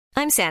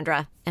I'm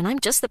Sandra, and I'm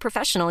just the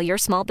professional your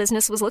small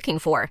business was looking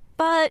for.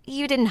 But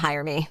you didn't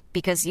hire me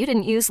because you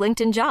didn't use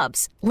LinkedIn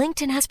Jobs.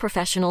 LinkedIn has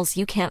professionals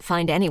you can't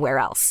find anywhere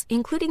else,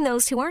 including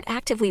those who aren't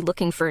actively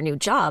looking for a new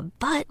job,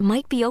 but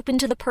might be open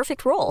to the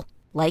perfect role,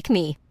 like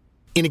me.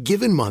 In a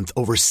given month,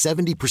 over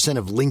 70%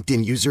 of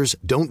LinkedIn users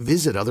don't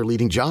visit other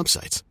leading job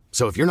sites.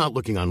 So if you're not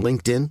looking on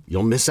LinkedIn,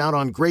 you'll miss out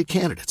on great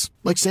candidates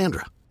like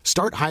Sandra.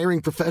 Start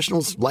hiring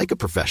professionals like a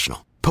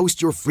professional.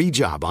 Post your free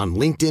job on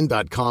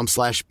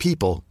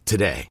linkedin.com/people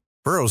today.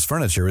 Burrow's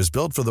furniture is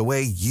built for the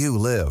way you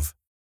live.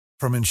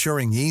 From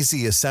ensuring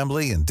easy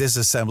assembly and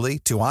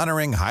disassembly to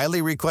honoring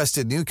highly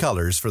requested new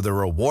colors for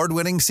their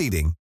award-winning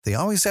seating, they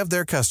always have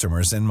their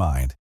customers in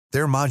mind.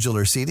 Their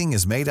modular seating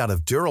is made out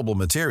of durable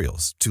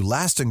materials to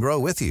last and grow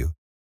with you.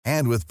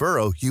 And with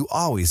Burrow, you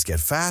always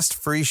get fast,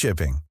 free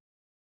shipping.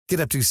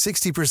 Get up to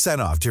 60%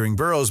 off during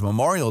Burrow's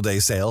Memorial Day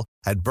sale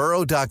at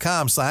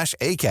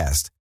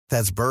burrow.com/ACAST.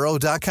 That's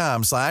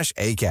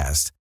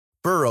burrow.com/ACAST.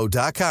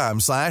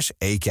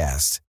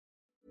 burrow.com/ACAST.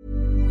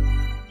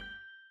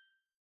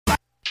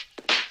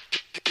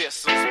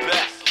 Guess who's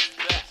back?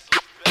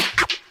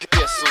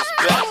 Guess who's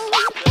back?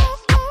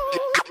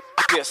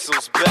 Guess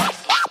who's back?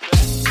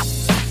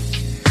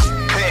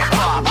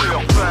 Hip-hop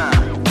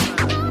urbain.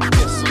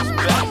 Guess who's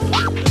back?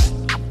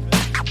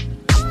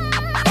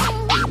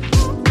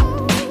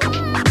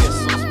 Guess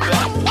who's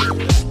back?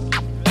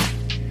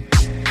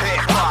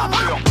 Hip-hop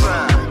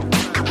urbain.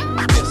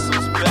 Guess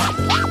who's back?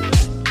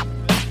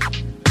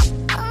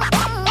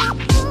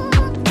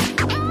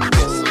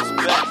 Guess who's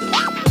back?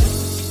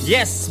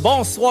 Yes,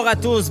 bonsoir à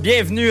tous,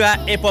 bienvenue à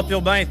Hip-Hop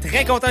Urbain.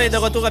 Très content d'être de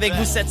retour avec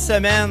vous cette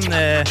semaine.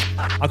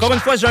 Encore une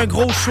fois, j'ai un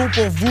gros show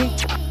pour vous.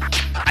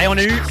 Hey, on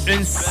a eu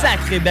une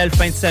sacrée belle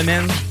fin de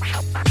semaine.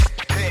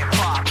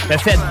 Il a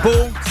fait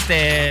beau,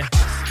 c'était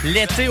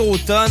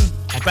l'été-automne.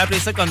 On peut appeler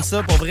ça comme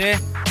ça, pour vrai.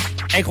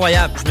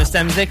 Incroyable. Je me suis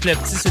amusé avec le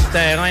petit sur le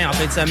terrain en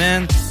fin de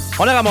semaine.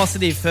 On a ramassé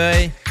des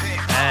feuilles.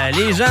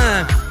 Les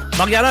gens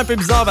m'ont regardé un peu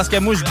bizarre parce que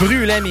moi, je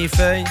brûlais mes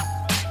feuilles.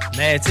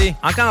 Mais tu sais,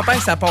 en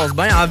campagne, ça passe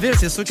bien. En ville,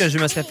 c'est sûr que je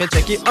me serais fait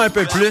checker un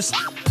peu plus.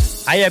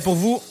 Hey, pour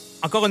vous,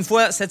 encore une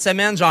fois, cette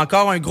semaine, j'ai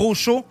encore un gros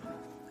show.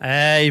 Il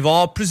va y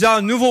avoir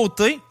plusieurs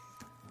nouveautés.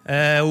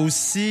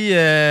 Aussi,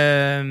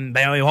 il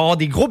va y avoir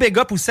des gros big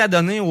ups aussi à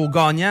donner aux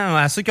gagnants,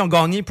 à ceux qui ont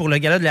gagné pour le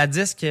gala de la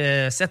disque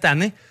cette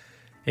année.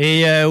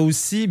 Et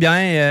aussi,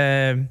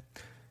 je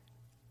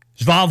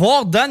vais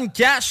avoir Don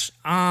Cash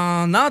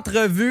en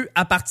entrevue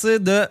à partir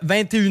de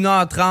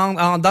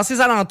 21h30, dans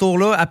ces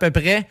alentours-là à peu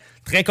près.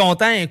 Très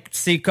content,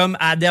 c'est comme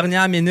à la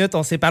dernière minute,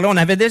 on s'est parlé. On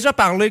avait déjà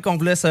parlé qu'on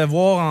voulait se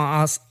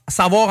voir,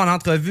 savoir en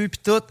entrevue puis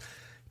tout.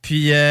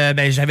 Puis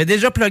j'avais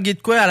déjà plugué de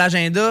quoi à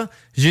l'agenda.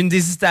 J'ai une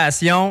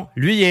hésitation.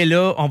 Lui, il est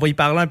là. On va y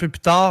parler un peu plus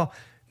tard.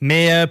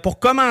 Mais pour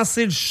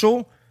commencer le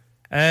show,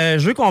 je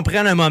veux qu'on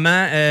prenne un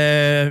moment.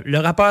 Le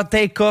rappeur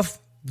Takeoff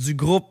du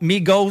groupe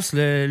Migos,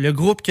 le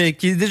groupe qui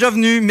est déjà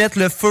venu mettre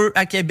le feu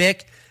à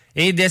Québec,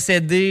 est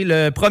décédé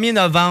le 1er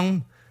novembre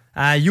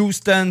à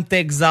Houston,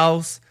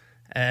 Texas.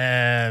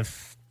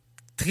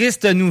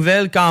 Triste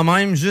nouvelle quand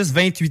même, juste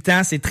 28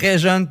 ans, c'est très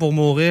jeune pour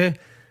mourir.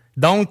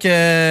 Donc,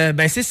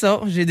 c'est ça,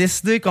 j'ai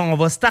décidé qu'on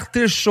va starter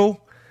le show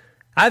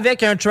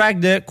avec un track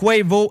de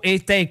Quavo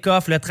et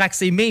Takeoff. Le track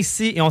c'est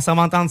Macy et on s'en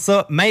va entendre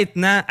ça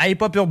maintenant à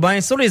Hip-Hop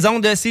Urbain sur les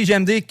ondes de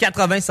CJMD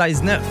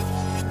 96.9.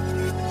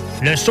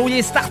 Le show y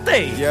est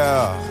starté!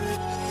 Yeah.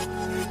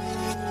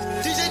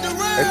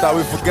 They thought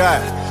we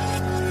forgot.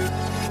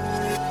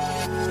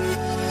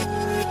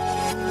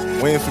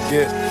 We ain't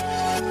forget.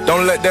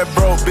 Don't let that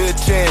broke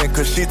bitch in,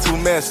 cause she too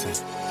messy.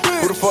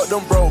 Who the fuck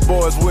them broke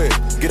boys with?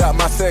 Get out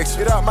my section.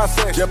 Get out my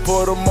section. Just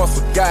pull the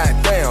muscle.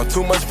 Goddamn,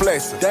 too much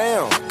flexing.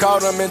 Damn.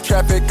 Caught them in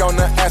traffic on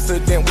the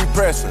accident, we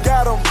pressing.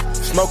 Got them.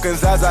 Smoking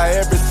Zaza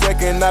every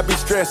second, I be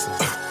stressing.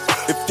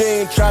 If you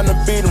ain't tryna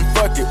beat them,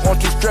 fuck it,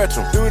 won't you stretch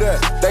them? Do that.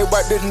 They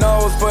wipe their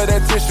nose for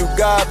that tissue,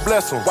 God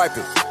bless them. Wipe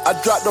it. I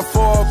dropped the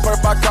 4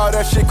 perp, I call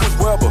that shit Chris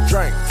Webber.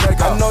 Drink,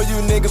 take off. I know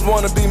you niggas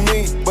wanna be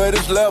me, but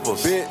it's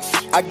levels. Bitch.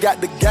 I got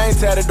the game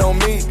tatted on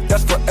me,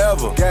 that's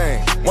forever.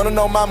 Gang. Wanna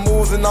know my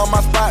moves and all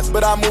my spots,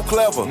 but I move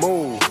clever.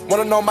 Move.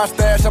 Wanna know my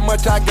stash, how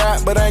much I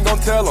got, but I ain't gon'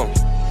 tell them.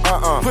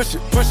 Push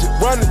it,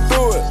 run it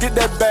through it, get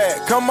that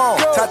bag, come on.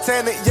 Go.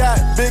 Titanic yacht,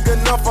 big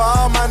enough for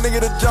all my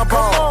niggas to jump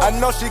on. I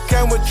know she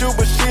came with you,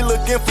 but she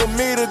looking for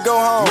me to go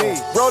home.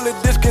 Me. Roll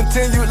it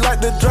discontinued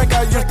like the drink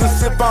I used to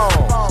sip on.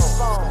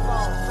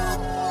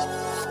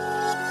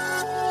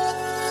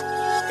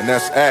 And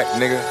that's act,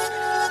 nigga.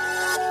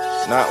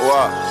 Not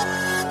what?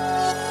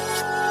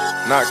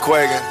 Not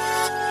Quagan.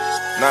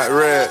 Not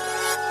Red.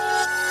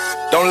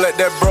 Don't let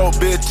that broke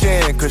bitch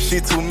in, cause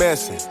she too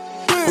messy.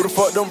 Who the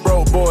fuck them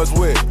broke boys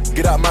with?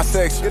 Get out my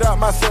section. Get out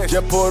my section.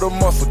 Just pull the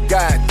muscle.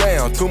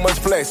 Goddamn, too much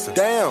flexing.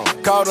 Damn.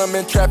 Caught them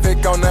in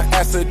traffic on the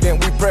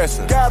accident, we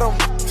pressing. Got them.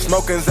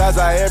 Smoking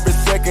Zaza every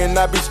second,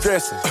 I be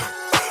stressing.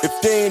 If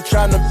they ain't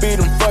tryna beat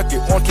them, fuck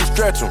it, won't you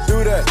stretch them?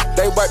 Do that.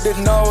 They wipe their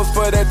nose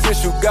for that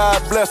tissue, God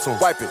bless them.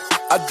 Wipe it.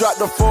 I dropped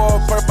the 4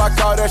 perp, I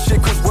call that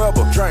shit Chris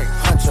Webber. Drink.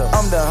 Huncho.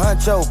 I'm the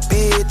huncho,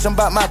 bitch. I'm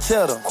about my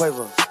cheddar.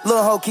 Quavo.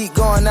 Lil' hoe keep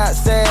going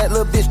outside,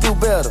 lil' bitch do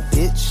better.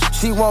 Bitch.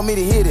 She want me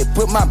to hit it,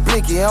 put my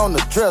blicky on the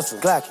dresser.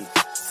 Glocky.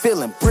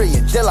 Feeling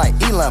brilliant, just like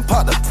Elon,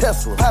 pop the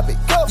Tesla. Pop it,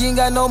 go. You ain't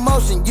got no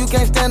motion, you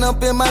can't stand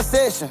up in my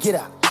session. Get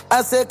out.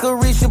 I said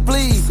Carisha,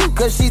 please,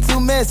 cause she too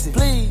messy.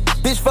 Please.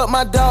 Bitch, fuck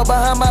my dog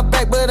behind my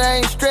back, but I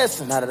ain't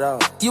stressing. Not at all.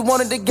 You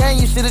wanted the game,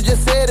 you should've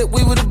just said it.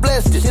 We would've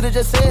blessed it. Should've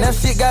just said it. Now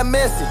shit got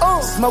messy.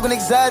 Smoking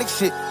exotic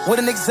shit with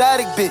an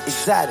exotic bitch.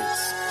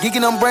 Exotics.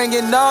 Geeking, I'm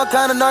bringing all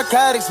kind of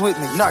narcotics with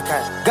me.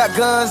 Narcotics. Got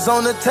guns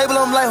on the table,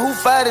 I'm like, who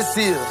fight is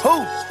here?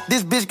 Who?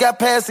 This bitch got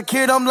past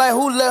security, I'm like,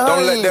 who let her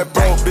in? Don't let that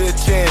broke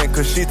bitch in,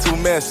 cause she too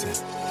messy.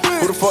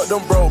 Who the fuck them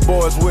broke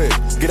boys with?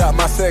 Get out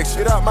my section.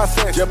 Get out my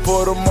section. Just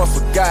pull the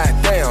muscle.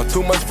 Goddamn,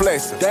 too much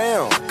flexing.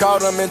 Damn.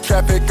 Caught them in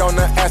traffic on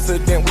the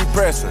accident, we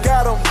pressing.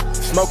 Got them.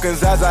 Smoking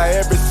Zaza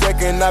every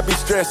second, I be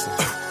stressing.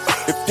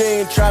 If you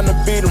ain't tryna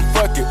beat them,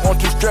 fuck it,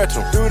 won't you stretch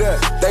them? Do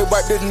that. They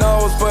wipe this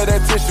nose for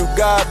that tissue,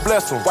 God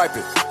bless them. Wipe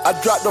it. I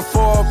dropped the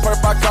 4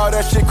 perp, I call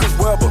that shit Chris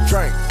Webber.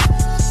 Drink.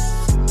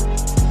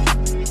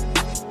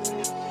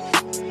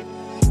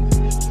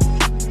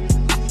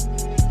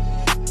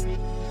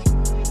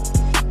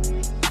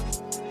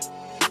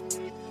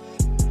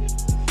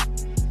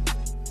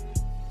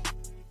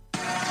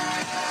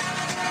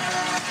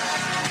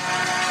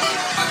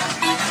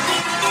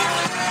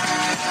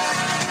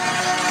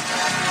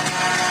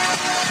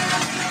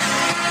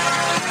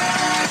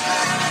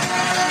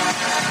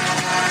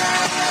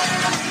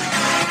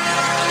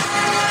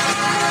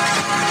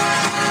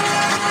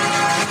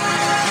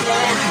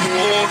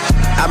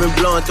 I've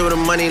been blowing through the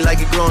money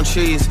like it growing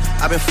trees.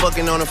 I've been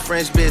fucking on a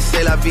French bitch,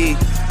 c'est la vie.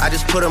 I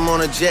just put them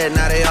on a jet,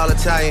 now they all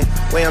Italian.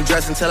 Way I'm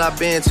dressed until I've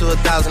been to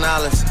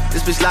 $1,000.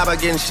 This bitch lie about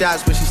getting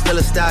shots, but she's still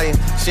a stallion.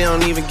 She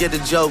don't even get the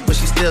joke, but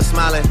she's still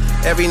smiling.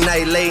 Every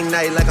night, late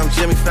night, like I'm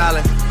Jimmy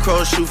Fallon.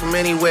 Crows shoot from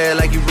anywhere,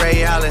 like you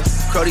Ray Allen.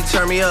 Crody,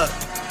 turn me up.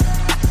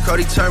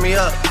 Crody, turn me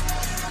up.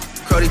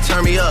 Crody,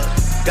 turn me up.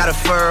 Got a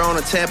fur on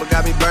a Tampa,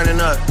 got me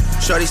burning up.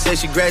 Shorty said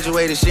she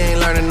graduated, she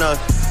ain't learned enough.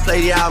 Play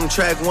the album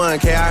track 1,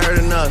 K, I heard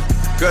enough.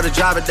 Girl, the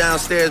driver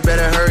downstairs,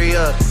 better hurry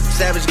up.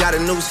 Savage got a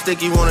new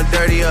stick, you wanna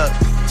dirty up.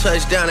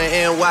 Touchdown in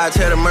NY,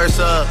 tear the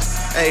Mercer up.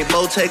 Hey,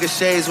 Bottega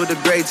shades with the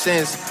great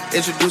sense.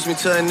 Introduce me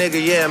to a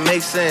nigga, yeah, it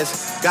makes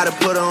sense. Gotta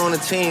put her on the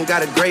team,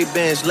 got a great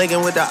bench.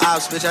 Linking with the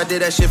ops, bitch, I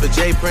did that shit for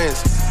J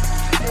Prince.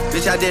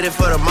 Bitch, I did it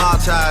for the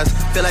Maltese.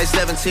 Feel like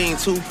 17,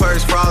 2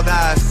 purse for all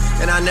guys.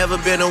 And I never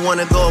been the one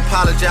to go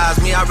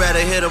apologize. Me, I'd rather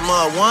hit him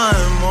up one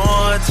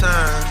more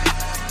time.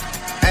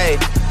 Hey.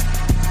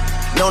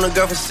 Known a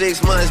girl for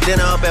 6 months,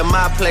 dinner up at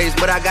my place.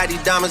 But I got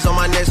these diamonds on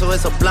my neck, so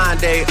it's a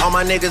blind date. All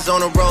my niggas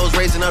on the roads,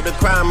 raising up the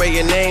crime rate.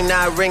 Your name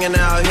not ringing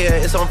out here,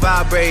 it's on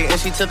vibrate. And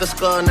she took a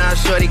skull, now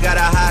shorty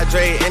gotta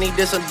hydrate. And he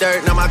did some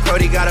dirt, now my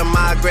Crody gotta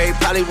migrate.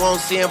 Probably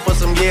won't see him for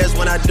some years.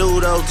 When I do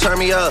though, turn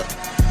me up.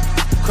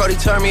 Crody,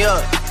 turn me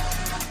up.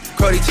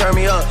 Crody, turn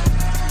me up.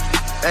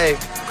 Hey,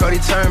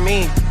 Crody, turn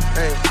me.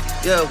 Hey,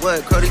 yeah,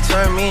 what? Crody,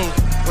 turn me.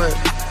 What?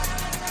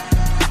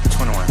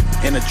 21.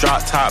 In the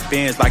drop top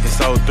Benz like it's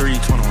 03.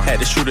 21. Had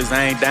the shooters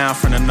aim down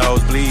from the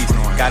nosebleeds.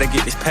 21. Gotta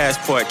get this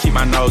passport, keep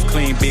my nose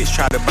clean. Bitch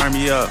try to burn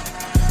me up.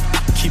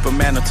 Keep a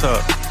man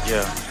tuck.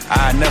 Yeah.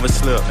 I never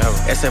slip. Never.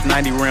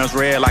 SF90 rims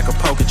red like a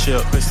poker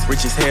chip.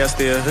 Rich as hell,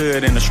 still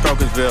hood in the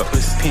Strokersville.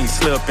 Pink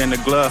slip in the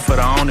glove for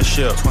the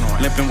ownership.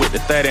 21. Limping with the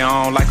 30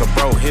 on like a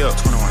broke hip.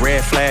 21.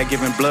 Red flag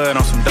giving blood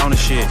on some donor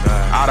shit.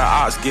 All the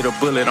ops get a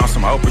bullet on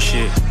some Oprah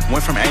shit.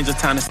 Went from Angel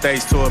Town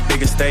Estates to a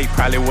bigger state.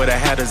 Probably would've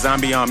had a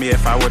zombie on me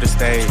if I would've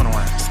stayed.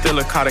 21. Still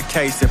a caught a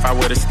case if I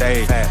would've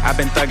stayed. I've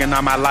been thugging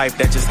all my life,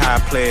 that's just how I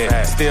played.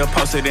 Still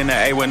posted in the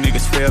A where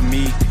niggas feel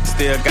me.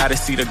 Still gotta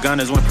see the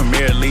gunners win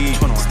Premier League.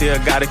 21. Still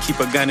gotta keep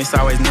a gun, it's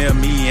always near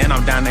me. And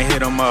I'm down to hit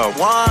them up.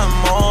 One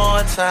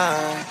more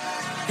time,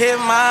 hit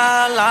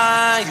my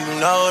line, you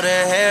know the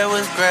hair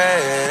was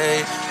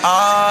great.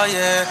 Oh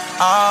yeah,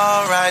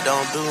 alright,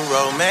 don't do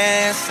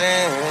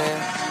romancing.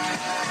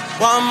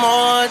 One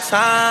more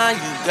time,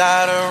 you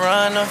gotta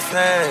run the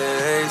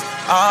face.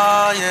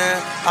 Oh yeah,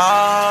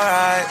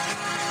 alright.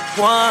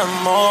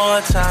 One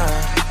more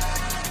time.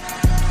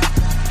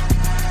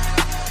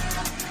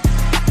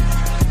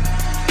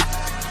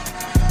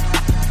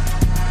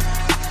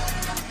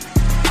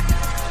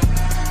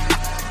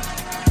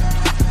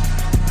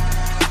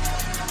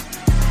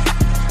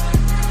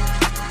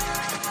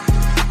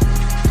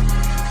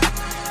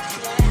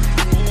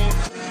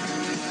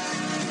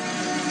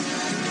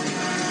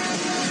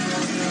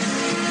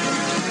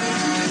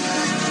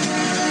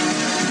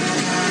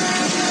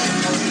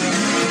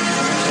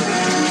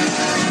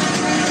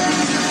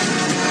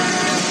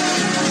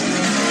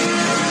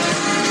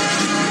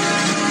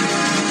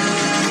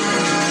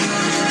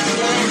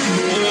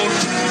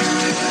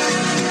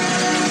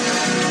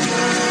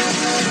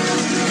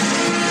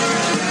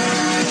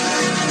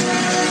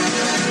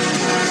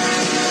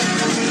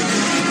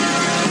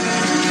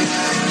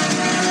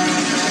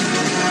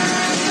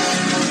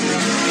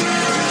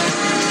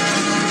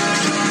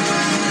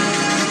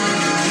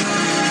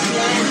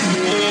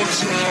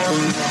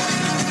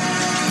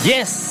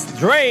 Yes!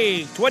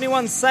 Drake,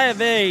 21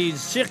 Savage,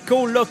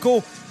 Circo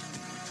Loco.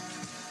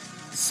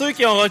 Ceux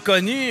qui ont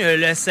reconnu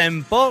le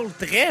sample,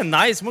 très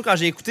nice. Moi, quand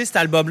j'ai écouté cet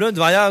album-là,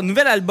 d'ailleurs,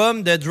 nouvel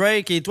album de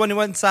Drake et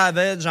 21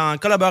 Savage en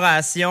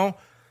collaboration.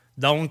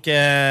 Donc,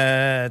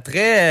 très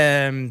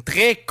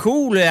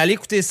cool. Allez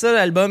écouter ça.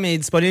 L'album est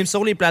disponible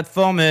sur les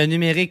plateformes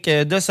numériques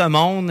de ce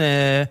monde.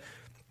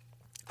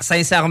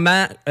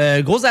 Sincèrement,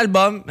 gros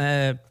album.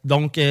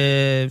 Donc,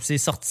 c'est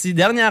sorti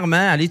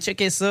dernièrement. Allez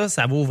checker ça.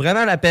 Ça vaut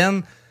vraiment la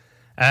peine.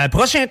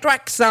 Prochain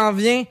track qui s'en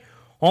vient,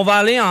 on va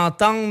aller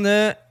entendre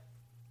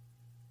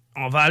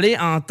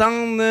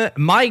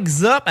Mike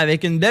Zop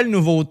avec une belle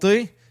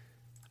nouveauté.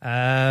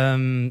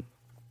 Une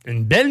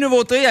belle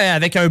nouveauté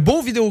avec un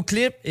beau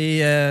vidéoclip. Et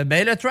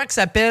le track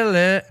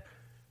s'appelle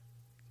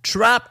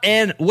Trap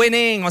and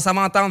Winning. On s'en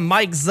va entendre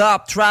Mike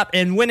Zop, Trap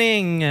and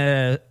Winning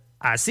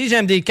à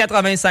CJMD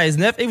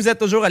 96.9. Et vous êtes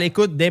toujours à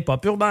l'écoute des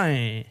Pop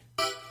Urbain.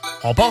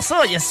 On part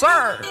ça, yes sir!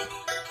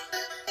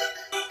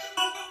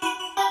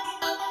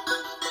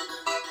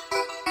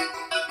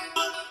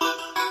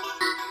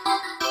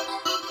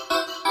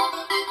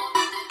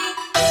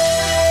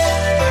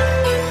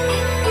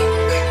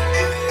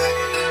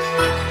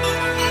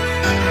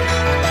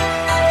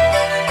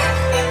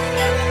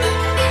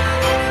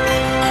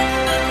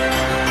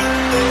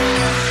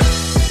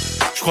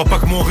 Je crois pas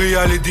que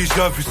Montréal ait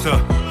déjà vu ça.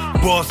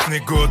 Boss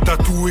négo,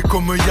 tatoué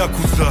comme un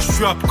Yakuza.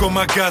 J'trappe comme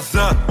à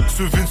Gaza,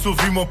 ce Vince au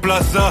mon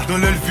plaza. Dans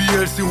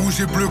l'LVL c'est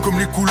rouge et bleu comme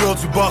les couleurs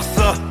du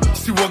Barça.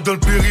 Si walk dans le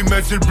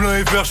périmètre c'est le blanc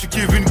et vert chez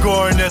Kevin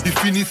Garnett.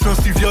 Définition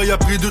civière y'a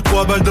pris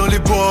 2-3 balles dans les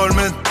balls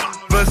man.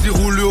 Vas-y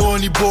roule le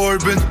honey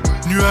bourbon.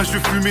 Nuages de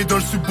fumée dans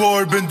le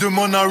suburban,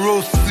 demande à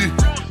Rossi.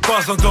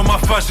 Pas dans ma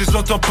face, je les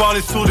entends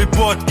parler sur les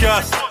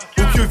podcasts.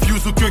 Aucun views,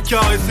 aucun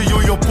carré, c'est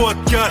y'ont pas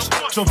de cash.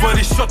 J'envoie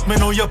les shots, mais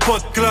non y'a pas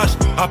de clash.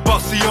 À part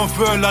s'ils en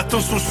veulent,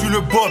 attention, je suis le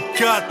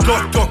Bobcat.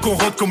 Toc, on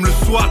rote comme le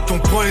SWAT, on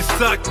prend les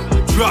sacs.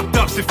 Drop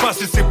tap, c'est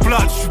facile, c'est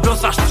plate, je suis dans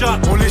sa chat.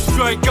 On les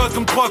strike out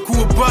comme 3 coups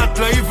au bat.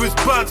 Là, il veut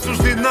se battre,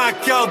 sur les knock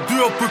out, 2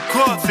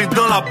 uppercut, c'est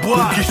dans la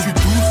boîte. Ok, je suis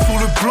doux sur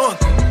le blunt,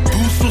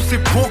 doux sur ses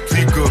ponts,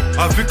 les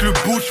gars. Avec le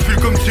bout, je file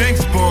comme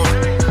James Bond.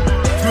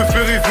 Je me fais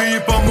réveiller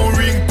par mon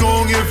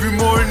ringtone every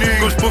morning.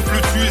 Quand je puff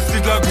le tuer,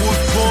 c'est de la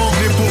grosse bombe.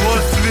 Les beaux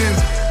hustlin',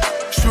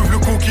 j'ouvre le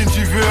coquine,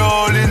 j'y vais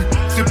all in.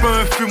 C'est pas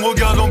un film,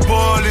 regarde en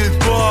ballin'.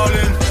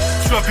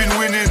 Trappin'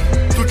 winning,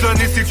 toute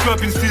l'année c'est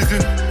trappin' season.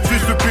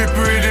 Juste le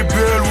paper et les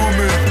belles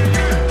women.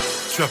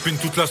 Trappin'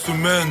 toute la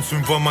semaine, tu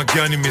me vois ma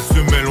gagne et mes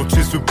semelles. On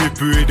tient ce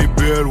paper et des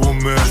belles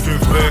women. J'suis un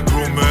vrai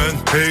gros man.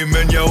 Hey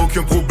man, y'a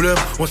aucun problème.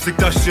 On sait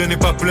que ta chaîne est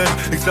pas pleine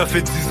et que ça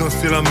fait 10 ans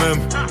c'est la même.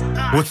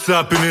 What's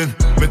happening?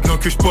 Maintenant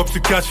que j'pop,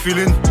 tu catch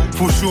feeling.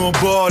 Faut jouer en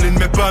ballin',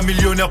 mais pas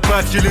millionnaire,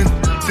 pas chillin'.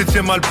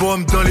 7ème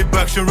album dans les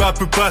bacs, j'suis un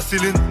rapper pas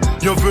ceiling.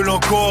 Y'en veulent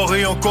encore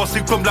et encore,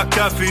 c'est comme la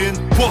caféine.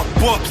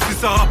 Pop, si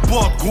ça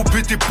rapporte, gros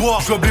pété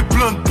port. J'ob les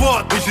plein de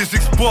potes et j'les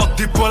exporte.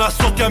 Des balles à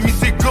sorte, Camille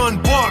c'est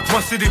gunbox.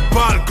 Moi c'est des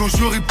balles quand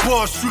je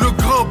riposte, j'suis le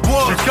grand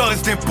boss. Je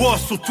caresse des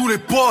postes sur tous les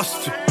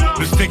postes.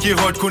 Le steak est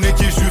rod, connaît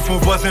qui est juif, mon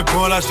voisin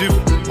prend la gifle.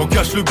 On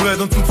cache le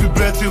bread en dessous du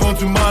bled, c'est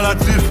rendu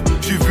maladif.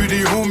 J'ai vu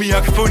des homies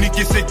acphonies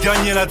qui essaient de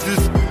gagner la 10.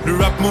 Le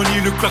rap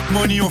money, le crack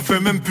money, on fait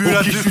même plus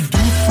la diff. J'suis doux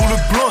sur le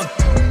blunt,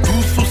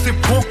 doux sur ses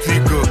ponts, les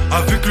gars.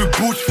 Avec le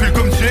bout, j'file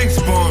comme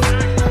James Bond.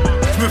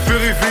 J'me fais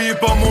réveiller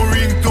par mon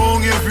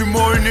ringtone every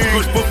morning.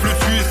 Quand j'pop le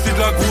tuer, c'est de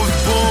la grosse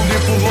bombe. Né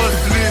pour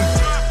hustling,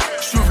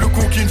 j'ouvre le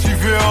coquine, j'y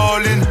vais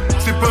all in.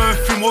 C'est pas un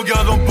film,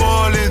 regarde en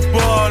ballin'.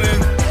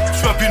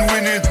 Trappin'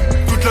 winning,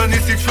 toute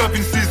l'année c'est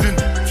trappin' season.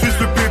 Juste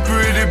le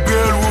paper et les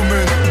belles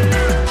women.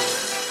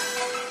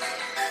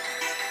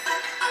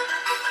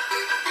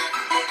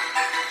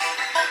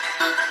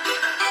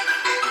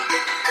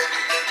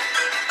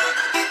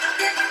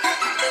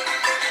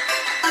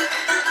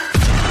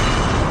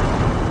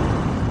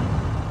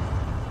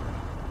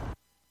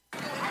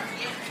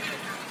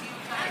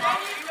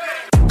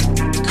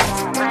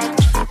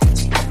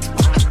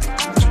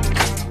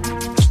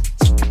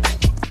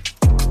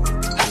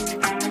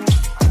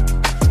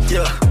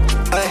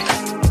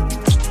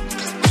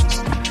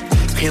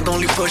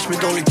 Mais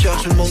dans le cœur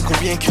je me demande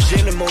combien que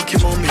j'ai. Le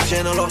manquement me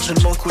gêne alors je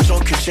ne manque aux gens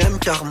que j'aime.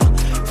 Car ma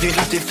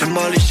vérité fait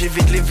mal et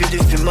j'évite les vies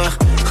d'éphémères.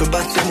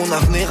 Rebâtir mon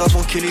avenir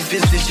avant que les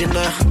vices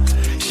dégénèrent.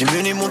 J'ai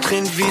mené montrer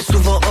une vie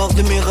souvent hors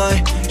de mes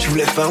rails. Je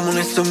voulais faire mon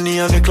insomnie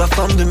avec la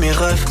femme de mes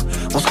rêves.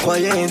 On se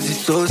croyait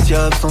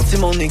indissociable,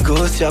 sentiments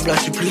négociables. Là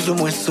je suis plus ou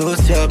moins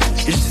sociable.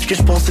 Et je dis ce que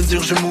je pense et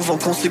dire je move en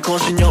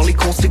conséquence. J'ignore les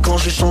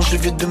conséquences, je change, je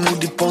vide de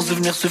mood et pense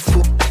devenir ce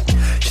fou.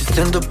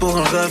 Stand up pour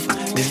un rêve,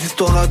 des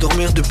histoires à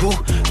dormir debout.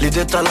 Les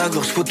dettes à la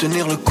gorge, faut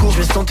tenir le coup. Je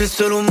me sentais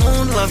seul au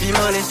monde, la vie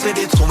m'a laissé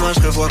des traumas.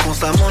 Je revois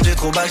constamment, j'ai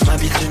trop bas, je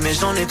m'habitue mais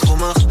j'en ai trop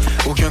marre.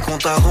 Aucun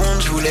compte à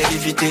rendre, je voulais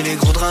éviter les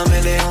gros drames.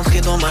 Elle est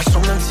entrée dans ma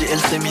chambre même si elle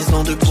s'est mise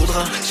dans de gros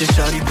draps. J'ai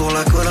Charlie pour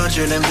la collade,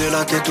 je l'aime de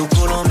la tête au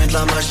collant. Mets de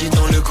la magie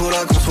dans le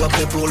cola, qu'on soit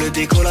prêt pour le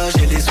décollage.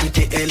 Et les suites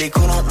et elle est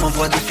collante,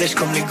 m'envoie des flèches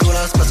comme les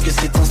golas. Parce que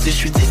c'est pensé, je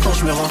suis distant,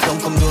 je me renferme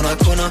comme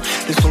Donnacona.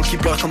 Le sol qui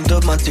pleure comme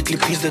dogmatique, les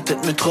prises de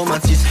tête me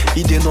traumatisent.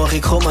 Idées noires et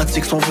chromatiques.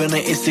 automatique, son venin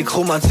et ses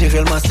chromatiques.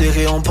 Elle m'a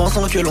serré en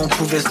pensant que l'on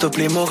pouvait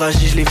stopper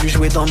l'hémorragie. Je l'ai vu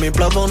jouer dans mes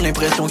plates-bandes,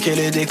 l'impression qu'elle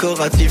est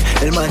décorative.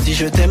 Elle m'a dit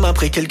je t'aime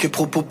après quelques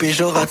propos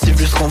péjoratifs.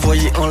 Juste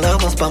renvoyé en l'air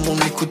dans ce pas mon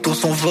mes couteaux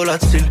sont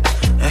volatiles.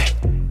 Hey.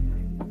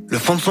 Le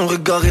fond de son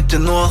regard était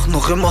noir, nos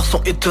remords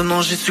sont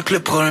étonnants. J'ai su que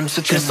le problème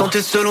c'était je me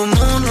sentais seul au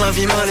monde, ma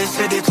vie m'a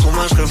laissé des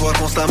traumas. Je revois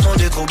constamment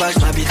des trop bas, je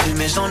m'habitue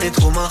mais j'en ai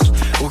trop marre.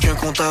 Aucun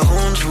compte à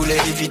rendre, je voulais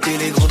éviter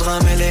les gros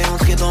drames. Elle est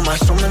entrée dans ma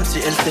chambre même si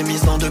elle s'est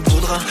mise dans de beaux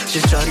draps.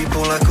 J'ai Charlie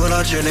pour la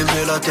collade, je l'aime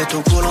de la tête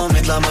au collant.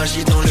 Mets de la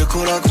magie dans le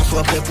cola, qu'on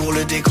soit prêt pour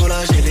le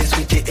décollage. Et les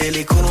suites et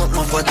les collantes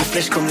m'envoient des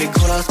flèches comme les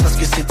colas. Parce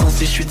que ces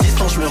temps-ci je suis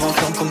distant, je me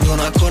renferme comme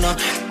Donnacona.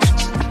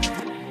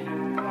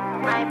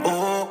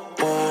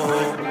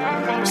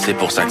 C'est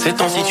pour ça que ces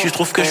temps-ci tu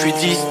trouves que je suis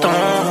distant.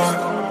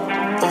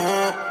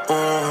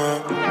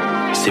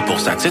 C'est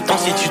pour ça que ces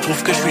temps-ci tu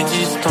trouves que je suis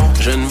distant.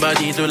 Jeune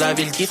bandit de la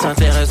ville qui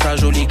s'intéresse à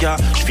joli gars.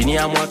 Je finis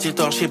à moitié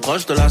torché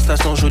proche de la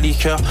station Joli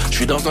Cœur. Je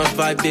suis dans un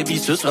vibe baby,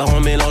 ce soir on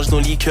mélange nos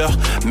liqueurs.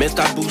 Mets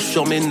ta bouche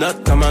sur mes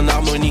notes comme un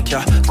harmonica.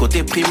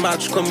 Côté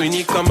primate, je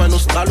communique comme un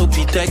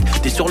australopithèque.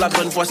 T'es sur la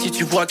bonne voie si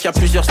tu vois qu'il y a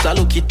plusieurs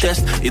salauds qui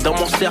testent. Et dans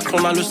mon cercle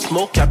on a le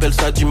smoke, appelle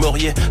ça du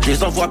Maurier. Je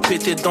les envoie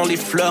péter dans les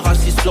fleurs,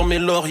 assis sur mes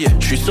lauriers.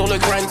 Je suis sur le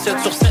grind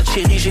 7 sur 7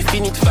 chérie, j'ai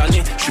fini de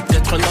faner. Je suis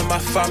peut-être un homme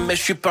affamé, mais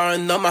je suis pas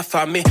un homme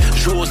affamé.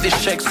 Joue aux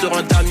échecs sur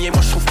un damier, moi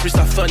je trouve plus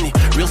ça funny.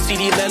 Real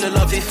city, mais le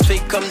love est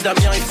fake comme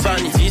Damien et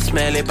Fanny. 10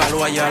 mais elle est pas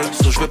loyale,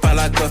 so je veux pas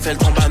la coiffe. Elle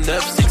tombe à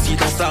 9, sexy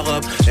dans sa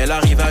robe. Elle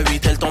arrive à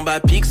 8, elle tombe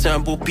à pique. C'est un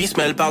beau pisse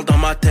mais elle parle dans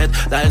ma tête.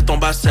 Là elle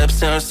tombe à 7,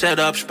 c'est un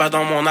setup, j'suis pas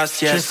dans mon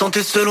assiette. Je me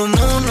sentais seul au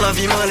monde, la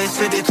vie m'a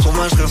laissé des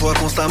traumas. Je revois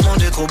constamment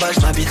des trop bas,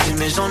 je m'habitue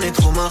mais j'en ai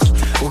trop marre.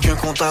 Aucun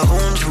compte à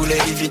rendre, je voulais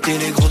éviter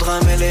les gros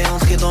drames. Elle est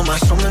entrée dans ma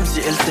chambre même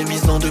si elle s'est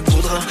mise dans de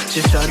beaux draps.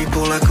 J'ai Charlie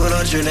pour la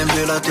collade, je l'aime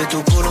de la tête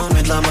au collant.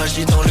 Mets de la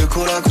magie dans le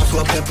cola, qu'on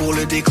soit prêt pour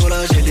le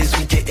décollage. Et les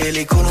suites et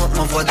les collantes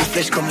m'envoient des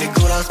flèches comme les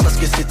colas. Parce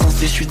que ces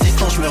temps-ci je suis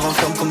distant, je me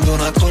renferme comme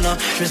Donnacona.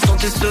 Je me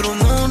sentais seul au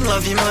monde, la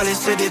vie m'a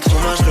laissé des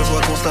traumas. Je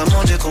revois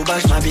constamment des trop bas,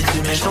 je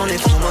m'habitue mais j'en ai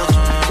trop marre.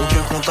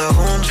 Aucun compte à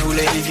rendre, je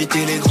voulais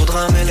éviter les gros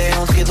drames. Elle est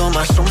entrée dans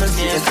ma chambre même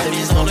si elle s'est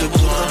mise dans de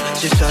beaux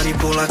draps. J'ai Charlie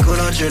pour la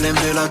collade, je l'aime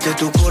de la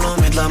tête au collant.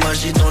 Mets de la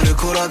magie dans le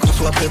cola, qu'on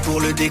soit prêt pour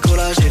le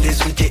décollage. Et les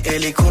suites et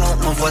les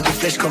collantes m'envoient des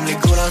flèches comme les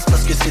colas.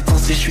 Parce que ces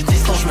temps-ci je suis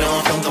distant, je me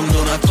renferme comme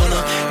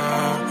Donnacona.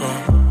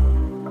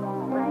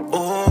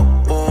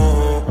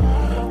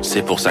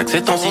 C'est pour ça que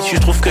ces temps-ci tu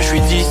trouves que je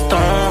suis distant.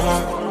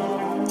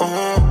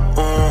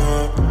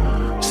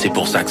 C'est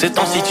pour ça que ces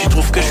temps-ci tu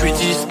trouves que je suis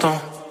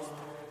distant.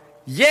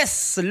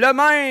 Yes, le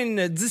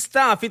Main,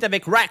 distant en fait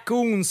avec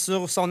Raccoon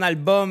sur son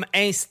album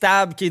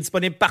Instable qui est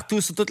disponible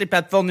partout sur toutes les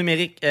plateformes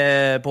numériques.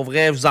 Pour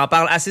vrai, je vous en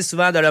parle assez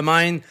souvent de le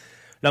Main.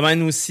 Le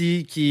Main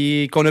aussi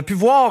qu'on a pu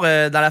voir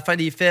dans la fin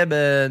des faibles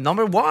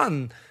number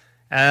one.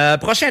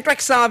 Prochain track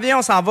qui s'en vient,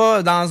 on s'en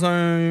va dans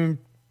un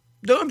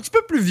petit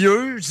peu plus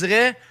vieux, je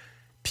dirais.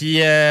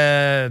 Puis,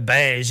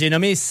 j'ai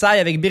nommé Sai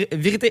avec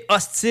Vérité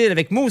Hostile,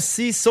 avec moi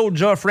aussi,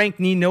 Soulja, Frank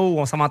Nino.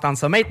 On s'en va entendre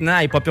ça maintenant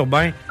à Hip-Hop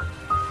Urbain.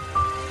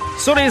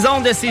 Sur les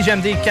ondes de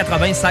CGMD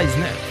 96.9.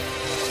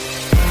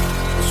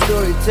 The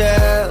story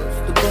tells,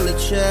 the bullet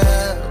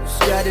shells,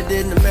 scattered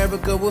in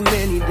America with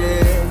many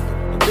dead.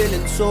 The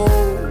villain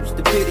souls,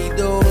 the pity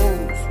those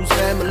whose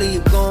family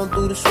have gone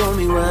through the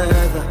stormy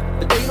weather.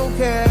 But they don't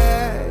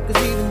care,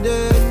 cause even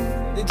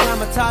then, they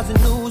dramatize the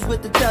news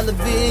with the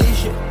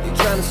television. They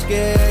tryna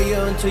scare you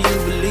until you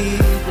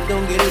believe, but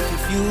don't get it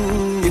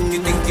confused. If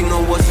you think you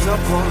know what's up,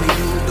 homie,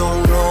 you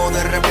don't know.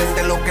 De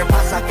repente lo que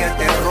pasa es que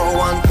te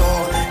roban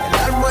todo. El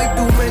alma y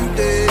tu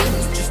mente,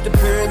 it's just a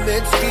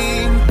pyramid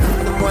scheme.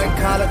 The white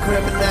collar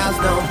criminals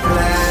don't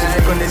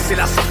play. Connaissez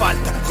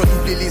l'asphalte,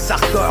 redoubler les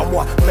ardeurs.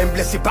 Moi, même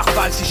blessé par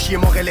balle, si chier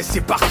m'aurait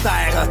laissé par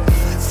terre.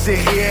 C'est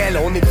réel,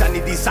 on est tanné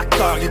des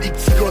acteurs. Y'a des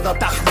petits gars dans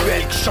ta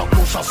ruelle qui chantent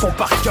nos chansons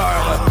par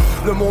cœur.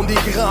 Le monde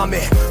est grand,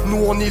 mais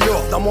nous on est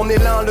là. Dans mon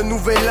élan, le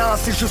nouvel an,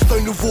 c'est juste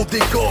un nouveau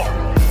décor.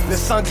 Le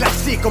sang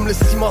glacé comme le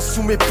ciment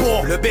sous mes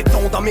pas. Le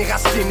béton dans mes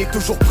racines est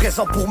toujours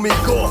présent pour mes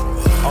gars.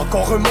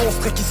 Encore un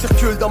monstre qui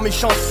circule dans mes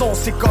chansons.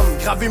 C'est comme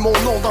graver mon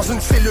nom dans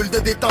une cellule de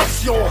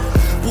détention.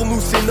 Pour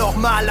nous c'est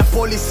normal, la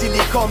police et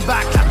les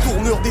comebacks. La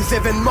tournure des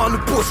événements nous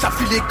pousse à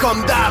filer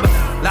comme d'hab.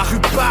 La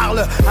rue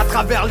parle à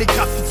travers les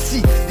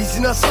graffitis. Les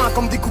innocents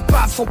comme des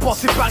coupables sont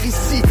passés par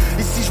ici.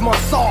 Et si je m'en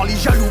sors, les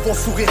jaloux vont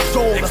sourire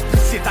jaune.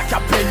 Explicite à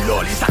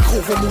Capella, les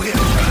accros vont mourir.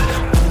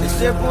 Et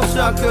c'est pour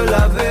ça que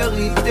la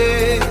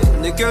vérité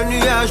n'est qu'un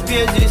nuage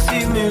bien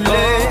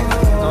dissimulé.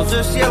 Dans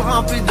un ciel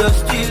rempli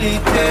d'hostilité,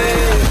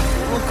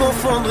 vous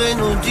confondrez,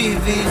 nous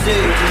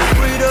diviser.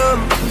 Freedom,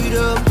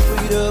 freedom,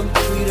 freedom,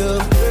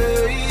 freedom,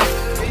 hey.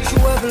 Don't you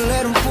ever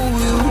let them fool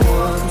you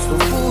once,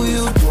 don't fool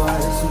you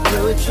twice. And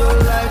play with your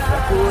life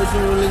like it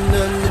wasn't really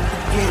nothing to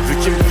begin with. Vu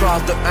qu'ils me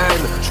parlent de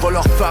haine, je vais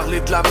leur parler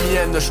de la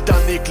mienne. Je t'en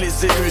ai que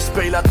les élus se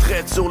payent la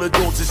traite sur le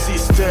dos du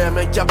système.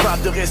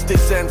 Incapable de rester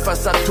zen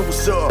face à tout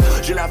ça.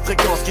 J'ai la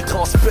fréquence qui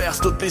transperce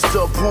toutes les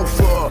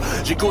subwoofers.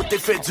 J'écoute et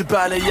fais du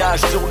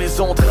balayage sur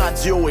les ondes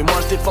radio. Et moi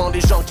je défends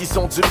les gens qui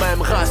sont du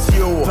même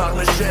ratio. Par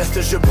le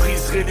geste je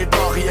briserai les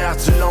barrières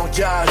du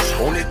langage.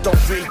 On est en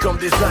file comme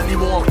des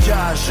animaux en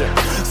cage.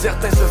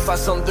 Certains se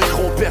façonnent de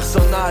gros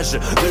personnages.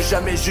 Ne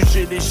jamais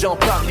juger les gens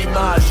par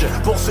l'image.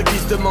 Pour ceux qui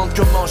se demandent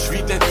comment je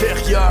vis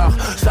d'intérieur,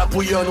 ça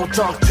bouillonne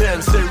autant que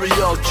 10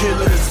 serial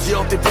killers.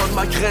 Yo, t'es pas de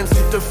ma graine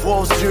si te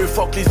froid aux yeux.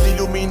 Fuck les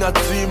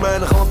Illuminati,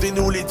 man,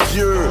 rendez-nous les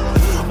dieux.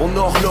 Mon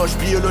horloge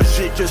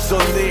biologique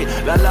sonnée.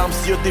 L'alarme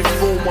s'il y a des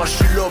faux, moi je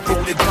suis là pour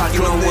les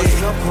bagonner.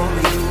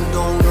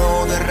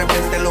 De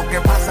repente lo que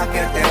pasa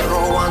que te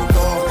roban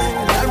todo.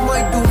 El alma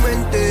y tu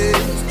mente,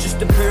 it's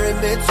just a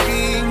pyramid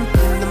scheme.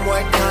 The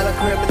white collar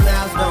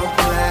criminals don't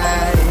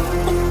play.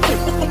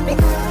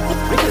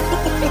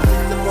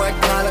 The white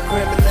collar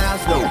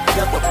criminals don't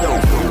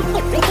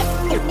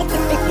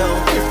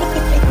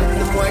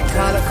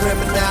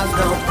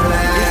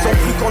Ils ont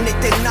cru qu'on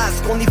était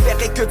naze, qu'on y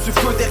verrait que du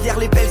feu. Derrière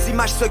les belles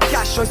images se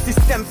cache un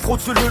système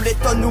frauduleux.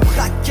 L'État nous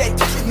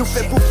raquette, nous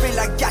fait bouffer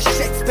la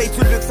gâchette. Paye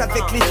du luxe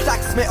avec les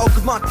taxes mais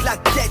augmente la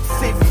dette,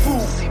 c'est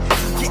fou.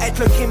 Qui est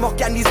le crime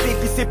organisé,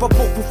 puis c'est pas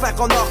pour vous faire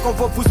honneur qu'on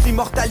va vous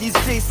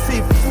immortaliser,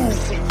 c'est fou.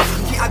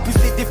 Qui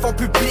abusez des fonds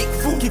publics,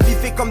 vous qui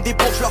vivez comme des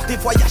bourges lors des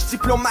voyages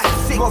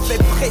diplomatiques. Mauvais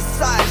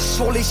présage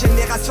pour les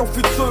générations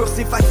futures.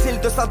 C'est facile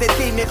de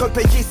s'endetter mais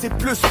repayer c'est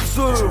plus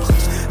dur.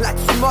 La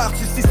tumeur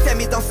du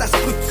système est dans sa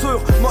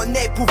structure.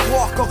 Monnaie,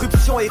 pouvoir,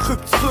 corruption et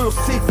rupture,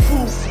 c'est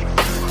fou.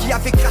 Qui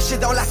avez craché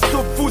dans la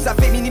soupe, vous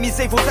avez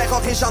minimisé vos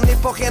erreurs et j'en ai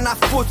pas rien à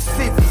foutre,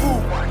 c'est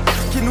fou.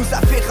 Qui nous a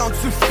fait rendu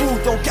fous,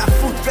 donc à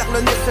foutre faire le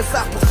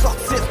nécessaire pour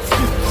sortir du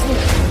trou.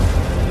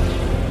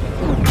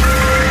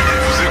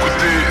 Vous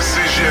écoutez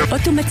CGM.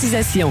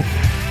 Automatisation.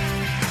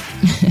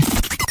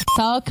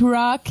 Talk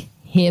rock,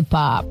 hip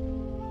hop.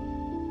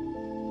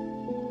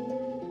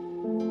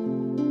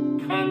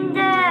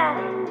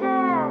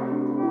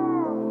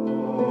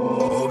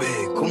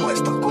 ¿Cómo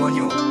estás,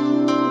 coño?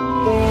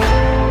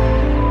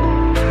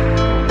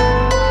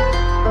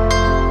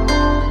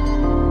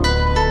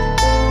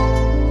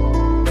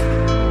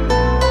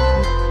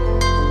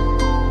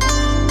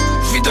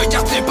 D'un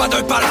quartier, pas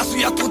d'un palace où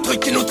y'a trop de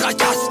trucs qui nous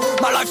tracassent.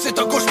 Ma life c'est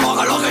un cauchemar,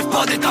 alors rêve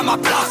pas d'être à ma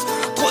place.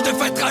 Trop de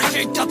faits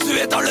tragiques quand tu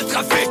es dans le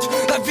trafic.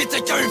 La vie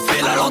t'es qu'un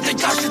fil, alors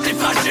dégage si t'es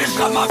fragile.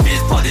 J'rame ma vie,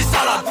 c'est pas des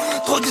salades.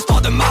 Trop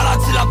d'histoires de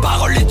malades, si la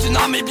parole est une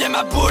arme, et bien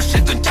ma bouche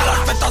est une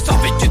calage. Fais attention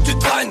avec qui tu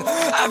traînes,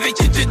 avec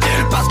qui tu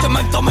deals. Parce que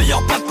même ton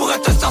meilleur pote pourrait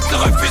te sortir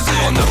un fusil.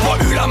 On n'a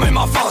pas eu la même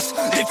enfance,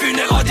 des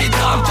funérailles, des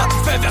drames. Quand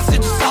tu fais verser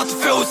du sang, tu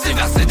fais aussi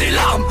verser des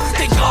larmes.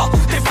 T'es grand,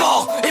 t'es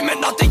fort, et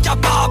maintenant t'es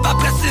capable.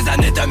 Après 6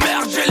 années de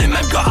merde, j'ai les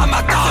mêmes gars à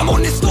ma table. C'est mon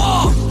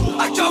histoire,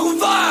 à cœur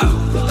ouvert.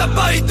 T'as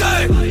pas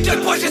idée,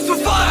 quel point j'ai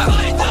souffert.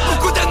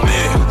 Beaucoup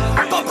d'ennemis,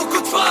 pas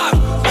beaucoup de frères.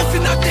 Au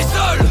final t'es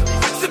seul,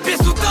 c'est pieds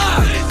sous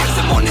terre.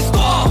 C'est mon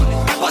histoire,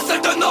 pas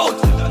celle d'un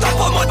autre. T'as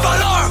pas moins de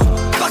valeur,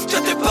 parce que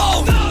t'es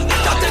pauvre.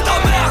 Quand t'es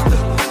dans merde,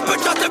 peu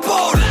de gens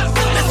t'épaulent.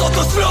 Les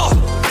autres tous là,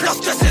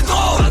 lorsque c'est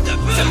drôle.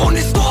 C'est mon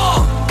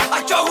histoire,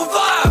 à cœur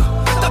ouvert.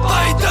 T'as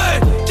pas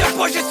idée, quel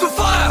point j'ai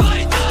souffert.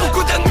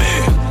 Beaucoup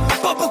d'ennemis,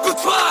 pas beaucoup de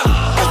frères.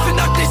 Au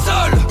final t'es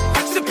seul,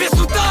 c'est pieds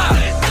sous terre.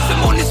 C'est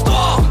mon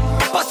histoire,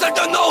 pas celle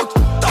d'un autre.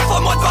 T'as pas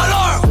moins de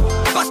valeur,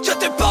 parce que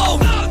t'es pauvre.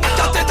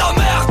 Quand t'es dans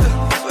merde,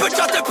 peu de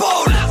gens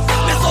t'épaulent.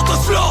 Les autres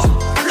tous là,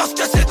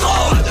 lorsque c'est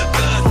drôle.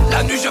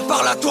 La nuit je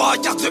parle à toi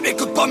car tu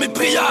écoutes pas mes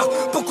prières.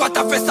 Pourquoi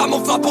t'as fait ça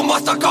mon frère, pour moi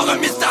c'est encore un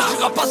mystère.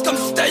 Je repasse comme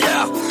si c'était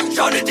hier,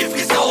 j'en ai des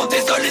frissons.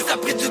 Désolé ça a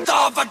pris du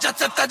temps avant que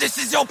j'accepte ta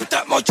décision.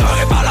 Peut-être mon cœur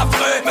est mal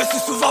après, me suis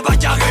souvent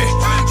bagarré.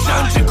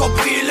 Jeune j'ai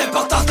compris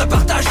l'importance de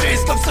partager.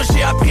 C'est comme ça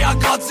j'ai appris à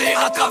grandir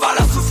à travers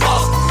la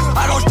souffrance.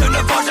 À l'âge de 9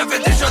 ans j'avais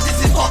déjà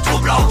des histoires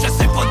troublantes. Je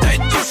sais pas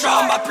d'être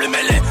touchant, ma plume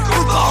elle est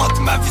coupante.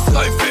 Ma vie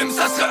serait un film,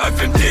 ça serait un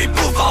film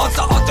d'épouvante.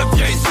 Ça en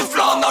devient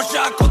essoufflant, nager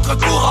à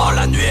contre-courant.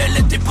 La nuit elle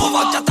est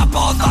éprouvante quand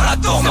t'apportes dans la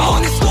tourmente. C'est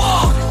mon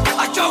histoire,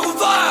 à cœur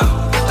ouvert.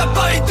 T'as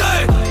pas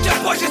idée, quel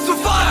point j'ai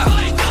souffert.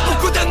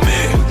 Beaucoup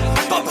d'ennemis,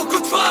 pas beaucoup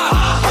de frères.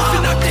 Au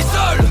final t'es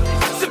seul,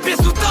 c'est pieds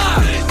sous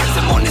terre.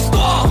 C'est mon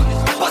histoire,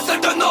 pas celle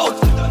d'un autre.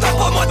 T'as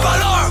pas moins de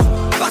valeur,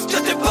 parce que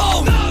t'es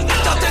pauvre.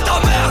 Quand t'es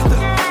dans merde,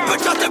 peu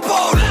de gens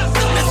t'épaulent.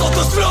 Les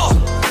autres tous là,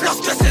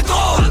 lorsque c'est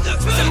drôle.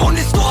 C'est mon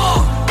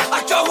histoire,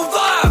 à cœur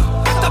ouvert.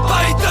 T'as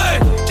pas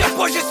idée, quel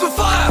point j'ai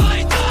souffert.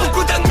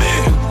 Beaucoup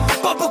d'ennemis,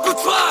 pas beaucoup de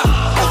frères.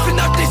 Au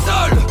final t'es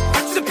seul,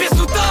 c'est pieds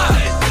sous terre.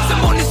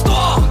 C'est mon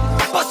histoire,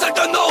 pas celle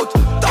d'un autre.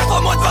 T'as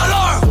pas moins de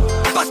valeur,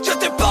 parce que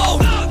t'es pauvre.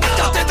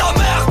 Quand t'es dans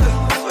merde,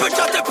 peu de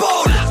gens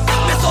t'épaulent.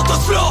 Les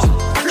autres tous là,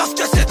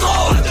 lorsque c'est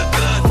drôle.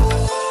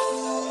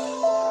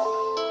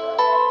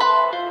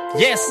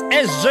 Yes,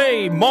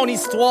 SG, mon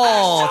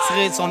histoire,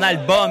 tiré de son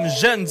album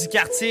Jeunes du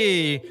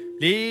quartier.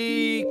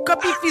 Les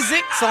copies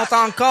physiques sont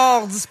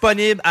encore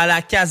disponibles à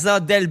la Casa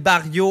del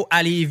Barrio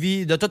à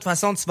Lévis. De toute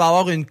façon, tu vas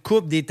avoir une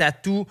coupe, des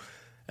tatous,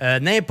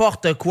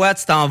 n'importe quoi,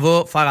 tu t'en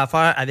vas faire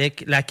affaire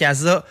avec la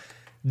Casa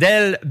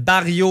Del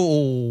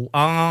Barrio.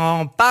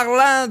 En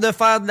parlant de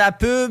faire de la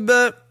pub,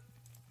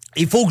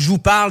 il faut que je vous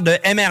parle de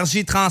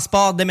MRJ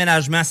Transport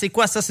Déménagement. C'est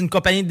quoi ça? C'est une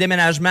compagnie de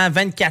déménagement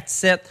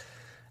 24/7.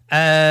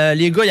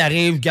 Les gars, ils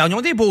arrivent, ils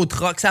ont des beaux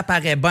trucks, ça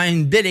paraît bien,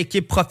 une belle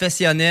équipe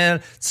professionnelle.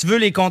 Tu veux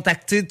les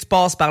contacter, tu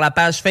passes par la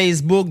page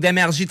Facebook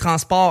d'MRJ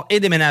Transport et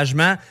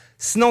Déménagement.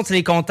 Sinon, tu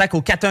les contactes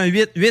au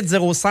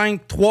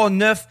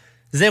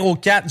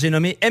 418-805-3904. J'ai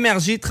nommé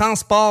MRJ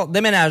Transport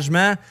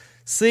Déménagement.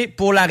 C'est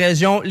pour la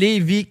région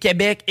Lévis,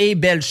 Québec et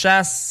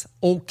Bellechasse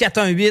au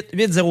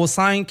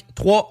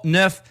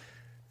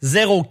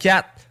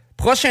 418-805-3904.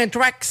 Prochain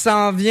track qui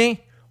s'en vient.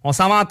 On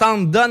s'en va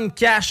entendre Don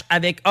Cash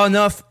avec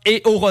On-Off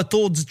et au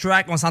retour du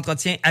track, on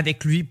s'entretient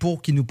avec lui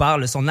pour qu'il nous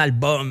parle de son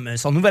album,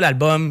 son nouvel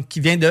album qui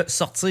vient de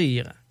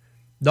sortir.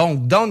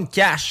 Donc, Don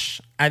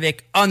Cash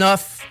avec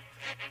On-Off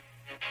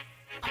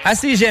à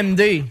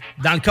CGMD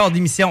dans le cadre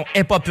d'émission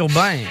Hip-Hop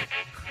Urbain.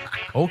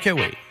 OK,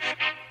 oui.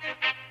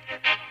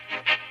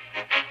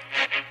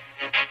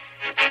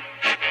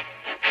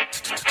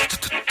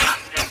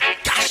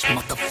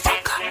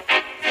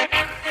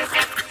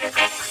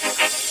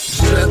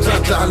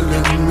 J'éteins ta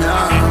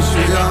lumière, je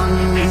suis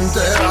on,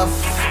 t'es off.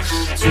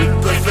 Tu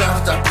peux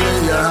faire ta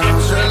prière,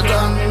 je le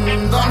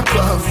donne dans le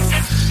coffre.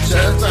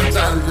 J'éteins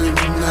ta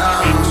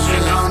lumière, je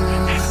suis on,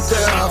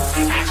 t'es off.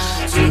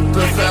 Tu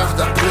peux faire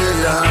ta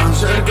prière,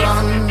 je le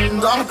donne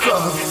dans le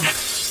coffre.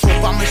 Faut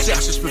pas me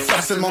chercher, je peux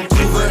facilement te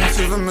trouver.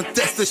 Tu veux me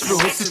tester, je peux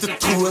aussi te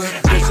trouver.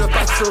 Mais je vais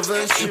pas te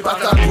sauver, je suis pas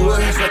taboué.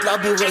 Je vais te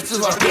labourer, tu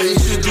vas payer, je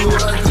suis doué.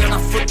 Rien à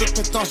foutre de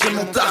ton temps, j'ai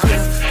mon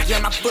tarif.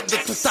 Rien à foutre de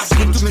ton taf,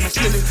 j'ai tous mes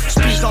skills.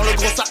 J'pige dans le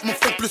gros sac, mon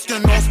fait plus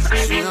qu'un once.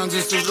 J'suis un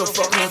 10, toujours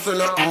fort, mais fais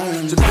le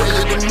 11. J'ai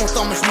payé de mon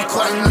temps, mais j'me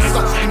crois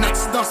innocent. Une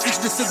accident si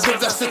j'décide de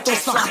verser ton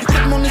sang.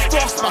 Écoute mon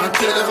histoire, c'est pas un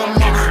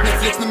téléroman.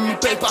 Netflix ne me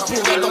paye pas pour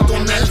être dans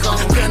ton aile.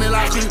 J'ai traîné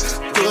la rue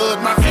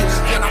toute ma vie.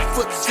 Rien à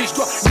foutre si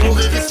j'dois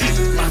mourir ici.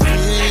 Ma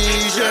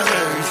vie, j'ai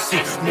réussi,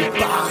 mon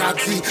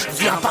paradis,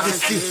 viens par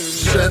ici.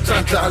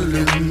 J'éteins ta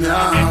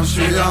lumière,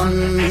 j'suis on,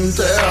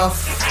 t'es off.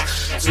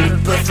 Tu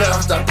peux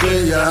faire ta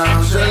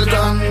prière, je le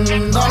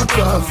donne dans le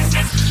coffre.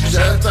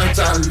 J'éteins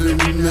ta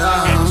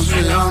lumière,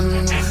 j'suis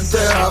on,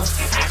 t'es off.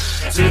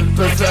 Tu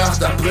peux faire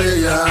ta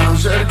prière,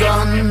 je le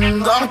donne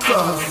dans le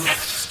coffre.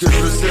 Ce que je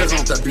veux c'est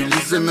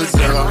rentabiliser mes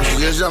erreurs.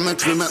 J'y ai jamais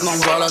cru, maintenant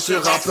voilà je suis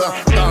rappeur.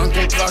 Dans un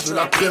contrat, je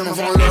la prime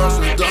avant l'heure.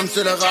 Je le donne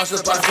c'est le rage, je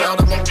vais pas le faire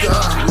de mon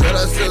cœur. J'ai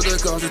laissé de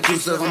quand j'ai tous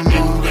ces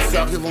remords. Les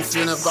frères qui vont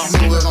finir par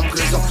mourir en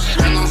prison.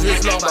 Maintenant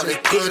juste l'or par les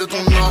couilles de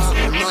ton os.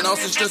 Maintenant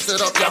si je te set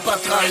up, y'a pas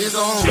de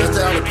trahison. Je vais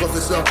taire les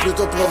professeurs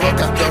plutôt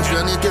provocateurs. Je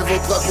viens niquer vos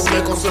preuves pour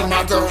mes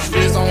consommateurs. Je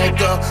vise en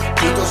hauteur,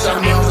 plutôt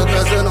charmeur. Je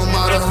baise no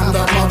matter, I'm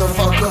that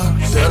motherfucker.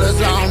 J'ai les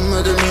armes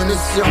et des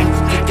munitions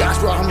qui cachent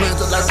l'armée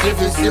toute la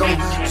division.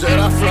 J'ai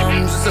la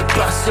flamme, j'ai cette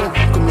passion.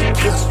 Comme le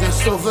Christ vient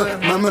sauver,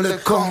 même les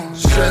cons.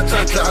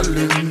 J'éteins ta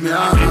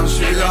lumière,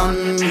 j'suis on,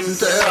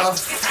 t'es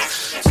off.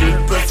 Tu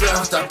peux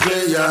faire ta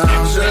prière,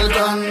 je le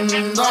donne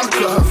dans le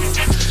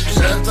coffre.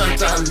 J'éteins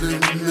ta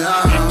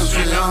lumière,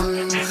 j'suis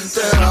on,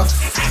 t'es off.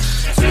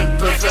 Tu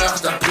peux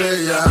faire ta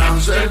prière,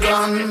 je le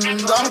donne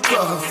dans le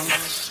coffre.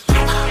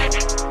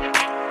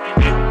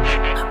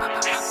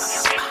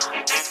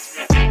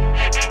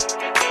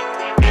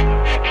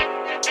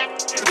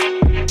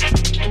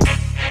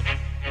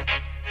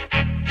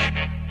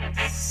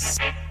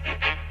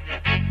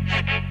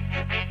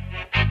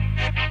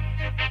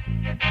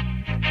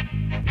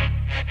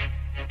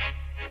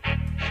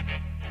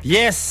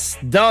 Yes,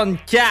 Don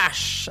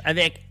Cash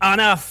avec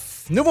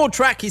On-Off. Nouveau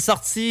track qui est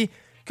sorti,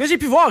 que j'ai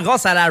pu voir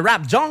grâce à la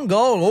Rap Jungle.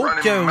 Oh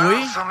que oui.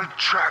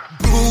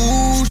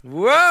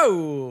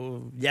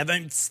 Wow! Il y avait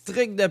un petit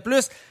truc de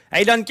plus.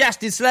 Hey Don Cash,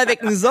 t'es-tu là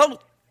avec nous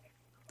autres?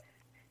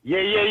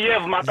 Yeah,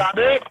 vous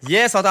m'entendez?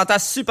 Yes, on t'entend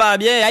super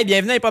bien. Hey,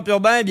 bienvenue à Hip-Hop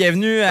Urbain,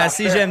 bienvenue à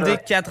CGMD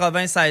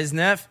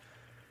 96.9.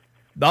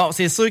 Bon,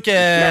 c'est sûr que...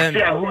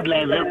 Merci à vous de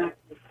l'invite.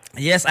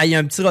 Yes, il y a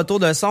un petit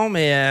retour de son,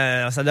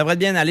 mais ça devrait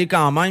bien aller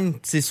quand même.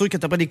 C'est sûr que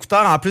t'as pas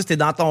d'écouteurs. En plus, t'es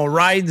dans ton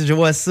ride, je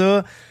vois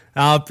ça.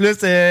 En plus,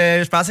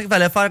 je pensais qu'il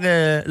fallait faire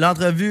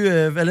l'entrevue.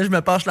 Là, je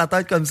me penche la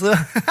tête comme ça.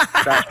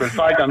 Je peux le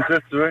faire comme ça,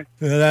 si tu veux.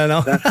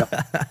 Non.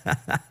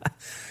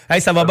 Hey,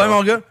 ça va bien,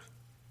 mon gars?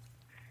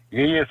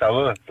 Yeah, ça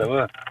va.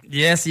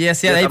 Yes.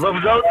 Ça va, vous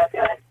autres?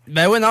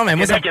 Ben oui, non, mais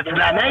moi... Québec, y a-tu de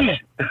la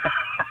neige?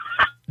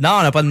 Non,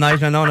 on n'a pas de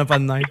neige. Non, on n'a pas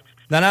de neige.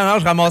 Non,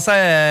 je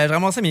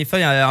ramassais mes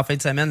feuilles en fin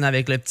de semaine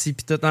avec le petit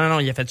pis tout.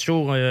 Non, il a fait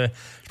chaud. Je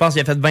pense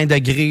qu'il a fait 20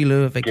 degrés,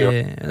 là. Fait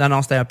que,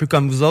 non, c'était un peu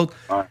comme vous autres.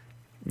 Ouais.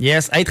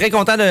 Yes. Hey, très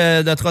content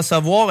de te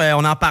recevoir.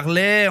 On en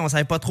parlait, on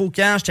savait pas trop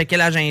quand. Je checkais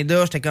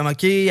l'agenda. J'étais comme,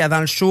 OK, avant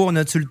le show, on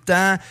a-tu le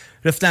temps?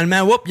 Là,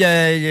 finalement, il y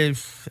a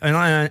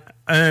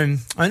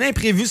un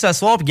imprévu ce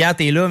soir. Puis, gars,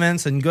 t'es là, man.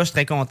 C'est une gars, je suis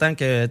très content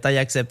que t'ailles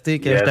accepté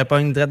que je t'ai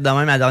pas une drette de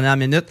même à la dernière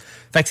minute.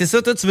 Fait que c'est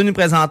ça, toi, tu veux nous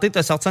présenter.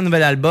 T'as sorti un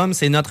nouvel album.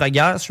 C'est Notre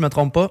Guerre, si je me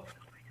trompe pas.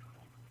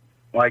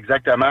 Ouais,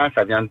 exactement.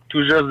 Ça vient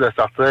tout juste de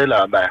sortir,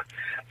 là.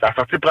 Ça a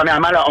sorti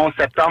premièrement le 11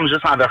 septembre,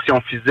 juste en version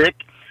physique,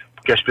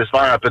 pour que je puisse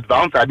faire un peu de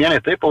vente. Ça a bien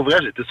été, pour vrai,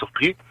 j'ai été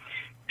surpris.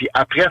 Puis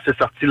après, c'est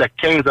sorti le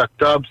 15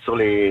 octobre sur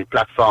les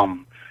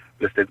plateformes.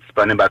 Là, c'était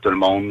disponible à tout le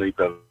monde. Là, ils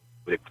peuvent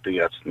l'écouter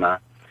gratuitement.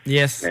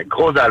 Yes. Mais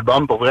gros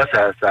album, pour vrai,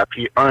 ça a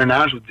pris 1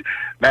 an, je vous dis.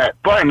 Mais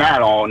pas 1 an,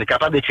 là, on est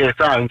capable d'écrire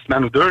ça en 1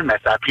 semaine ou 2, mais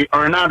ça a pris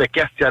 1 an de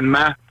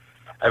questionnement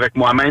avec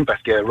moi-même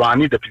parce que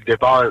Ronnie, depuis le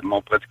départ,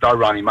 mon producteur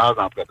Ronnie Mars,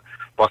 en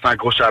passant un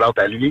gros shout-out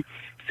à lui,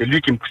 c'est lui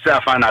qui me poussait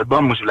à faire un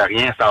album. Moi, je voulais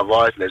rien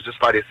savoir. Je voulais juste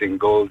faire des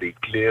singles, des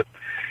clips.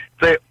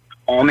 Tu sais,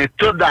 on est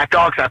tous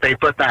d'accord que ça paye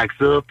pas tant que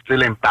ça. Puis, tu sais,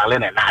 là, il me parlait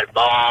d'un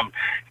album.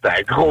 C'était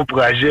un gros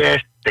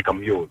projet. J'étais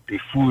comme, yo, t'es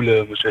fou,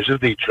 là. Moi, je fais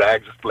juste des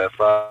tracks, juste pour le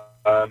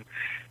fun.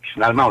 Puis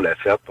finalement, on l'a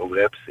fait, pour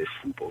vrai, puis c'est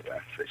fou, pour vrai.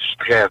 Je suis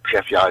très,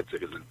 très fier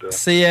du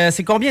résultat.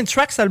 C'est combien de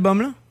tracks, cet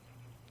album-là?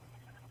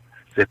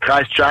 C'est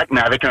 13 tracks,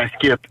 mais avec un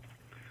skit.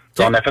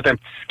 Okay. On a fait un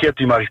petit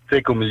skit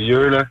humoristique au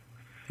milieu, là.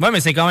 Ouais, mais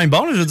c'est quand même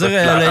bon, là, je veux dire,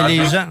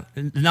 les gens...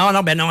 Non,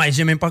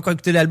 j'ai même pas encore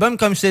écouté l'album.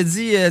 Comme je t'ai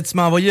dit, tu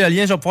m'as envoyé le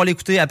lien, je vais pouvoir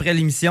l'écouter après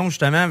l'émission,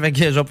 justement, fait que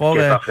je vais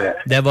pouvoir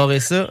dévorer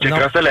ça. J'ai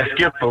croisé le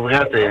skit, pour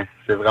vrai,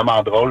 c'est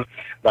vraiment drôle.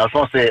 Dans le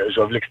fond, je vais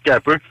vous l'expliquer un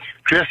peu.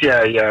 Chris,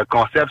 il y a un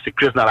concept, c'est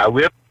Chris dans la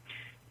whip,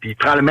 puis il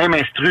prend le même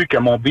instru que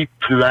mon beat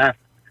truand.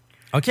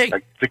 OK. Fait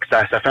que,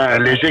 ça fait un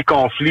léger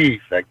conflit.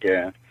 Fait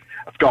que, en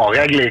tout cas, on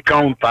règle les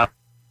comptes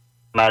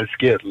pendant le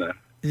skit, là.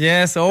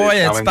 Yes,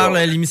 tu parles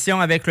de l'émission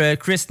avec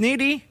Chris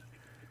Needy?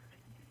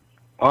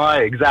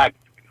 Ouais, exact.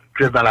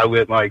 Chris dans la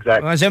whip, ouais,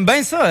 exact. Ouais, j'aime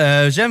bien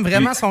ça. J'aime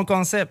vraiment son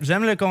concept.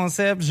 J'aime le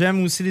concept.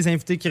 J'aime aussi les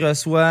invités qu'il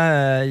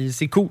reçoit.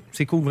 C'est cool.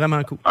 C'est cool,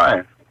 vraiment cool.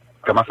 Ouais.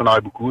 Commence à en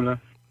avoir beaucoup, là.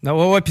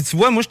 Non, ouais. Puis tu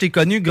vois, moi, je t'ai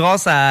connu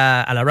grâce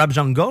à la Rap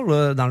Jungle,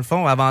 là, dans le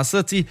fond. Avant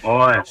ça, tu sais,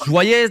 je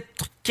voyais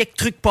quelques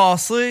trucs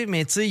passer,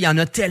 mais tu sais, il y en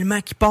a tellement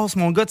qui passent,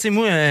 mon gars. Tu sais,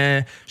 moi,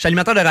 je suis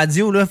animateur de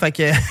radio, là, fait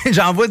que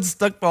j'envoie du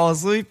stock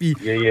passer, puis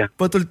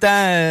pas tout le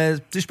temps,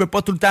 tu sais, je peux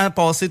pas tout le temps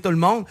passer tout le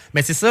monde.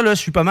 Mais c'est ça, là, je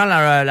suis pas mal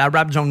à la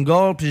Rap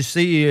Jungle, puis je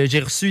sais, j'ai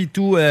reçu et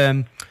tout...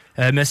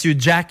 Monsieur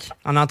Jack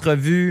en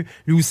entrevue.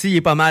 Lui aussi, il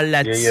est pas mal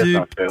là-dessus.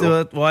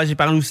 Ouais, j'ai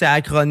parlé aussi à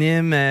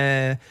Acronyme.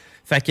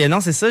 Fait que non,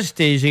 c'est ça,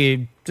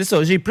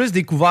 j'ai plus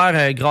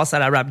découvert grâce à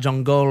la Rap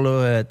Jungle,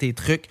 là, tes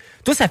trucs.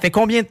 Toi, ça fait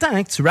combien de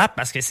temps que tu rappes?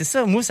 Parce que c'est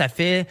ça, moi, ça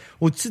fait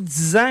au-dessus de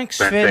 10 ans que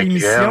je fais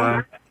l'émission.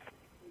 Hein?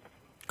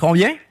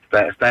 Combien?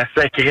 C'est un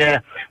secret.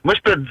 Moi,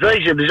 je peux te dire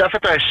que j'ai déjà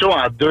fait un show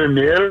en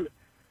 2000.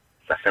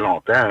 Ça fait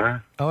longtemps,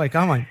 hein? Ah ouais,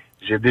 quand même.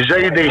 J'ai déjà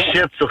eu des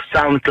shit sur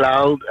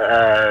SoundCloud.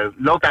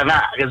 L'autre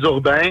avant, Réseau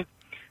Urbain.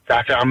 Ça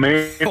a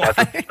fermé, ça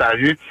a tout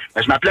disparu.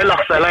 Mais je m'appelais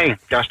l'orphelin.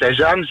 Quand j'étais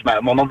jeune,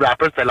 mon nom de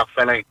rappeur, c'était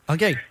l'orphelin.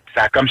 OK.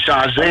 Ça a comme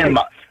changé.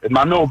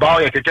 Demandé au bar,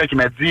 il y a quelqu'un qui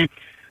m'a dit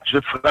 « Je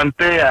vais te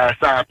fronter à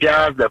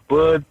 100$ de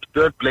poudre, pis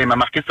tout. » Puis là, il m'a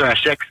marqué sur un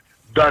chèque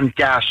 « Donne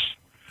cash ».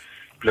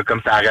 Puis là,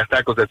 comme ça a resté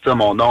à cause de ça,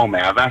 mon nom.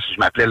 Mais avant, je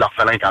m'appelais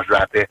l'orphelin quand je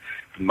rappais.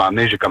 Puis à un moment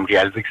donné, j'ai comme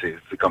réalisé que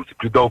c'est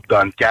plus dope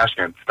Donne cash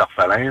qu'un petit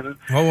orphelin.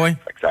 Là. Ouais.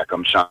 Fait que ça a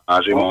comme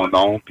changé mon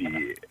nom. Puis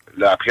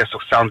là, après,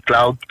 sur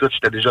SoundCloud, pis tout,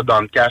 j'étais déjà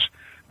Donne cash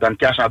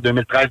en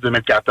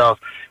 2013-2014.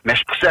 Mais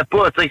je poussais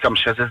pas, tu sais, comme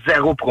je faisais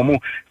zéro promo.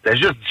 C'était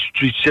juste du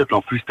street shit.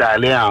 On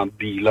freestylait en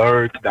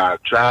dealer, puis dans le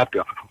trap, puis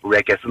on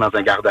rackait ça dans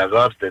un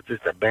garde-robe. C'était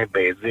bien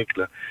basic,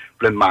 là.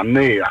 Puis là, de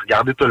m'emmener à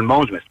regarder tout le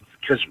monde, je me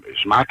suis dit,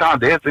 je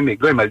m'entendais, tu sais, mes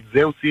gars, ils me le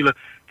disaient aussi, là.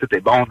 Tu sais,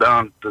 t'es bon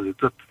dans tout,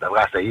 tu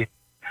devrais essayer.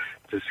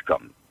 Tu sais, c'est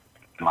comme,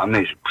 à un moment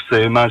donné, j'ai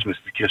poussé, man, je me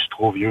suis dit que je suis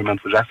trop vieux, man,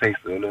 faut que j'essaye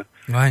ça, là.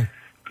 Ouais.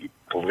 Puis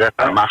pour vrai,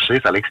 ça a marché,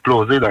 ça a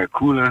explosé d'un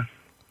coup, là.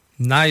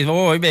 Nice,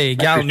 oui, ben,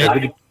 garde,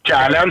 mais...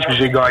 Challenge, puis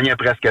j'ai gagné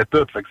presque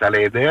tout, fait que ça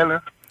l'aidait,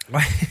 là.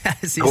 Ouais,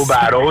 c'est gros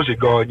battle, j'ai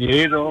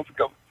gagné, là. C'est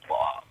comme, wow.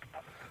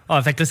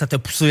 Ah, fait que là, ça t'a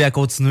poussé à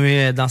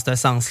continuer dans ce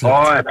sens-là.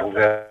 Ouais, pour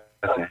vrai,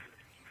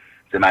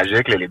 c'est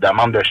magique, là, les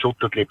demandes de shows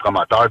de tous les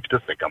promoteurs, puis tout,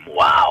 c'est comme,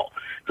 wow.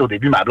 T'sais, au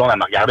début, ma blonde, elle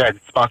me regardait, elle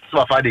dit, tu penses que tu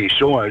vas faire des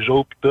shows un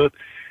jour, puis tout.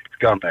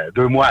 C'est comme,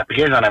 2 mois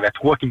après, j'en avais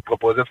 3 qui me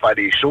proposaient de faire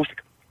des shows. C'est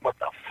comme, what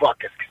the fuck,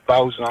 qu'est-ce qui se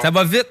passe, genre? Ça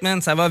va vite,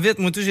 man, ça va vite.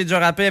 Moi, tout, j'ai déjà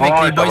rappé avec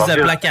les boys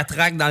de Plaque à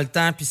Track dans le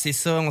temps, puis c'est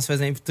ça, on se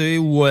faisait inviter,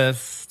 ou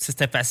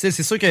c'était facile.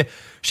 C'est sûr que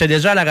j'étais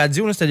déjà à la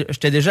radio, là,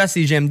 j'étais déjà à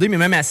CGMD, mais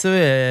même à ça,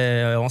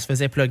 on se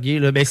faisait plugger,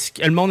 là. Ben, ce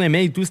que le monde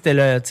aimait et tout, c'était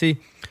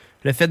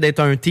le fait d'être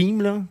un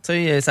team, là.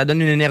 T'sais, ça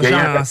donne une énergie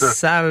en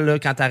salle, là,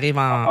 quand t'arrives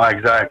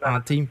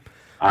en team.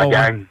 En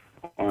gang.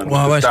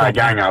 Ouais, je en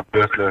gang, en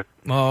plus, là.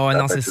 Ouais,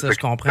 non, c'est ça, je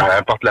comprends. Ça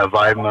apporte le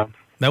vibe, man.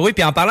 Ben oui,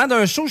 puis en parlant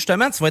d'un show,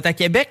 justement, tu vas être à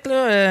Québec,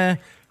 là,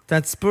 un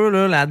petit peu,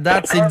 là, la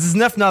date, c'est le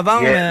 19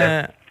 novembre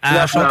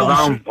à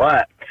Château-Richer.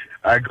 Ouais.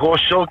 Un gros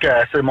show que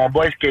c'est mon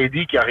boy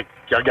KD qui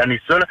organise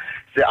ça, là.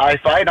 C'est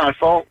Hi-Fi, dans le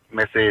fond,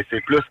 mais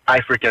c'est plus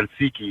High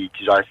Frequency qui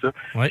gère ça.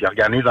 Ouais. Qui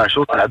organise un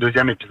show, c'est la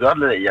 2e épisode,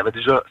 là. Il y avait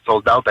déjà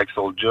Sold Out avec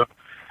Soulja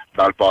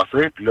dans le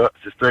passé, puis là,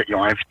 c'est ça, ils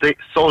ont invité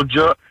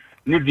Soulja,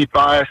 Nick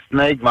Viper,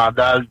 Snake,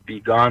 Vandal,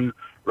 Begun,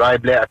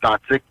 Rybley,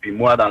 Atlantique, puis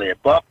moi dans les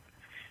pop.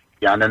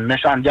 Il y en a une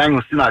méchante gang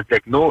aussi dans le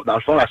techno. Dans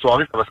le fond, la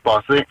soirée, ça va se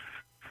passer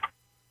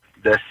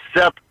de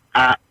 7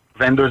 à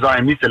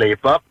 22h30, c'est les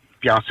hip-hop.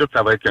 Puis ensuite,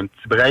 ça va être un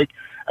petit break.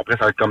 Après,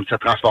 ça va être comme se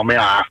transformer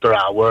en after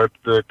hour, pis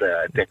tout,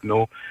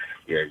 techno.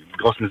 Il y a une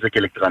grosse musique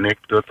électronique,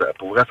 pis tout.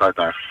 Pour vrai, ça va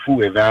être un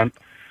fou event.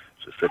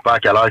 Je sais pas à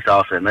quelle heure ça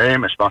va finir,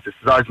 mais je pense que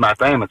c'est 6h du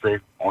matin, mais tu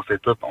sais, on sait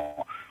tout.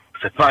 On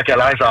Je sais pas à quelle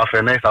heure ça va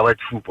finir, ça va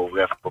être fou, pour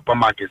vrai. Faut pas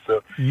manquer ça.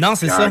 Non,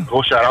 c'est ça. Un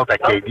gros shout-out à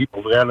KD,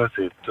 pour vrai, là,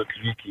 c'est tout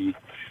lui qui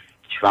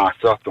fait en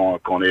sorte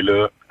qu'on est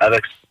là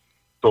avec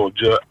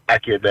Soulja à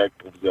Québec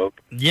pour vous autres.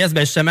 Yes,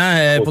 ben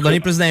justement, pour donner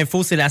plus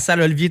d'infos, c'est la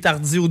salle Olivier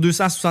Tardy au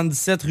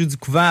 277 rue du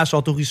Couvent à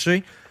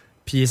Château-Richer.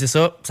 Puis c'est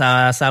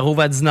ça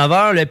rouvre à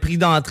 19h. Le prix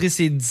d'entrée,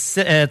 c'est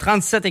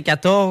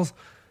 37,14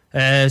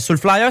 $. Sur le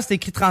flyer, c'est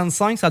écrit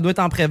 35. Ça doit être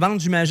en pré-vente,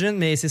 j'imagine,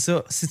 mais c'est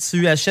ça. Si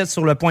tu achètes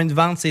sur le point de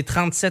vente, c'est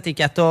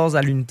 37,14 $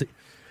 à l'unité.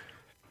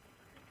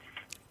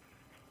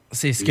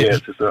 C'est ce que... Yeah,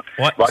 c'est ça. Ouais.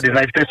 Il va y avoir des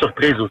invités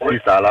surprises aussi,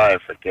 ça a l'air.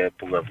 Fait que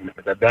pour vous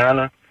mettre dedans,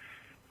 là.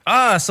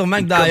 Ah, sûrement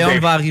que Dion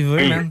va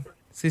arriver, man.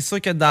 C'est sûr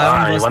que Dion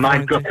va se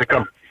pointer. C'est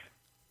comme...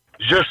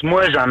 Juste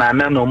moi, j'en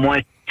amène au moins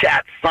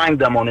 4-5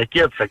 de mon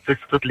équipe. Fait que tu sais,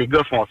 si tous les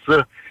gars font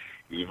ça,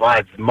 il va y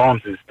avoir du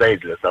monde sur le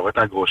stage, là. Ça va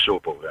être un gros show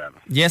pour vrai.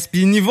 Yes,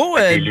 puis niveau...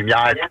 les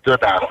lumières et tout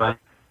à la fin.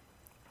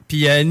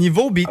 Puis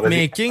niveau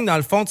beatmaking, dans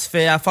le fond, tu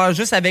fais affaire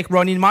juste avec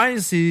Ronnie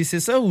Miles, c'est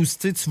ça? Ou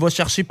tu vas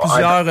chercher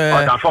plusieurs...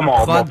 dans le fond,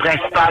 mon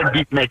principal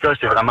beatmaker,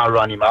 c'est vraiment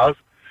Ronnie Miles.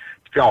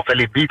 Puis on fait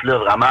les beats là,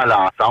 vraiment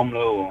là, ensemble.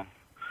 Là,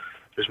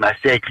 je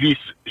m'assieds avec lui.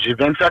 J'ai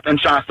même fait une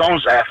chanson.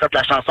 J'avais fait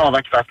la chanson avant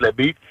qu'il fasse le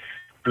beat.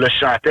 Puis là, je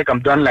chantais comme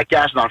Donne le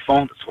cash, dans le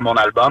fond, sur mon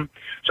album.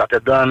 Je chantais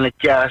Donne le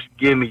cash,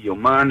 give me your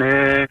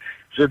money.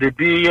 J'ai des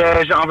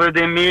billets, j'en veux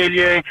des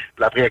milliers.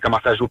 Puis après, il a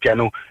commencé à jouer au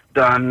piano.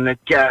 Donne le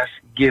cash,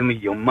 give me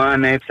your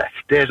money. Puis ça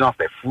fitait, genre,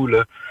 c'était fou,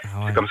 là. Ah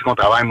ouais. C'est comme ça qu'on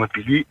travaille, moi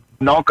puis lui.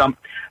 Non, comme,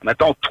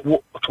 mettons, 3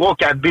 ou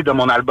 4 beats de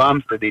mon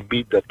album, c'était des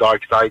beats de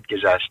Dark Side que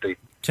j'ai achetés.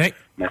 Okay.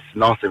 Mais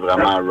sinon, c'est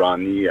vraiment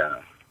Ronnie.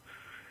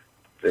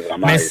 C'est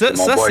vraiment mais ça,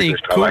 mon boy que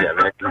je travaille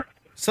avec. Là.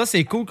 Ça,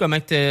 c'est cool comment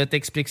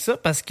t'expliques ça,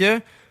 parce que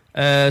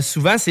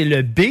souvent, c'est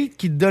le beat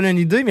qui te donne une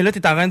idée, mais là,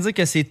 t'es en train de dire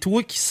que c'est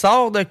toi qui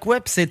sors de quoi,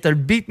 puis c'est le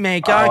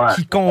beatmaker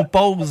qui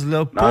compose.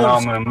 Là, pour...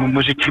 Non,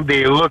 moi j'écris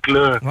des hooks,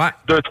 là.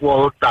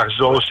 2-3 hooks par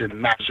jour, c'est une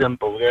machine,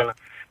 pour vrai. Là.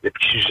 Depuis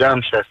que je suis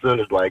jeune, je fais ça,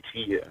 là, je dois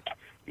écrire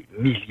des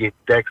milliers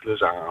de textes, là,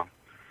 genre.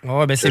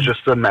 Ouais, ben c'est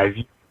juste ça de ma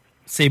vie.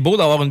 C'est beau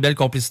d'avoir une belle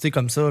complicité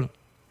comme ça. Là.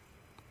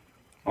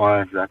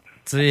 Ouais, exact.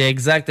 Tu sais,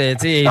 exact.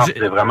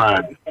 C'est vraiment...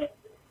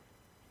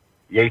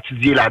 Il a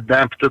étudié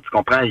là-dedans, puis tout, tu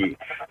comprends?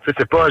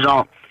 C'est pas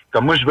genre...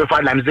 Comme moi, je veux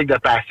faire de la musique de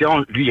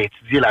passion, lui, il a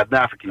étudié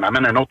là-dedans, fait qu'il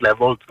m'amène à un autre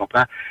level, tu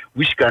comprends?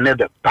 Oui, je connais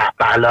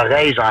par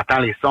l'oreille, j'entends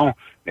les sons,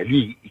 mais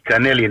lui, il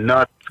connaît les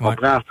notes, tu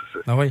comprends?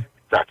 Ah oui.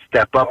 Ça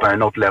step up à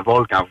un autre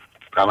level quand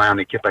tu travailles en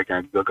équipe avec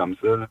un gars comme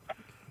ça, là.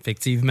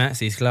 Effectivement,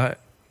 c'est clair.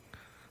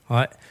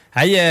 Ouais.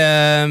 Hey,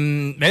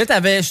 mais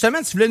là, justement,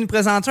 tu voulais nous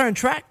présenter un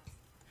track?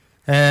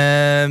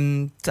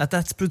 Attends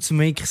un petit peu, tu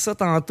m'as écrit ça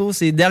tantôt.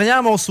 C'est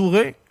Derrière mon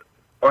sourire.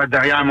 Ouais,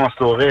 Derrière mon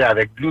sourire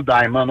avec Blue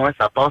Diamond. Ouais,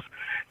 ça passe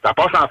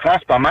en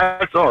France pas mal,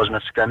 ça. Je me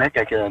suis connecté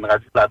avec une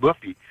radio là-bas,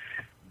 puis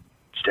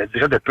je te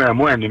dirais depuis un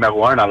mois un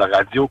numéro 1 dans la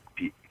radio.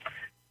 Puis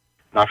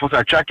dans le fond, c'est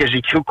un track que j'ai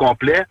écrit au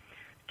complet,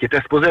 qui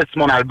était supposé être sur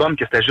mon album,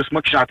 que c'était juste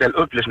moi qui chantais le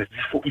hook. Puis là, je me suis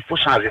dit, il faut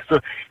changer ça.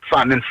 Il faut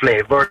amener une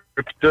flavor,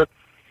 puis tout.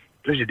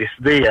 Puis là, j'ai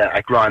décidé,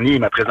 avec Ronnie,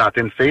 il m'a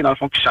présenté une fille, dans le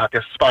fond, qui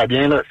chantait super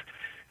bien, là.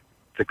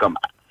 C'est comme...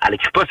 Elle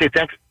écrit pas ses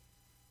textes,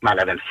 mais elle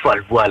avait une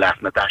folle voix, là, elle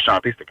se mettait à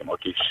chanter, c'était comme,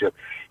 OK, shit,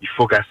 il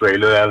faut qu'elle soit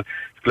là, elle.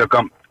 Puis là,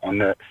 comme,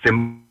 c'est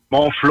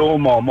mon flow,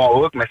 mon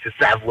hook, mais c'est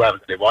sa voix, vous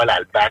allez voir, là,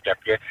 le back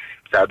après,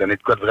 puis ça a donné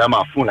de quoi de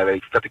vraiment fou, on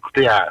l'avait fait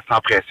écouter sans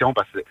pression,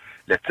 parce que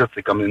le titre,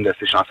 c'est comme une de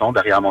ses chansons,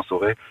 Derrière mon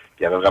sourire, puis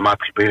il avait vraiment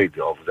trippé, il a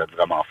dit, oh, vous êtes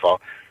vraiment fort.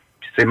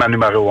 Puis c'est ma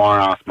numéro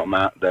 1 en ce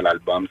moment de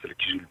l'album, c'est le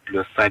qui joue le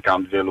plus,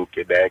 50 villes au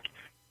Québec.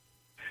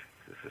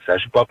 Ça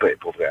joue pas pire,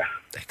 pour vrai.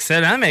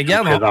 Excellent, mais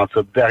regarde. Je présente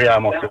ça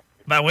Derrière mon sourire.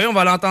 Ben oui, on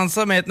va l'entendre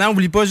ça maintenant.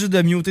 Oublie pas juste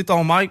de muter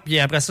ton mic, puis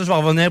après ça, je vais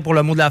revenir pour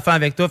le mot de la fin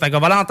avec toi. Fait qu'on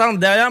va l'entendre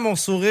Derrière mon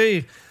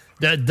sourire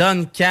de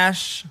Don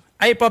Cash.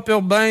 Hey, Pop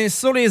Urbain,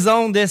 sur les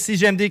ondes de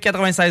CJMD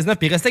 96.9.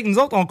 Puis restez avec nous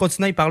autres, on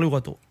continue à y parler au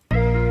retour.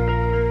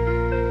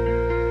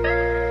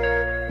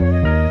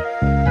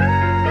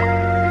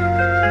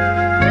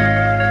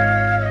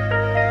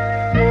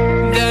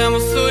 Derrière mon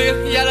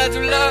sourire, y'a la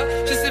douleur.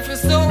 J'ai ces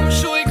frissons,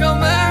 chaud et quand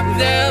même.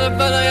 Derrière le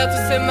bonheur, y'a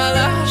tous ces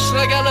malheurs. Je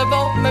regarde le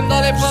bon, même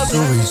dans les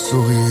problèmes.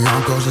 Souris,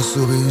 encore je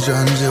souris.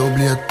 Jeune, j'ai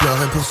oublié de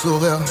pleurer pour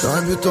sourire.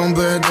 J'aurais pu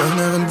tomber,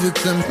 devenir une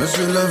victime. Je me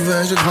suis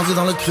levé, j'ai grandi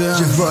dans le crime.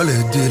 J'ai volé,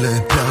 dealé,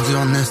 perdu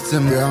en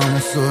estime. Derrière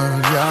mon sourire,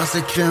 y'a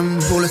ces crimes.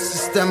 Pour le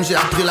système, j'ai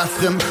appris la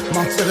frime.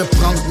 Mentir et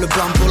prendre le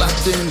blanc pour la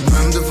team.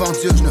 Même devant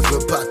Dieu, je ne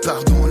veux pas de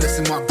pardon.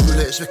 Laissez-moi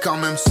brûler, je vais quand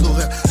même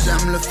sourire.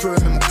 J'aime le feu,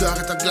 mais mon cœur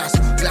est en glace.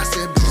 Glacé,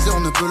 brisé,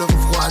 on ne peut le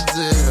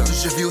refroidir.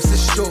 Je vis où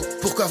c'est chaud,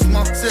 pourquoi vous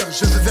mentir?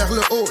 Je vais vers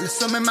le haut, le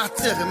sommet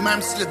m'attire. Et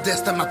même si le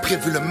destin m'a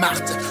prévu le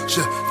martyr,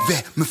 je vais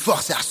me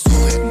forcer à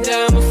sourire.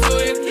 Derrière mon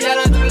sourire, y'a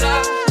la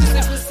douleur. J'ai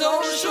ces frissons,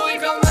 chaud et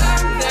quand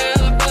même.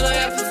 Derrière le bonheur,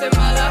 y'a tous ces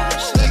malheurs.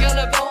 Je regarde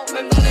le bon,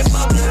 même dans les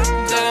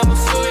problèmes. Derrière mon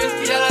sourire,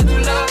 y'a la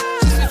douleur.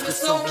 J'ai ces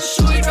frissons,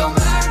 chaud et quand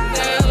même.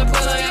 Derrière le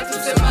bonheur, y'a tous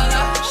ces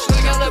malheurs. Je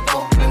regarde le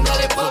bon, même dans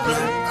les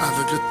problèmes.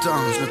 Avec le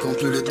temps, je ne compte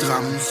plus les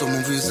drames. Sur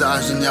mon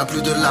visage, il n'y a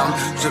plus de larmes.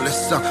 Je les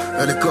sens,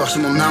 elle écorche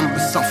mon âme.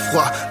 Sans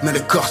froid, mais le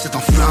corps c'est en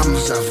flamme.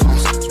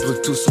 J'avance, je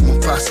brûle tout sur mon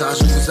passage.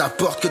 Je vous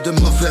apporte que de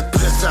mauvais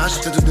présages.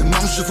 C'est de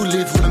démence, je vous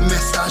livre le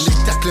message.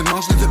 Les tacles les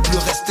manches, je ne veux plus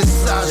rester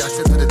sage. J'ai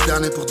accepté d'être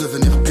damné pour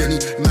devenir béni.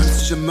 Même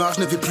si je meurs,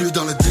 je ne vis plus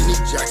dans le déni.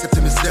 J'ai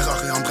accepté mes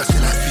erreurs et embrassé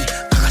la vie.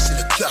 Arraché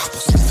le cœur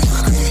pour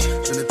survivre la nuit.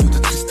 Je n'ai plus de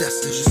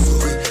tristesse et je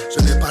souris. Je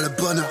n'ai pas le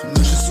bonheur,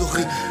 mais je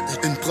souris.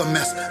 Et une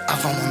promesse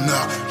avant mon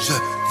heure. Je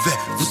vais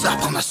vous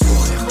apprendre à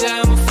sourire.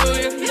 Derrière mon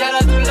sourire, y'a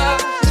la douleur.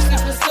 J'ai des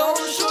frissons,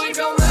 je souris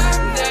quand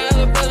même. Derrière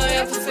le bonheur,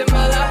 y'a tous ces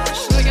malades.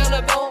 Je regarde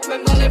le bon,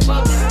 même dans les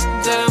problèmes.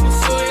 Derrière mon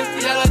sourire,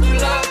 y'a la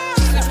douleur.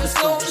 J'ai des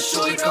frissons, je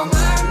souris quand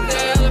même.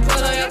 Derrière le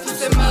bonheur, y'a tous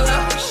ces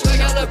malades. Je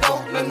regarde le bon,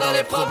 même dans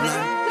les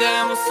problèmes.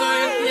 Derrière mon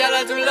sourire, y'a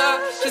la douleur.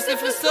 J'ai ces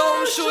frissons,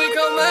 je souris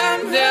quand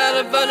même.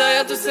 Derrière le bonheur,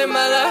 y'a tous ces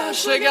malades.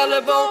 Je regarde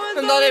le bon,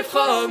 même dans les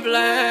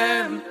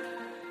problèmes.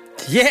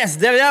 Yes,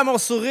 derrière mon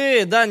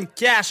sourire, Don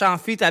Cash en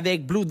feat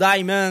avec Blue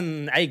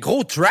Diamond. Hey,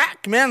 gros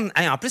track, man.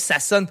 Hey, en plus, ça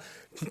sonne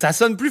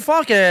plus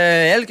fort que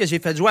elle que j'ai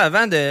fait jouer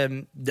avant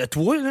de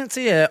toi,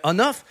 tu sais,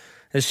 on-off.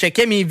 Je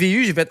checkais mes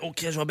VU, j'ai fait « OK,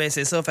 je vais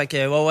baisser ça ». Fait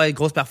que, ouais,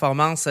 grosse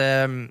performance.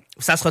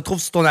 Ça se retrouve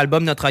sur ton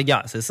album Notre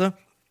Regard, c'est ça?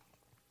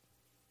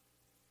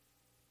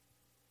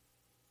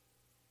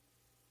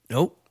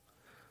 Oh.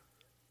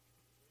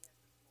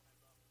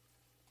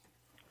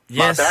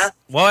 Yes.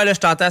 Ouais, là, je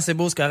t'entends, c'est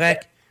beau, c'est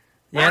correct.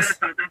 Yes.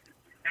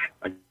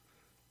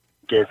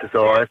 OK, c'est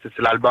ça, ouais, c'est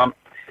l'album.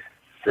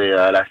 C'est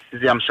la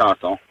 6e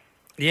chanson.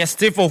 Yes,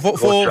 tu sais, faut pour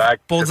dire...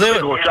 C'est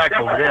un gros track,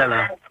 pour vrai,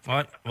 là.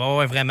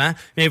 Ouais, vraiment.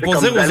 Mais pour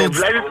dire aux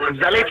autres...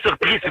 Vous allez être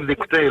surpris si vous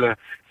écoutez, là.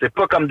 C'est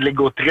pas comme de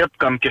l'ego trip,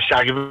 comme que je suis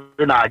arrivé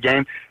dans la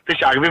game. Tu sais, je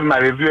suis arrivé, vous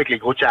m'avez vu avec les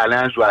gros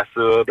challenges, jouer à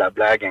ça,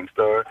 blabla,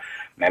 gangster.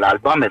 Mais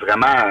l'album est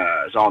vraiment,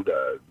 genre, du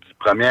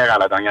premier à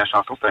la dernière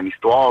chanson, c'est une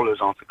histoire, là.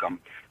 Genre,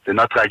 c'est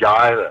notre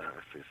guerre.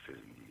 C'est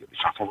des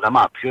chansons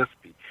vraiment tristes,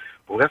 puis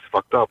pour vrai, c'est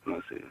fucked up, là.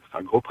 C'est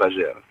un gros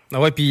projet, là. Ah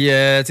ouais, puis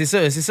c'est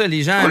ça,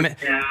 les gens... Mais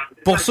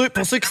pour ceux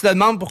qui se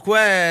demandent pourquoi,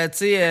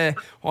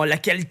 la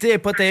qualité est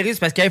pas terrible, c'est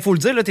parce qu'il faut le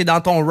dire, là, t'es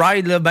dans ton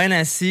ride, là, bien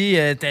assis,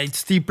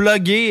 tu t'es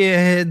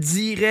plugué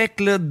direct,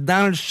 là,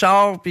 dans le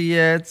char, puis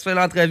tu fais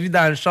l'entrevue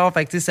dans le char,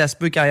 fait que, tu sais, ça se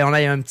peut qu'il y en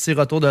ait un petit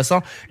retour de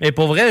son. Mais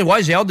pour vrai,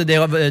 ouais, j'ai hâte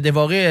de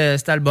dévorer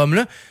cet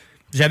album-là.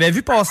 J'avais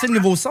vu passer le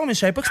nouveau son, mais je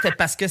savais pas que c'était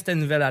parce que c'était un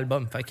nouvel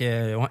album. Fait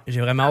que, ouais, j'ai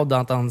vraiment hâte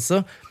d'entendre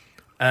ça.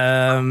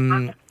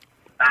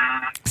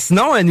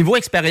 Sinon, niveau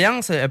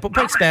expérience,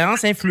 pas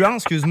expérience,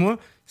 influence, excuse-moi,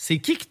 c'est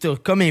qui t'a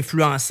comme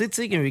influencé,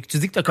 tu sais, tu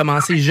dis que t'as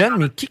commencé jeune,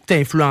 mais qui t'a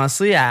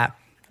influencé à,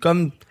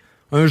 comme,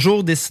 un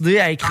jour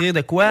décider à écrire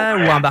de quoi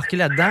ou embarquer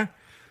là-dedans?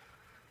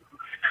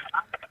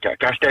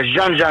 Quand j'étais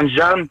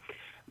jeune,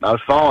 dans le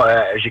fond,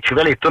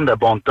 j'écrivais les tunes de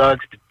Bone Thugs,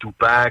 puis de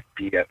Tupac,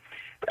 puis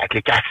avec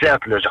les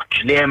cassettes, là, je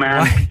reculais,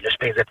 man, puis là,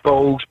 je faisais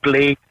pause,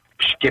 play.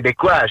 Je suis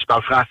québécois, je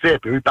parle français,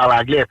 puis eux, ils parlent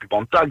anglais, puis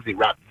Bone Thugs, ils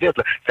rappent vite,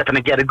 là. C'est gonna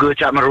get a good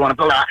shot, marijuana,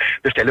 là. Là,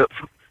 j'étais là,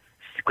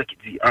 c'est quoi qu'il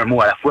dit? Un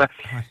mot à la fois.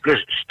 Puis là,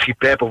 je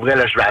tripais, pour vrai,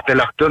 là, je rappais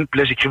leur tune, puis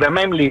là, j'écrivais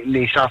même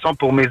les chansons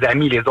pour mes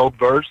amis, les autres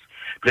verses.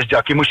 Puis là, je dis,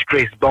 OK, moi, je suis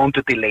Crazy Bone,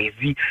 tout est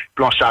lazy.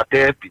 Puis on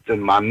chantait, puis tu sais,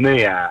 m'en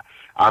donné,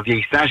 en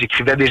vieillissant,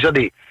 j'écrivais déjà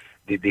des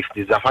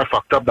affaires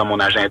fucked up dans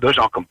mon agenda,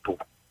 genre comme pour...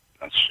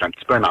 Je suis un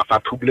petit peu un enfant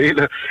troublé,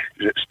 là.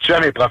 Je tuais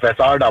mes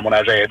professeurs dans mon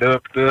agenda,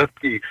 pis tout.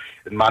 Puis,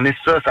 demander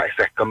ça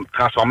comme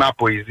transformé en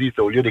poésie.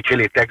 Au lieu d'écrire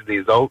les textes des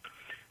autres,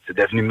 c'est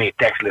devenu mes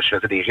textes, là. Je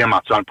faisais des rimes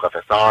en tuant le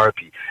professeur,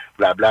 puis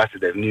blabla, c'est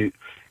devenu...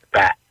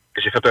 Ben,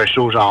 j'ai fait un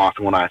show, genre, en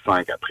secondaire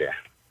 5 après.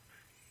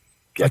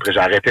 Puis après, j'ai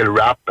arrêté le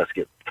rap parce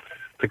que, tu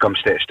sais, comme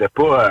j'étais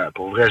pas...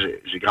 pour vrai,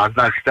 j'ai grandi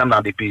dans le système, dans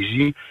des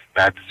PJ. Puis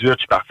à 18, je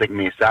suis parti avec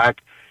mes sacs.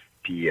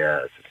 Puis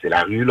c'est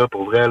la rue, là,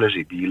 pour vrai, là.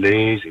 J'ai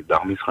dealé, j'ai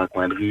dormi sur un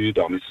coin de rue,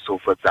 dormi sur le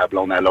sofa de sa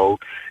blonde à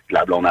l'autre, de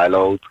la blonde à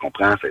l'autre, tu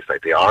comprends? Ça a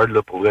été hard,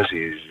 là, pour vrai.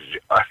 J'ai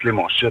hustlé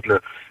mon shit, là,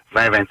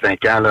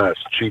 20-25 ans, là,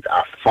 street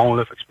à fond,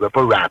 là. Fait que je pouvais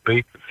pas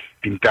rapper,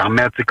 puis me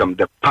permettre, tu sais, comme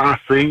de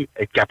penser,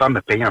 être capable de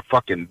me payer un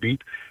fucking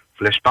beat.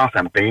 Fallait, je pense,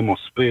 à me payer mon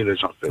souper, là.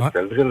 Genre,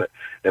 c'était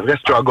le vrai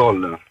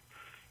struggle, là.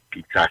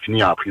 Puis ça a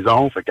fini en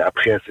prison, fait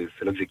qu'après,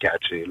 c'est là que j'ai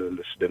catché, là.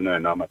 Je suis devenu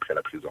un homme après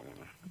la prison,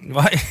 là.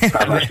 Ouais.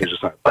 Avant, j'étais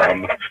juste un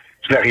homme.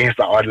 Je voulais rien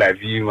savoir de la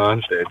vie,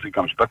 man.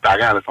 Comme j'ai pas de parents,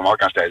 là, ils sont morts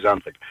quand j'étais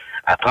jeune. Fait que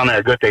apprendre à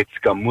un gars têtu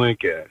comme moi,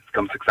 que c'est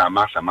comme ça que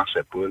ça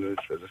marchait pas, là.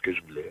 Je faisais ce que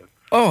je voulais.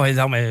 Oh, ouais,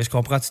 non, mais je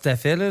comprends tout à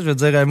fait, là. Je veux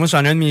dire, moi,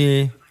 j'en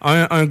ai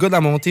un gars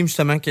dans mon team,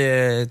 justement,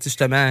 que, tu sais,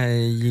 justement,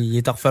 il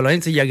est orphelin,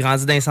 tu sais, il a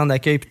grandi dans un centre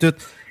d'accueil, puis tout.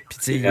 Puis,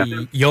 tu sais,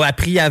 il a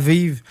appris à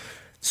vivre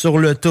sur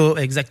le tas,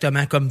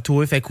 exactement comme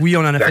toi. Fait que oui,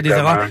 on en a fait des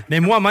erreurs. Mais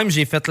moi-même,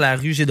 j'ai fait la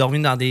rue, j'ai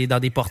dormi dans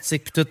des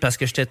portiques puis tout parce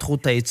que j'étais trop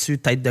têtu,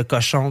 tête de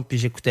cochon, puis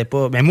j'écoutais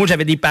pas. Mais moi,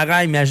 j'avais des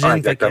parents, imagine.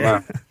 Exactement.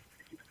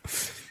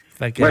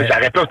 Fait que, ouais,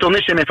 j'aurais pu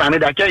retourner chez mes familles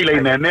d'accueil, là,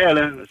 ils m'aimaient,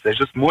 là. C'est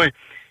juste moi.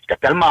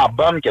 J'étais tellement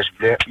bonne que je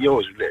voulais,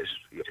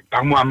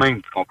 par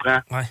moi-même, tu comprends?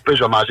 Ouais. Puis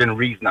je vais manger une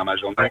Reese dans ma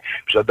journée,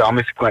 puis je vais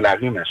dormir sur le coin de la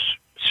rue, mais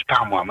je suis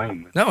par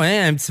moi-même. Non, ouais,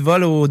 un petit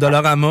vol au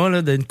Dollarama,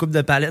 là, d'une coupe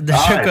de palette de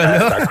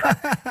chocolat.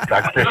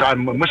 Ça coûtait cher.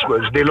 Moi,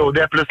 je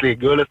déloadais plus les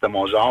gars, là, c'était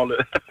mon genre, là.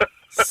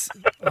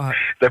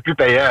 C'était plus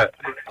payant.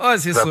 Ah,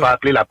 c'est ça. Tu vas pas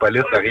appeler la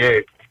police,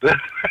 rien.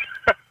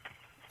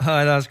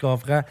 Ah non, je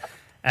comprends.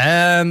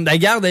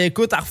 Regarde,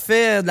 écoute,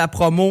 refais de la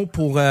promo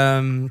pour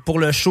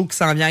le show qui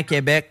s'en vient à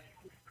Québec.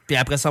 Puis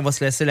après ça, on va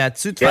se laisser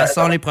là-dessus. De toute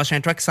façon, les prochains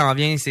tracks qui s'en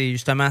viennent,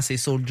 c'est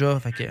Soulja.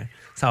 Fait que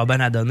ça va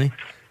bien à donner.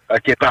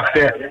 OK,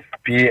 parfait.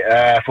 Puis,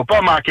 faut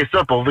pas manquer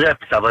ça pour vrai.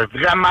 Puis ça va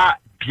vraiment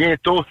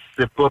bientôt, si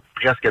c'est pas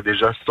presque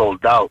déjà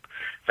sold out.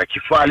 Fait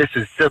qu'il faut aller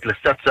sur le site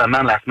cette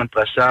semaine, la semaine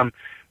prochaine.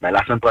 Mais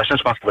la semaine prochaine,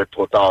 je pense qu'il va être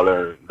trop tard.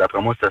 Là. D'après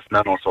moi, cette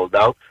semaine, on sold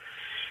out.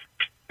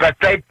 Puis,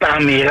 peut-être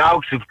par miracle,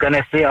 si vous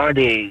connaissez un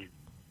des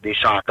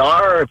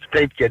chanteurs,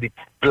 peut-être qu'il y a des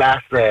petites places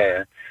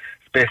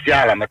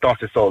spéciales. Mettons,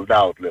 c'est sold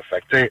out. Là.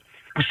 Fait que, tu sais,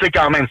 poussez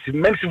quand même.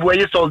 Même si vous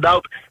voyez sold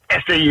out,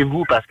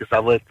 essayez-vous parce que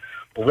ça va être...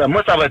 Pour vrai,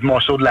 moi, ça va être mon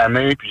show de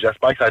l'année, puis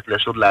j'espère que ça va être le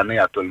show de l'année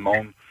à tout le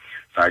monde.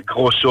 C'est un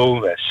gros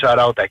show.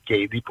 Shout-out à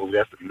KD, pour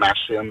vrai, c'est une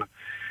machine.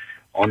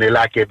 On est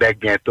là à Québec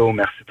bientôt.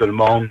 Merci tout le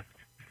monde.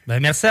 Ben,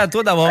 merci à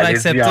toi d'avoir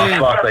accepté.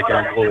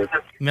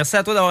 Merci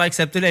à toi d'avoir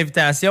accepté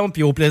l'invitation,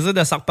 puis au plaisir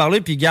de s'en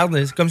reparler. Puis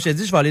garde, comme je t'ai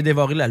dit, je vais aller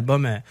dévorer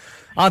l'album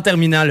en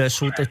terminant le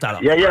show tout à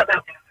l'heure. Yeah.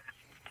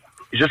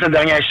 Juste une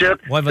dernière shit.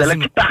 Ouais, c'est là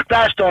qui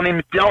partagent ton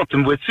émission. Tu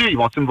me vois-tu? Ils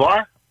vont-tu me voir?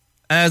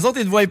 Eux autres,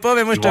 ils te voient pas,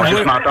 mais moi, je te vois. Ils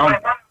vont m'entendre.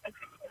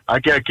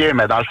 OK,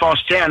 mais dans le fond,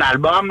 je tiens un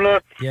album, là.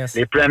 Yes.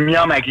 Les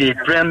premiums avec les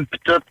prints pis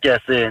tout, que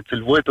c'est... Tu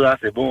le vois, toi, hein,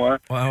 c'est beau, hein?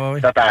 Ouais.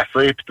 Ça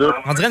passé pis tout.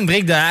 On dirait une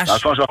brique de hache. Dans le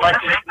fond, je vais faire...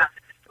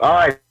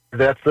 Ah ouais, c'est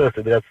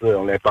vrai ça.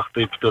 On l'a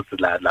importé pis tout, c'est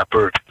de la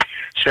peur.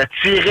 Je fais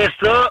tirer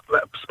ça...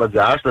 C'est pas du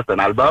hache, c'est un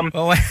album.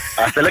 Ouais.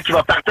 C'est là qui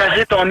va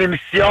partager ton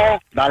émission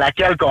dans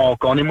laquelle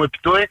qu'on est moi pis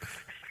toi.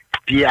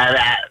 Puis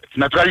tu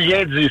mettras le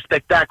lien du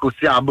spectacle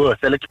aussi en bas.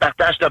 C'est là qui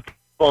partage ce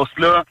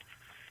post-là,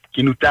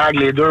 qui nous tag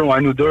les deux ou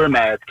un ou deux,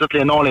 mais tous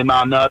les noms, on les met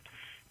en note.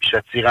 Puis je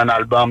vais tirer un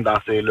album dans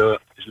ces là.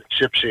 Je le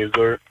chip chez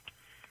eux.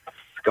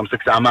 C'est comme ça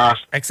que ça marche.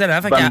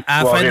 Excellent. Fait qu'à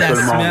la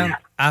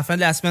fin de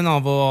la semaine,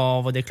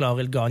 on va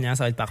déclarer le gagnant.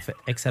 Ça va être parfait.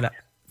 Excellent.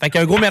 Fait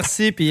qu'un gros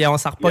merci, puis on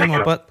s'en repogne,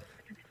 mon pote.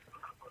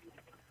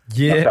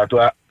 Yeah. Merci à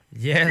toi.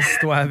 Yes,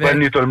 toi avec. Bonne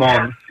nuit tout le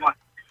monde.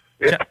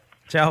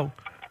 Ciao.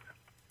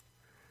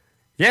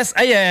 Yes,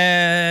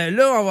 hey,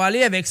 là, on va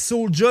aller avec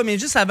Soulja, mais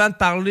juste avant de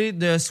parler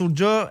de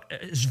Soulja,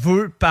 je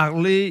veux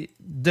parler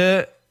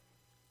de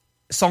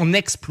son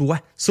exploit.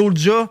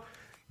 Soulja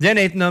vient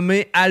d'être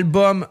nommé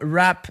album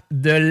rap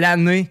de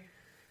l'année.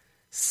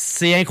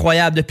 C'est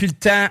incroyable. Depuis le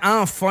temps,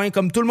 enfin,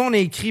 comme tout le monde a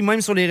écrit, même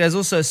sur les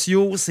réseaux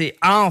sociaux, c'est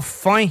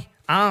enfin,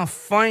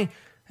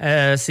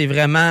 c'est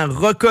vraiment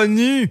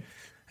reconnu.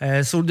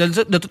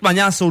 De toute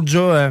manière,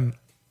 Soulja...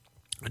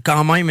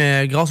 quand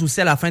même, grâce aussi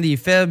à la fin des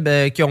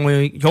faibles, qui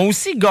ont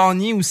aussi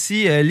gagné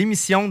aussi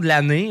l'émission de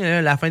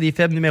l'année, la fin des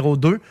faibles numéro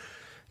 2.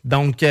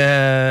 Donc,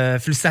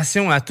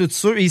 félicitations à tous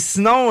ceux. Et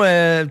sinon,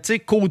 tu sais,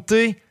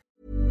 côté...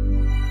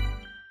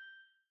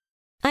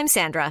 I'm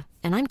Sandra,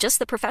 and I'm just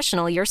the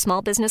professional your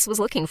small business was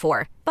looking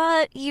for.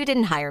 But you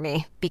didn't hire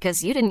me,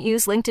 because you didn't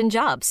use LinkedIn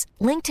Jobs.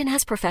 LinkedIn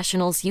has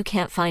professionals you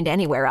can't find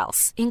anywhere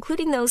else,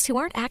 including those who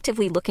aren't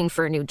actively looking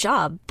for a new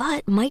job,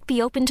 but might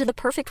be open to the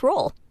perfect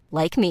role,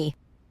 like me.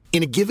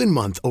 In a given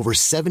month, over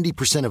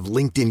 70% of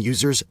LinkedIn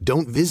users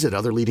don't visit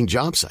other leading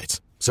job sites.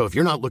 So if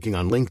you're not looking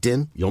on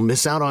LinkedIn, you'll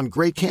miss out on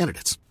great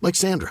candidates like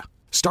Sandra.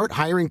 Start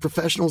hiring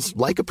professionals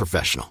like a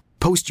professional.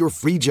 Post your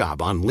free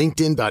job on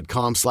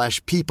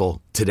linkedin.com/people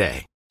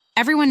today.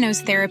 Everyone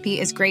knows therapy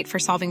is great for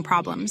solving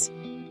problems,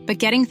 but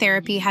getting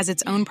therapy has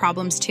its own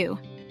problems too,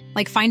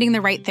 like finding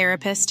the right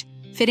therapist,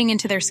 fitting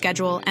into their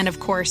schedule, and of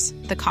course,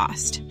 the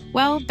cost.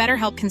 Well,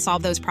 BetterHelp can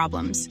solve those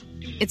problems.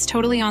 It's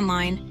totally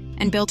online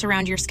and built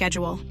around your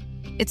schedule.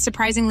 It's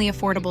surprisingly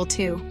affordable,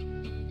 too.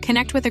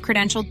 Connect with a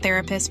credentialed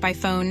therapist by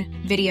phone,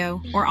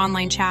 video, or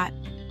online chat,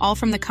 all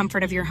from the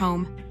comfort of your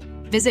home.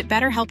 Visit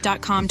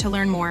BetterHelp.com to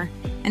learn more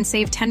and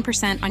save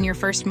 10% on your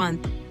first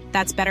month.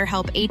 That's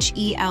BetterHelp,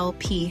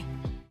 H-E-L-P.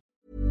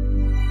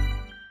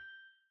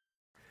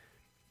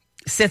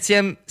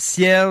 7e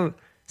ciel,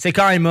 c'est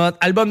quand même hot.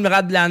 Album de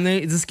rap de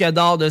l'année, disque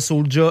d'or de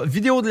Soulja.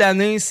 Vidéo de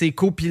l'année, c'est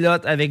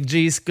copilote avec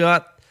Jay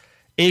Scott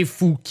et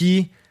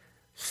Fouki.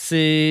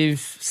 C'est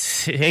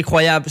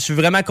incroyable. Je suis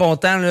vraiment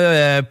content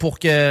là, pour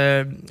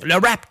que le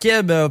rap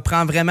keb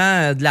prend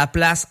vraiment de la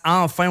place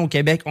enfin au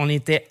Québec. On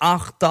était en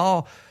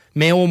retard,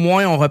 mais au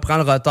moins on reprend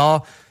le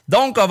retard.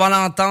 Donc on va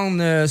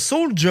l'entendre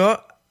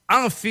Soulja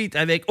en feat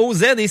avec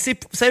OZ. Et vous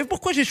savez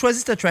pourquoi j'ai choisi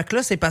ce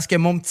track-là? C'est parce que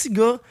mon petit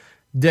gars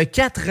de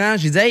 4 ans,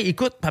 j'ai dit hey,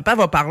 écoute, papa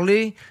va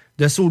parler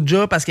de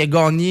Soulja parce qu'il a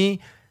gagné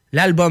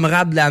l'album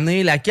rap de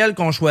l'année, laquelle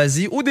qu'on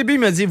choisit. Au début, il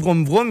me dit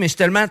Vroom Vroom, mais je suis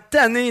tellement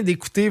tanné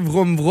d'écouter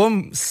Vroom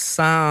Vroom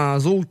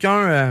sans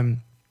aucun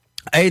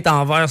hate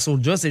envers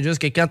Soulja. C'est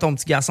juste que quand ton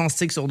petit garçon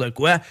stick sur de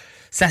quoi,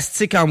 ça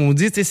stick en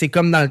maudit. C'est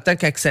comme dans le temps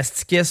quand ça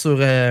stickait sur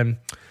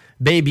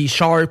Baby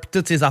Shark,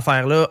 toutes ces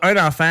affaires-là.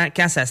 Un enfant,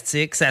 quand ça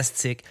stick, ça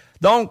stick.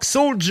 Donc,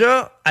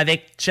 Soulja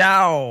avec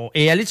Ciao.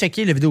 Et allez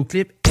checker le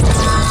vidéoclip.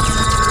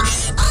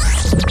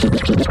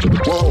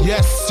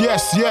 Yes,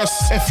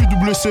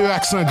 FUWCE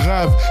accent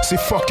grave, c'est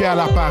fucké à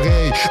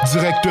l'appareil,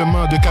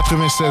 directement de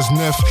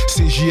 96.9,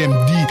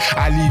 CJMD,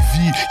 à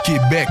Lévis,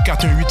 Québec,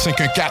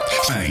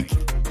 418-514-5.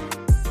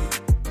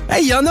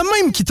 Hey, y'en a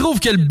même qui trouvent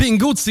que le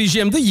bingo de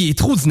CJMD, il est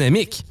trop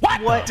dynamique.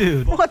 What?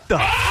 Dude, what the?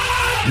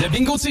 Le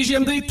bingo de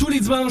CJMD, tous les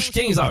dimanches,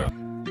 15h.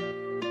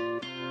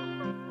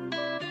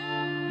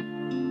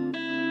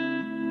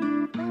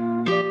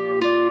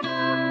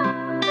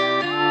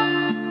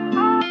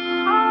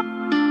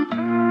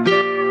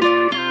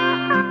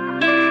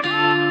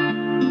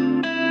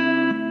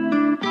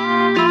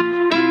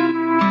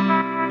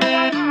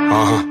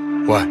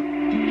 Ouais.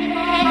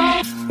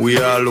 Oui,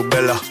 allô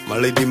Bella, ma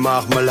lady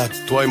marmelade.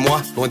 Toi et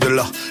moi, loin de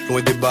là,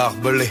 loin des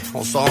barbelés.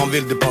 On sort en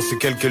ville dépenser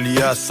quelques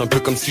liasses. Un peu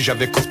comme si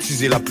j'avais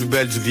courtisé la plus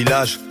belle du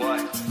village.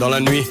 Dans la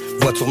nuit,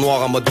 voiture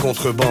noire en mode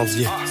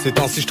contrebandier. Ces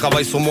temps-ci, je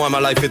travaille sur moi, ma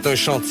life est un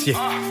chantier.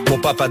 Mon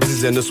papa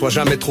disait, ne sois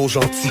jamais trop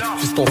gentil.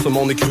 Fiston, ce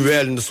monde est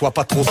cruel, ne sois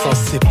pas trop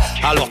sensible.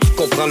 Alors tu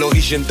comprends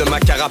l'origine de ma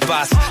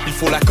carapace. Il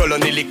faut la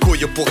colonne et les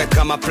couilles pour être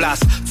à ma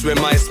place. Tu es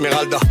ma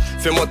Esmeralda,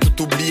 fais-moi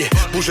tout oublier.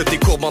 Bouge tes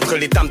courbes entre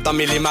les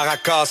tam-tams et les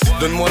maracas.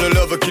 Donne-moi le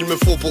love qu'il me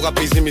faut pour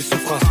apaiser mes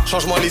souffrances.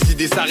 Change-moi les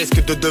idées, ça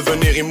risque de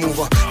devenir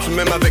émouvant. Tu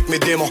m'aimes avec mes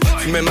démons,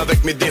 tu m'aimes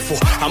avec mes défauts.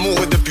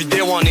 Amoureux depuis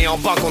day one et en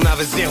banque on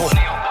avait zéro.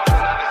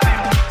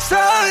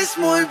 Sabes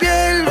muy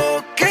bien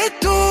lo que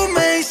tú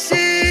me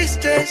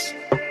hiciste.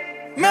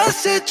 Me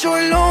has hecho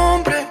el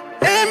hombre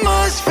el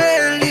más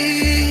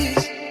feliz.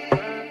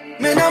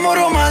 Me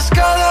enamoro más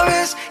cada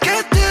vez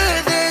que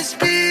te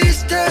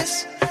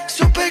desvistes.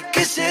 Supe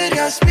que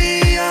serías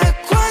mía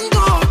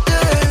cuando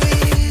te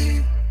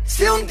vi.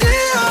 Si un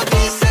día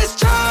dices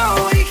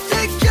chao y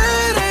te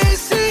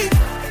quieres ir,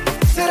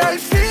 será el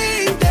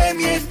fin de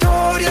mi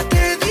historia,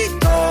 te di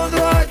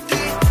todo a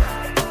ti.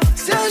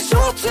 Si un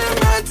jour tu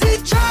me dis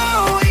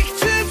ciao et que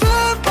tu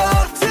veux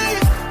partir,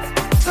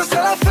 ça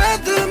sera la fin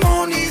de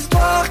mon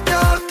histoire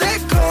car t'es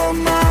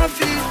comme ma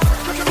vie.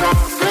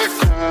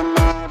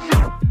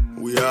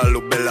 Oui,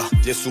 allô Bella,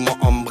 viens sous mon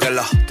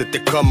umbrella. T'étais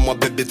comme moi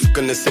bébé, tu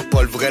connaissais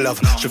pas le vrai love.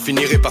 Je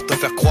finirai par te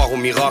faire croire au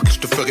miracle. Je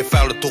te ferai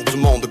faire le tour du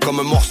monde comme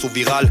un morceau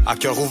viral. À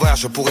cœur ouvert,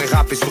 je pourrais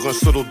rapper sur un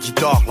solo de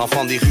guitare.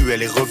 L'enfant des rues,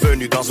 elle est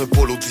revenue dans un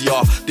polo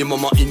Dior. Des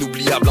moments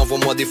inoubliables,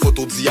 envoie-moi des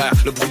photos d'hier.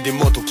 Le bruit des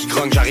motos qui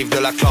grognent, j'arrive de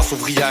la classe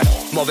ouvrière.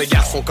 Mauvais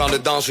garçon quand le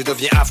danger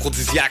devient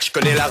aphrodisiaque. Je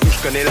connais la rue,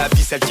 je connais la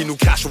vie, celle qui nous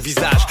crache au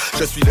visage.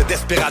 Je suis le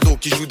desperado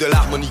qui joue de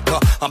l'harmonica.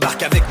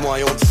 Embarque avec moi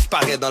et on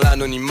disparaît dans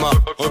l'anonymat.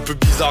 Un peu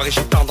bizarre et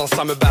j'ai tendance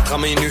à me battre à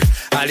main nue.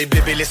 Allez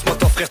bébé, laisse-moi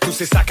t'offrir tous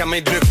ces sacs à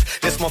main de luxe.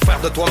 Laisse-moi faire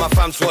de toi ma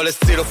femme, soit le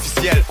style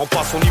officiel. On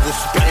passe au niveau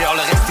supérieur,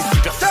 le reste est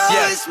superficiel.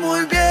 Sabes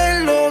muy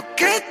bien lo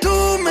que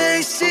tú me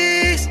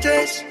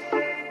hiciste.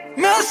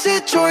 Me has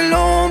hecho el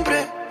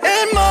hombre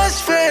el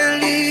más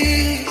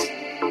feliz.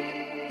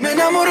 Me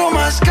enamoro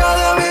más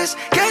cada vez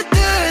que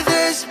te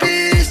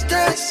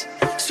desvistes.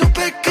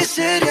 Supe que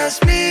serías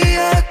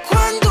mía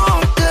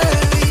cuando te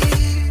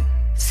vi.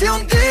 Si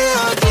un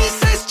día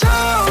dices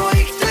chao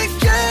y te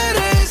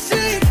quieres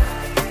ir,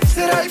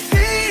 será el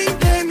fin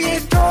de mi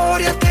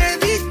historia, te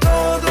di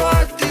todo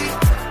a ti.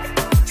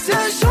 Si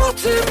un jour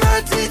tu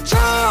me dis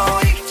ciao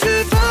et que tu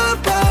veux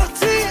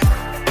partir,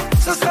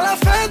 ça sera la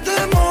fin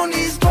de mon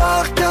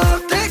histoire car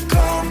t'es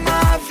comme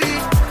ma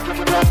vie.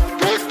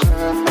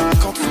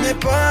 Quand tu n'es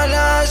pas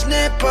là, je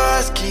n'ai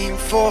pas ce qu'il me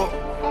faut.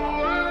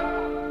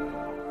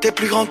 Tes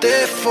plus grands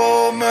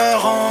défauts me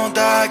rendent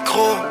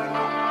accro.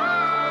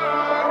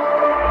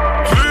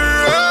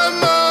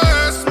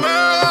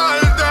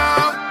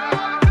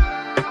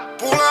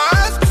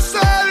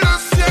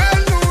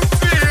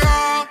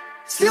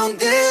 Si un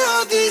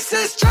día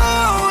dices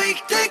chao y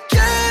te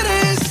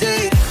quieres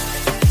ir,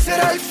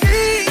 será el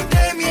fin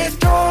de mi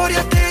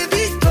historia, te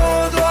di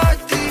todo a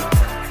ti.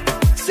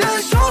 Si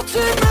un jour tu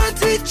me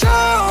dis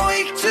ciao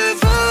y que tu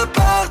veux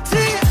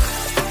partir,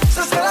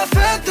 ça sera la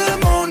fin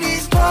de mon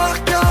histoire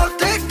car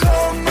t'es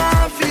comme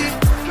ma vie.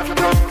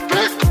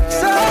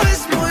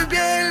 Sabes muy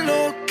bien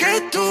lo que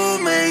tú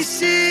me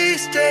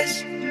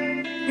hiciste.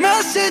 Me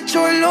has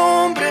hecho el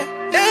hombre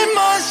el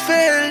más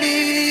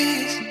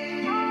feliz.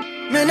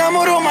 Me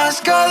enamoro más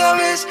cada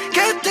vez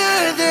que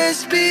te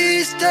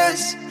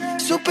desvistes.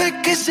 Supe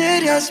que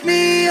serías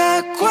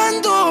mía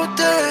cuando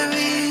te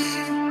vi.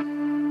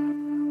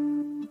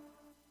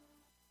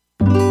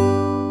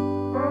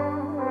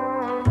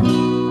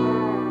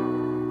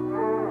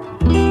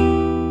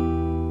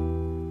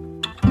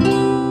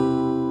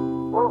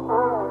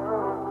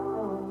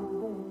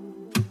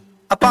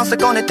 Elle pensait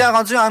qu'on était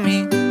rendu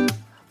amis.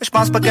 Je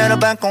pense pas qu'elle a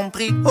bien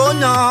compris. Oh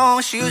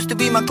non, she used to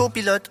be ma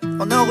copilote.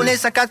 On a roulé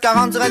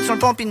 54-40 direct sur le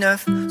pont P9.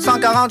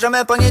 140,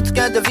 jamais pogné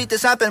ticket de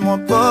vitesse, appelle-moi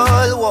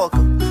Paul Walker.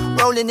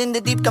 Rolling in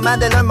the deep comme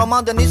Adèle, à un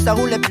moment donné ça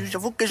roulait plus.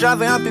 J'avoue que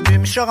j'avais un peu bu,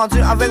 mais je suis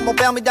rendu avec mon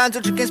permis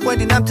d'adulte, j'ai 15 points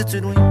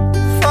d'inaptitude, oui.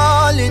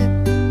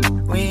 Falling,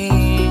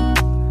 oui,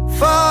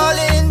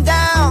 falling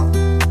down.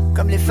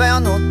 Comme les feuilles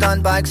en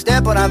automne, bah que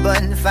c'était pas la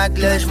bonne. Fait que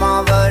là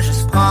j'm'en vais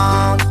juste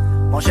prendre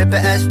mon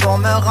GPS pour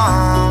me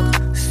rendre.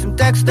 Si tu me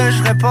textes,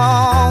 je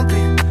réponds, puis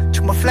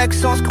check ma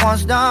flex, on se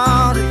croise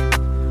dans rue.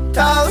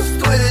 T'as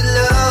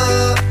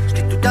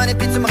et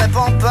puis tu me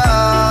réponds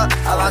pas.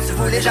 Avant tu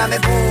voulais jamais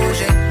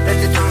bouger, là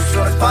t'es toujours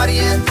sur le party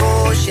and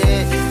bullshit.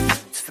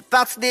 Tu fais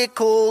partie des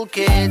cool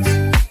kids.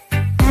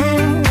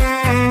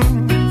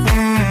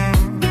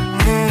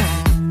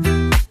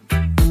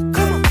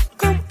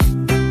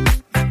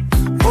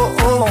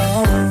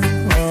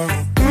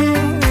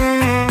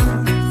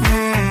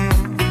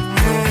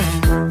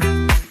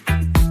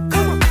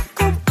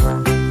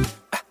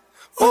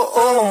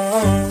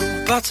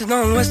 Parti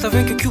dans l'ouest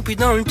avec un Cupid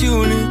dans le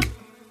tulip.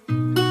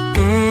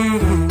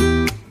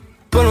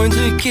 Pas loin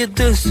du kit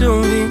de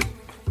survie.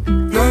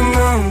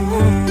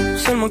 Non,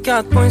 seulement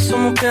 4 points sur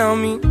mon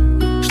permis.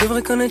 Je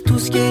devrais connaître tout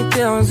ce qui est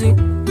interdit.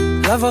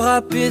 La voie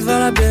rapide vers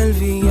la belle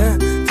vie, hein.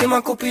 T'es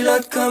ma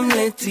copilote comme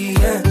Letty,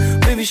 hein.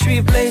 Baby,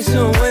 j'suis play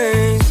sur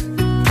Waze.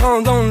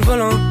 Prends dans le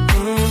volant,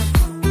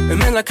 Elle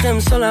met de la crème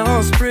solaire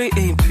en spray.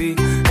 Et puis,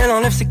 elle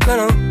enlève ses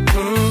collants,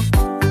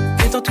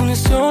 Viens-t'en tourner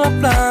sur la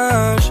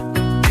plage.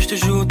 Puis j'te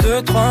joue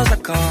 2-3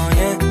 accords,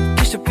 yeah.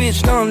 Puis j'te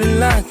pitch dans le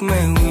lac,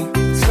 mais oui,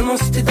 seulement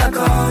si t'es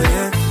d'accord,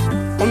 yeah.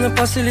 On a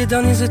passé les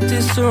derniers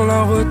étés sur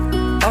la route.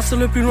 Partir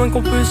le plus loin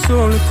qu'on peut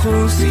sur le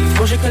cruise. S'il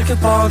faut j'ai quelque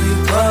part du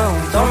temps,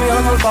 on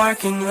dormira dans le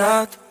parking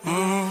lot.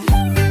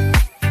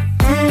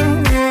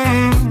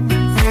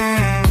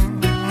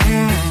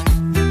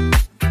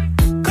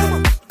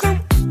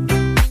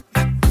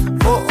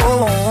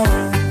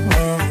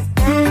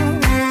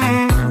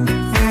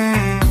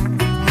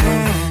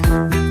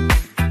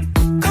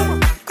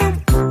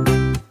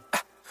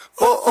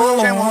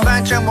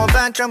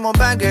 Check mon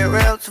bang, get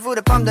real. Tu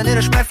voulais pas me donner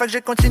le chemin, fait que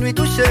j'ai continué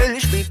tout seul.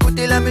 Je peux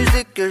écouter la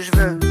musique que je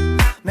veux,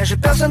 mais j'ai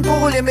personne pour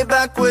rouler mes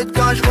backwoods.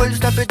 Quand je roule,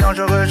 c'est un peu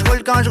dangereux. Je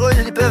roule quand je roule,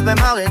 ils peuvent même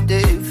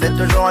m'arrêter. Faites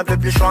toujours un peu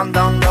plus chaud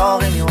dans le nord,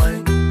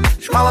 anyway.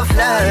 Je m'en vais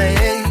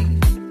fly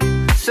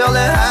sur le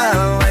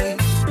highway.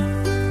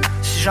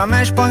 Si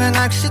jamais je prends un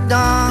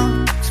accident,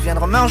 tu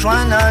viendras me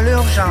rejoindre à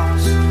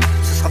l'urgence.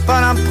 Ce sera pas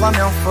la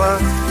première fois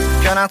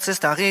qu'un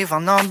artiste arrive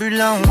en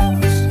ambulance.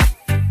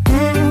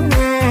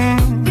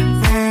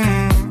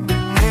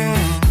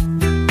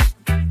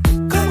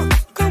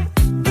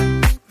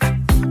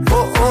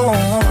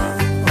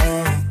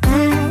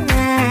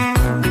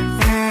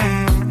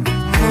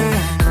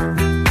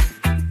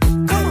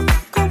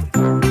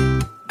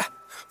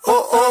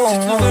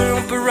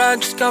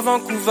 Jusqu'à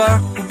Vancouver,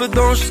 ou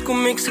bedon jusqu'au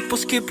Mexique pour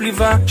skip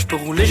l'hiver. J'peux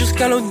rouler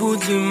jusqu'à l'autre bout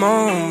du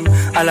monde,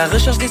 à la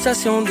recherche des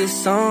stations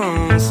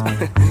d'essence.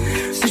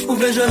 Si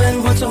j'pouvais j'aurais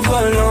une voiture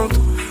volante.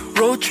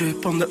 Road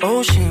trip on the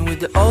ocean with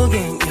the old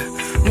gang, yeah.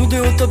 Nous deux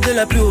au top de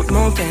la plus haute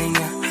montagne,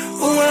 yeah.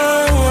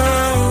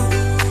 Wow.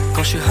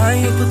 Quand j'suis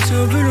high y'a pas de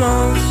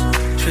turbulence.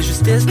 J'fais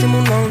juste tester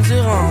mon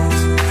endurance.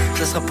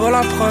 Ce sera pas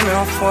la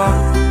première fois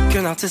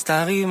qu'un artiste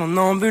arrive en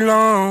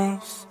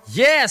ambulance.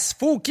 Yes!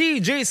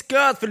 Fouki, J.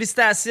 Scott,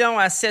 félicitations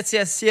à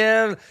 7e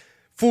ciel.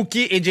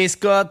 Fouki et J.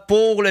 Scott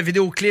pour le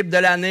vidéoclip de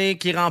l'année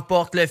qui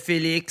remporte le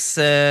Félix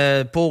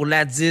pour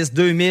l'A10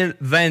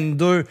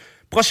 2022.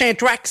 Prochain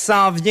track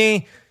s'en vient,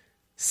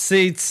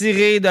 c'est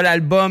tiré de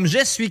l'album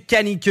Je suis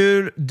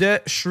canicule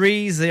de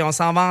Shreeze et on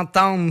s'en va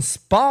entendre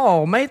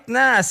Sport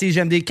maintenant à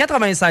CGMD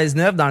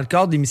 96.9 dans le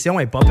cadre de l'émission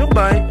Hip Hop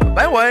Urbain.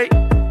 Ben ouais!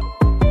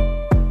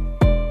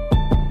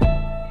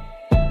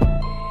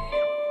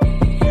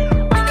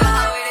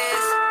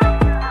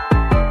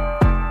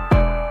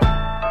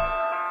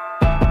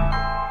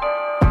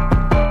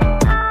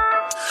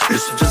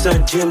 C'est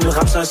un gym, le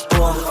rap c'est un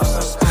sport.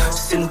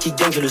 C'est nous qui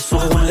gagne, j'ai le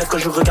sourire aux lèvres quand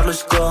je regarde le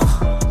score.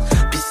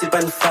 Pis c'est pas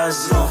une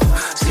phase,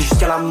 c'est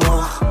jusqu'à la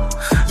mort.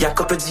 Y'a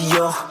qu'un peu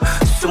Dior.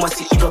 Ce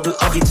mois-ci il dort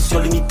dehors, édition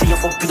limitée, y'en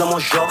font plus dans mon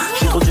genre.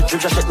 J'ai trop de jeux,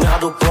 j'achète mes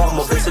rades au port.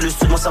 Mon bec c'est le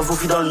sud, mon cerveau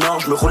vit dans le nord.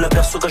 Je me roule un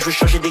perso quand je veux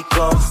changer des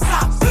corps.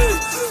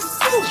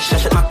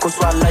 J'achète ma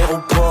conso à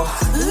l'aéroport.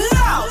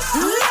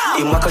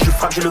 Et moi quand je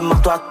frappe j'ai le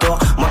marteau à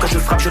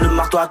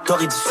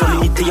tort. Édition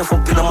limitée y'en font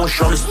plus dans mon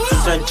genre. Le studio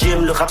c'est un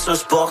gym, le rap c'est un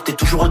sport. T'es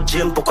toujours au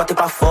gym, pourquoi t'es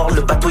pas fort?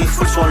 Le bateau est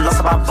full, soit on lance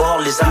à bord.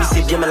 Les amis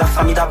c'est bien mais la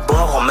famille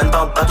d'abord. On mène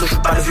pas un bateau, je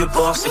suis pas le vieux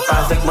port. C'est pas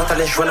avec moi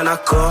t'allais joindre un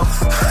accord.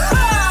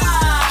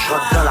 Je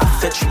rentre dans la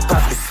fête, je suis pas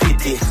plus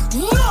fêté.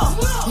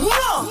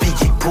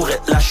 Biggie pour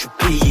être là, je suis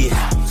payé.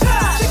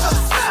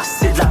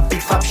 C'est de la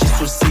big fab, j'ai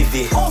sous le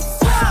CV.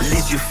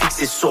 Les yeux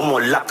fixés sur mon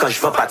lap quand je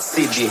vois pas de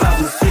CD. J'vais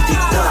me fêter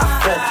dans la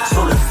fête.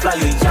 Sur le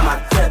flyer y'a ma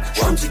tête.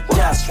 J'veux du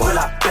gaz, j'veux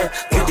la paix.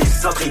 Que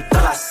des entrées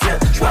dans la scène.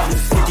 J'vais me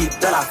fêter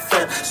dans la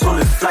fête. Sur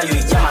le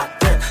flyer y'a ma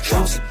tête.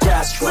 J'veux du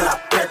gaz, j'veux la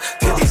paix.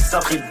 Que des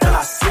entrées dans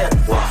la scène.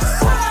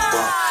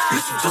 Le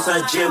studio c'est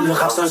un gym, le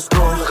rap c'est un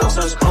sport.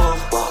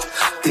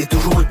 T'es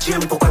toujours au gym,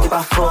 pourquoi t'es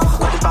pas fort?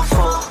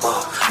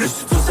 Le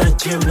studio c'est un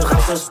gym, le rap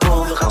c'est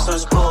un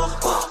sport.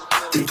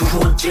 T'es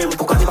toujours au gym,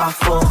 pourquoi t'es pas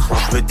fort?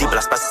 Je me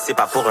déplace pas si c'est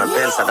pas pour un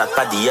ben. Ça date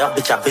pas d'hier,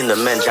 bitch, I've been the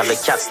man. J'avais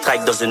 4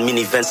 strikes dans une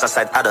minivan. Ça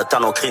side out of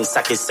town, on crée une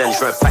sacrée scène.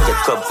 J'veux un paquet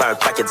de cops, pas un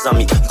paquet de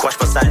zombies. Quoi,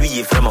 j'pense à lui, il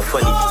est vraiment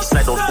funny. Il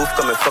slide on le bouffe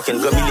comme un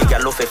fucking gummy. Les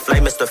galos fait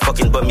fly, mais c'est un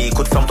fucking bummy.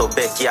 Écoute, ferme ton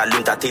bec et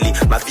allume ta télé.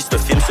 Ma vie, c'est un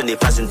film, ce n'est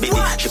pas une BD.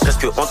 J'ai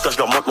presque honte quand je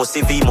leur montre mon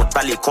CV. Ils montrent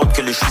pas les comptes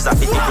que le suis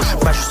affecté. Je suis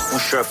pas juste fou,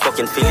 je suis un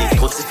fucking fêlé.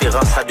 Trop de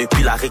différence, ça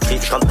depuis la récré.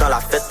 Je rentre dans la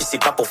fête, puis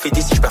c'est pas pour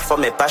fêter. Si je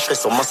performe mes pas, je serai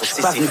sûrement sur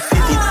CC. Pas venu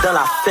fêter dans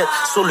la fête.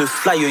 Sur le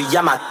flyer,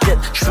 y'a ma tête.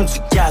 J'fume du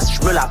gaz,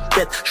 j'me la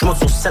pète. J'monte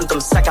sur scène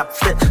comme sac à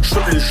fête.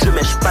 J'chope le jeu,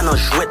 mais j'panne en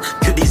jouette.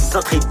 Que des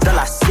entrées dans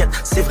l'assiette.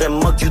 C'est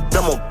vraiment du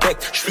dans mon bec.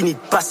 J'finis de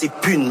passer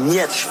plus une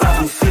miette. J'suis pas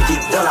venu fêter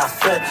dans la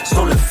fête.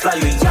 Sur le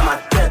flyer, y'a ma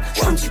tête.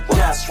 J'fume du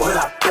gaz, j'me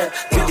la pète.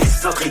 Que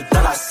des entrées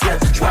dans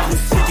l'assiette. J'suis pas venu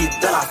fêter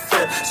dans la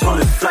fête. Sur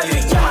le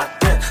flyer, y'a ma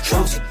tête.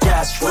 J'fume du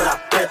gaz, j'me la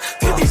pète.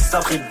 Que des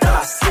entrées dans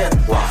l'assiette.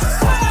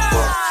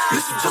 Le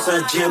studio c'est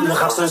un gym, le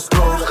rap c'est un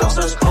sport, le rap c'est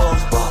un sport.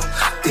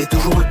 T'es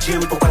toujours au gym,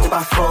 pourquoi t'es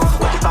pas fort?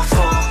 Pourquoi t'es pas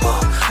fort?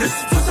 Le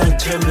studio c'est un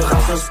gym, le rap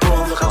c'est un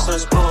sport, le rap c'est un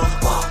sport.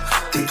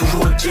 T'es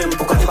toujours au gym,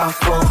 pourquoi t'es pas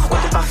fort? Pourquoi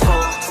t'es pas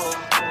fort?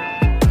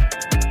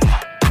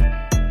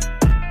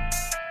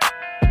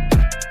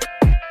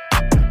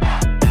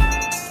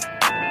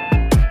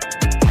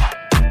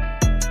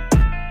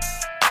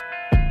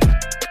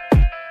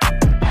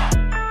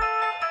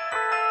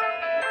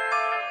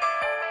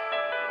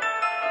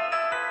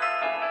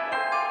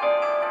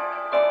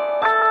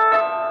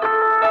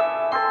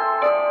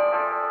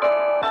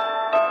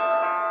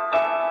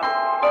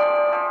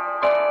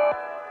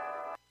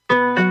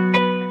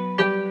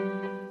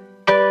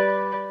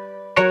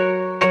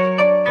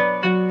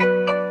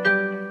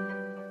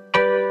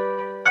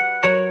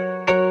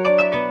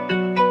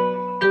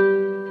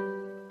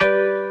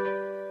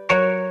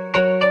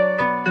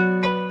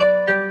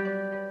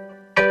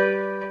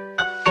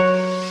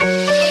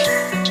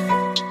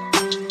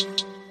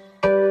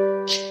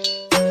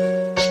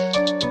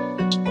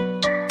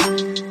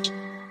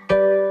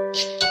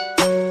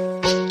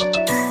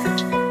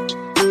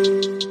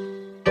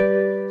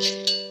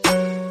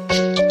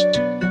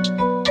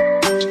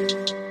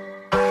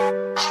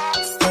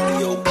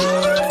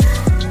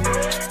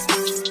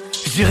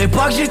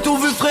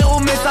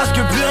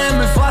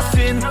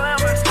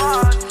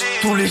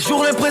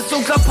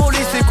 l'impression que la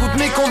police écoute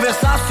mes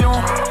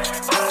conversations.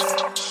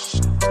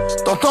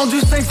 T'entends du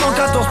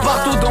 514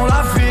 partout dans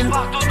la ville.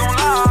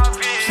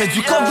 Fais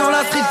du cop dans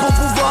la street pour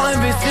pouvoir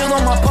investir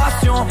dans ma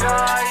passion.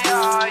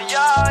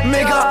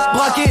 Méga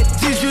braqué,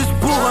 dis juste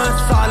pour un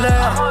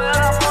salaire.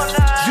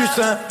 Juste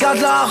un gars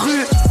de la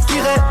rue qui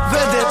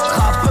rêvait d'être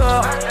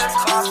rappeur.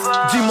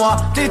 Dis-moi,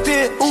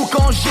 t'étais où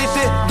quand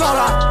j'étais dans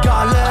la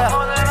galère?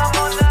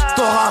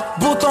 T'auras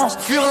beau temps,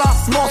 fuir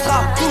la mort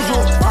sera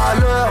toujours à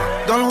l'heure.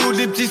 Dans le hood,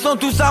 les petits sont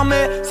tous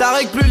armés. Ça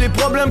règle plus les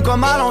problèmes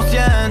comme à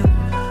l'ancienne.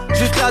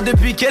 Juste là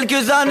depuis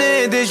quelques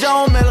années, déjà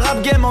on met le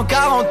rap game en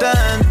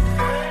quarantaine.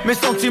 Mes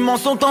sentiments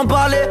sont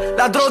emballés,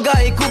 la droga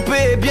est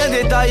coupée et bien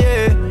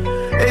détaillée.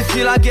 Et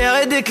si la guerre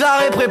est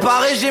déclarée,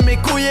 préparée, j'ai mes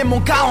couilles et mon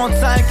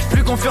 45.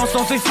 Plus confiance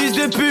en ces fils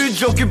de pute,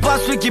 j'occupe pas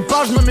ceux qui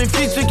parlent, je me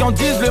méfie de ceux qui en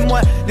disent le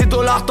moins. Les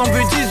dollars t'en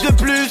veux 10 de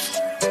plus,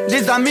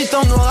 des amis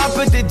t'en auras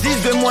peut-être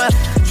 10 de moins.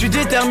 J'suis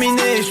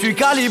déterminé, j'suis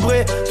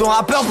calibré, ton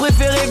rappeur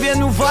préféré vient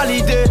nous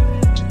valider.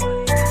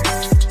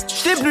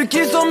 J'sais plus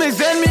qui sont mes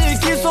ennemis et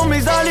qui sont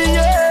mes alliés.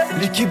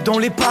 L'équipe dans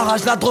les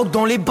parages, la drogue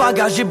dans les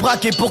bagages. J'ai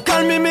braqué pour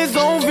calmer mes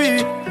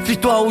envies.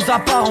 Fie-toi aux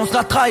apparences,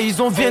 la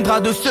trahison viendra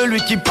de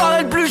celui qui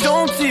paraît le plus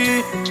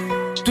gentil.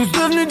 Tous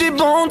devenus des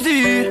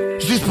bandits,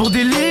 juste pour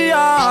des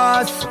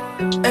liasses.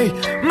 Hey,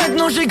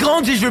 maintenant j'ai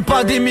grandi, je veux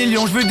pas des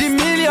millions, je veux des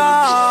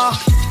milliards.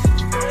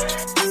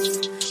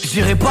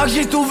 J'irai pas que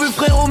j'ai tout vu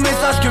frérot, mais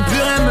sache que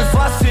plus rien me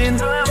fascine.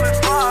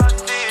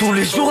 Tous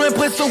les jours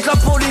l'impression que la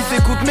police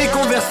écoute mes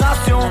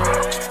conversations.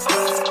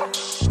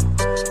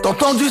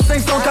 T'entends du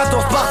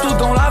 514 partout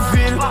dans la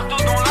ville.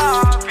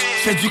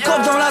 Fais du cop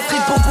dans la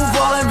street pour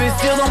pouvoir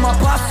investir dans ma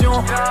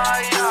passion.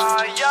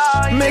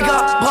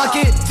 Méga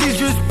braqué, dis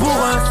juste pour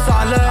un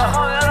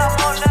salaire.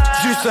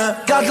 Juste un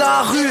gars de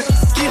la rue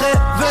qui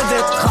rêvait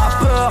d'être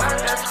rappeur.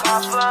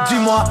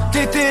 Dis-moi,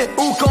 t'étais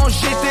où quand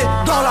j'étais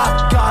dans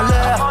la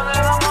galère?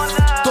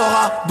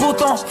 T'auras beau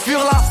temps, fuir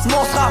la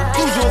mort sera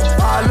toujours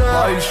à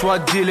l'heure. Pas eu le choix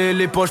de dealer,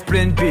 les poches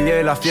pleines de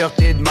billets. La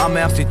fierté de ma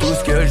mère, c'est tout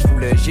ce que je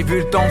voulais. J'ai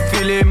vu le temps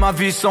filer, ma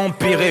vie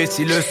s'empirer.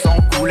 Si le sang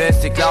coulait,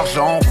 c'est que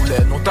l'argent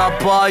roulait. Non t'as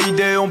pas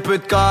idée, on peut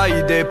te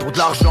caïder pour de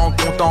l'argent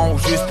comptant ou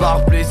juste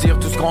par plaisir.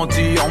 Tout ce qu'on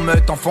dit en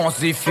meute, enfance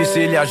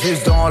difficile. Y'a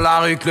juste dans la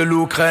rue que le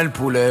loup craint le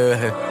poulet.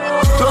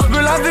 Toi je me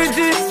l'avais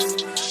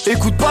dit,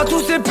 écoute pas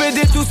tous ces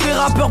PD, tous ces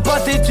rappeurs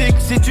pathétiques.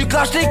 Si tu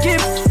clashes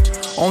l'équipe,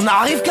 on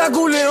arrive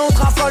cagoulé, on te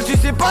rafale, tu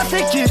sais pas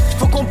c'est qui.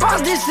 Faut qu'on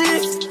parte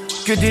d'ici.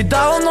 Que des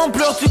darons en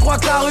pleurs, tu crois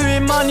que la rue est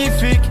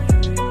magnifique.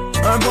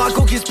 Un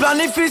braco qui se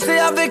planifie, c'est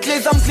avec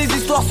les âmes que les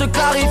histoires se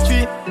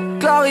clarifient.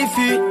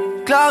 Clarifie,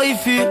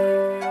 clarifie.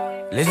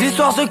 Les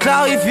histoires se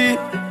clarifient.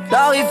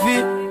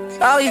 Clarifie,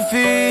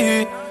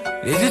 clarifie.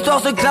 Les histoires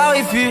se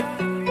clarifient.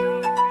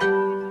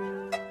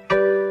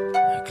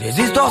 Les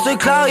histoires se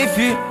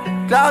clarifient.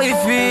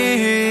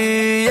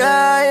 clarifie.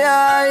 Yeah,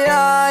 yeah,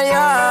 yeah,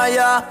 yeah,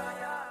 yeah.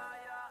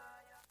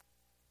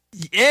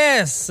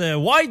 Yes!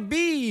 White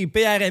Bee,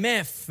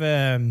 PRMF.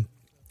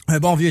 Un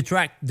bon vieux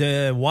track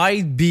de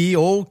White Bee.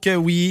 Oh que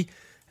oui.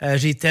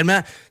 J'ai tellement...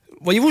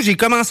 Voyez-vous, j'ai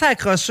commencé à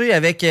accrocher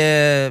avec...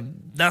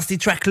 dans ces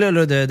tracks-là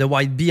là, de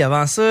White Bee.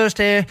 Avant ça,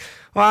 j'étais...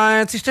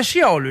 Ouais, tu sais, j'étais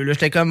chialeux, là.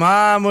 J'étais comme,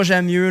 moi,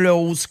 j'aime mieux le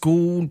old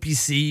school, pis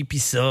ci, pis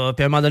ça.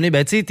 Puis à un moment donné,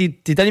 ben, tu sais,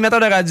 t'es animateur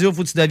de radio,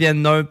 faut que tu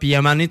deviennes nerd. Puis à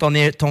un moment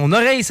donné, ton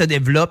oreille se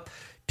développe.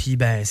 Puis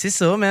ben, c'est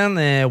ça, man.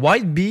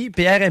 White Bee,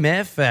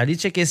 PRMF, allez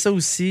checker ça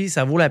aussi.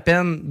 Ça vaut la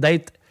peine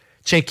d'être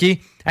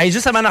checké. Hey,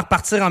 juste avant de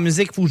repartir en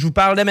musique, faut que je vous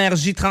parle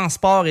d'énergie,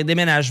 transport et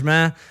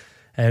déménagement.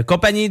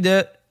 Compagnie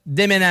de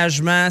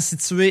déménagement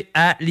située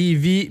à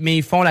Lévis, mais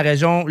ils font la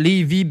région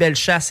Lévis,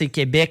 Bellechasse et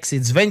Québec. C'est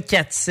du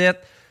 24/7.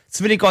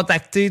 Tu veux les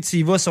contacter, tu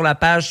y vas sur la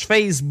page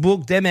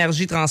Facebook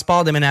d'Énergie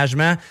Transport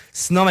Déménagement.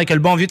 Sinon, avec le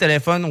bon vieux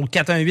téléphone au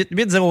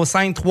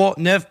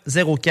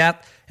 418-805-3904.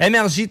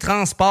 Énergie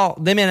Transport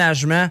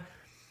Déménagement.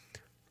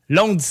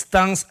 Longue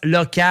distance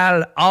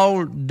locale,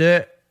 hall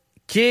de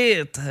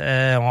kit.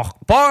 On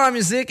repart en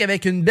musique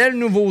avec une belle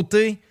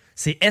nouveauté.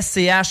 C'est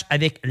SCH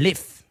avec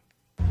Lift.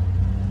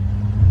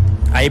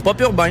 À Hip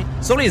Hop Urbain,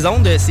 sur les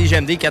ondes de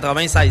CGMD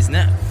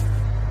 96.9.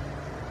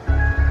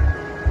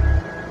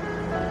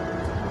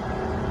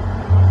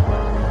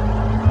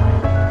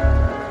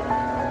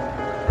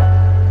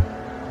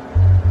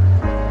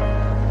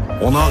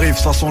 On arrive,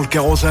 ça sent le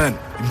kérosène.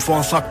 Il me faut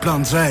un sac plein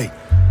de zeille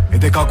et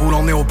des cagoules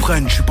en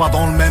néoprène. Je suis pas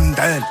dans le même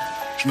d'elle.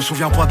 Je me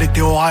souviens pas des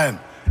théorèmes.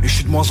 Et je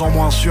suis de moins en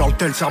moins sûr, le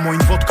tel serment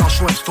une vodka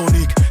chouette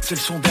tonique. C'est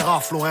le son des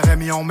rafles, au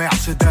RMI en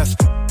Mercedes.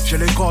 J'ai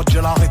les codes,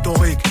 j'ai la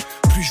rhétorique.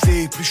 Plus je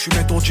vieillis, plus je suis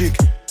méthodique.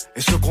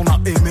 Et ceux qu'on a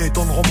aimés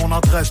donneront mon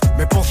adresse.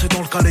 Mes pensées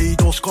dans le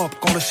kaléidoscope,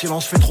 quand le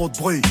silence fait trop de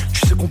bruit.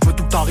 Tu sais qu'on peut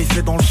tout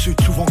arriver dans le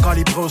sud, souvent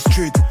calibré au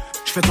street.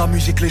 Je fais de la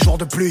musique les jours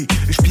de pluie,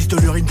 et je pisse de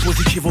l'urine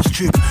positive au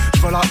stup.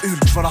 Je veux la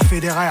Hulk, je veux la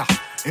fédéraire,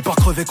 et pas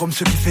crever comme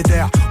ceux qui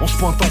fédèrent. On se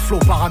pointe en flot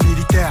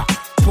paramilitaire.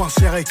 Point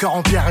serré, cœur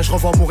en pierre, et je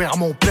revois mourir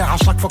mon père à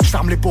chaque fois que je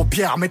ferme les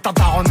paupières. Mets ta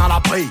daronne à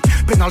l'abri,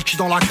 penalty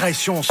dans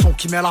l'agression, son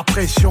qui met la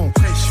pression.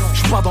 Je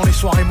suis pas dans les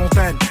soirées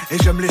montaines, et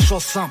j'aime les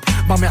choses simples.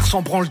 Ma mère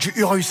s'en branle du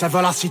Urus, elle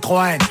veut la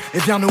Citroën. Et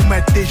viens nous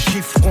mettre des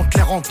gifles contre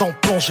les rentes en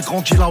plomb. J'ai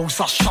grandi là où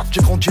ça chaque,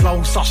 j'ai grandi là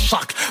où ça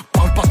chaque.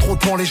 Parle pas trop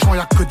devant les gens,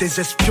 y'a que des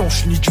espions. Je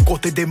suis ni du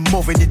côté des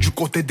mauvais, ni du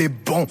côté des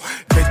bons.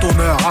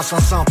 Bétonneur,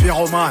 assassin,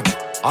 pyromane.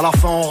 À la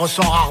fin on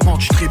ressort rarement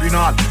du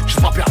tribunal.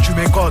 J'ai pas perdu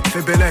mes codes,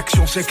 fais belle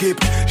action,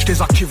 s'équipe. Je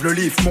désactive le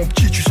lift, mon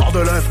petit tu sors de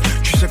l'œuf.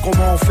 Tu sais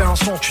comment on fait un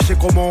son, tu sais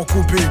comment on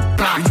coupe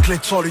une clé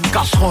de sol, une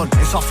casserole,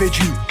 et ça fait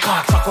du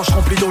crack. Sacoche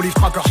remplie d'olives,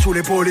 tracker sous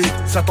les bolides.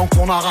 7 ans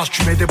qu'on arrache,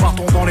 tu mets des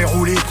bâtons dans les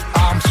roulis.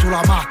 Arme sous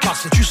la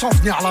marcasse et tu sens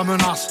venir la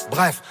menace.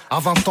 Bref, à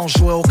 20 ans je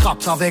jouais au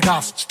craps à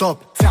Vegas.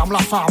 Stop, ferme la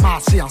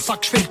pharmacie, un sac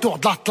je fais le tour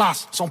de la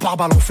classe. Sans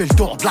pare-balles on fait le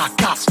tour de la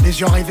casse. Les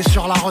yeux rivés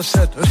sur la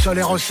recette, eux seuls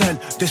les recèlent.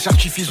 Des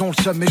certifs ils ont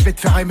le seum mais je vais te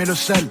faire aimer le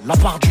sel. La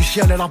part du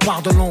ciel et la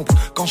part de l'ombre.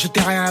 Quand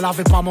j'étais rien elle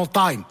avait pas mon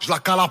time. Je la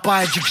cala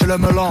pas, elle dit que je le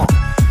melon.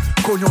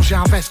 Cognon j'ai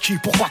investi,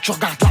 pourquoi tu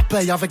regardes la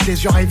paye avec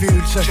des yeux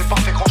révulsés? J'ai pas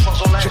fait grand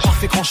chose au lait, j'ai pas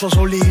fait grand chose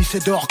au lit.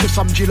 C'est dehors que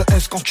ça me dit le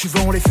S, quand tu veux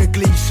on les fait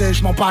glisser.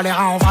 Je m'en bats les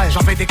reins en vrai,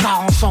 j'avais des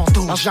carences en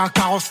tout. Là j'ai un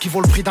carrosse qui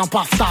vaut le prix d'un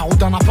paftard ou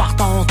d'un appart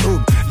en tout.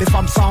 Les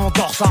femmes ça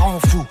endort, ça rend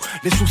fou.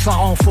 Les sous ça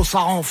rend faux, ça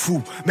rend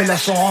fou. Mais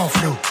laisse on rend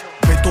flou.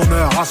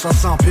 Bétonneur,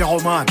 assassin,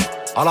 pyromane.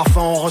 À la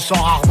fin on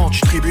ressort rarement du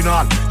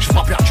tribunal. J'ai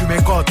pas perdu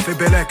mes codes, fais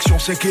belle action,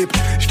 s'équipe.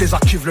 Je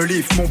désactive le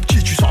lift, mon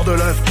petit tu sors de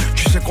l'œuf.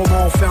 Tu sais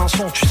comment on fait un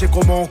son, tu sais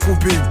comment on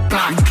coupe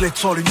une clé de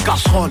sol, une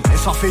casserole, et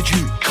ça fait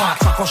du crack.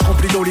 Sacoche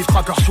remplie d'olives,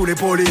 tracker sous les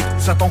bolides.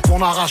 7 ans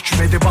qu'on arrache, tu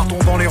mets des bâtons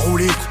dans les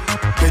roulis.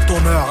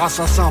 Bétonneur,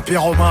 assassin,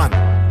 pyromane.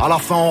 À la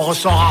fin on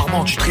ressort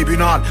rarement du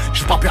tribunal.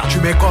 J'ai pas perdu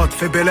mes codes,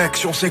 fais belle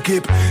action,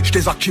 s'équipe. Je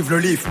désactive le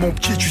lift, mon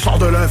petit tu sors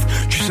de l'œuf.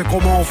 Tu sais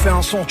comment on fait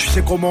un son, tu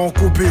sais comment on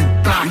coupe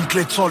une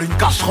clé de sol, une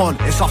casserole,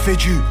 et ça fait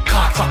du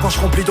crack. Sacoche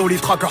remplie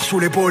d'olives, tracker sous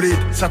les bolides.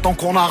 7 ans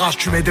qu'on arrache,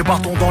 tu mets des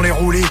bâtons dans les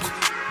roulis.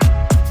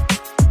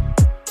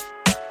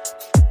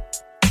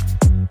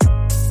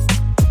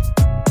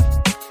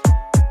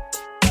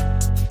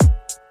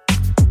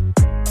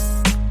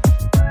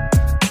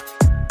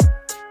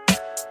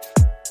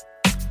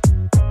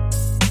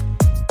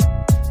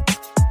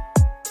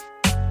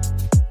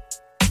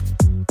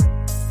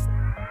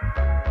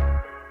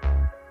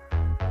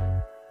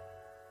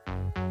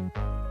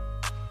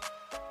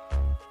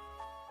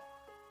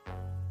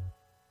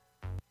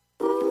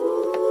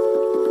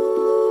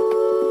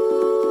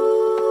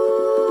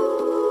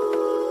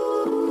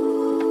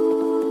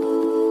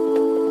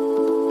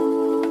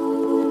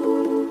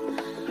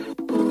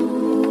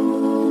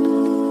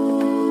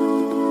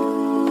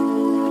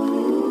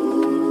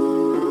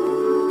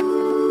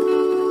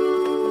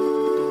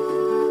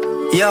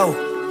 Yo,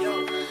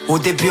 au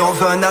début on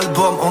veut un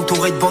album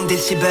entouré de bandes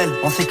décibels.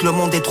 On sait que le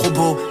monde est trop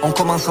beau, en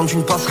commençant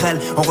d'une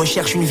passerelle. On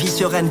recherche une vie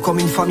sereine comme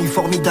une famille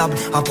formidable.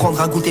 Apprendre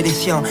à goûter les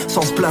siens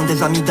sans se plaindre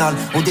des amygdales.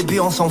 Au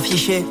début on s'en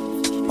fichait,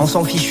 On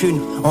s'en fiche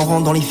une, on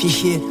rentre dans les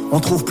fichiers, on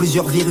trouve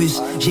plusieurs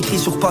virus. J'écris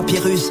sur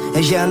papyrus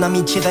et j'ai un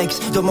ami T-Rex.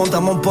 Demande à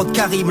mon pote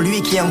Karim,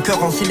 lui qui a un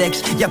cœur en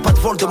silex. Y a pas de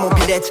vol de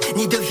mobilette,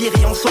 ni de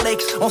virée en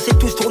Solex. On s'est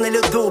tous tourné le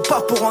dos,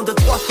 pas pour un, deux,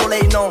 trois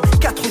soleils, non.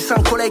 4 ou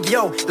 5 collègues,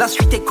 yo, la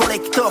suite est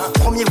collector.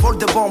 Premier vol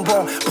de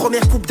bonbons,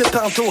 première coupe de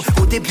pinto.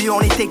 Au début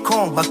on était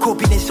cons, ma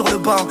copine est sur le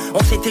banc.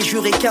 On s'était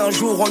juré qu'un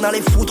jour on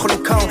allait foutre le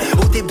camp.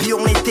 Au début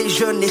on était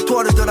jeunes,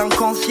 l'étoile de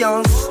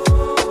l'inconscience.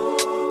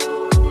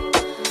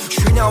 Je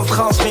suis né en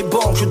France mais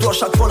bon, je dois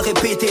chaque fois le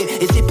répéter.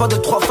 Et c'est pas de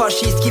 3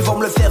 fascistes qui vont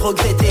me le faire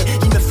regretter.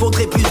 Il me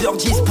faudrait plusieurs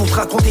 10 pour te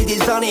raconter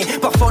des années.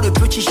 Parfois le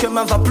petit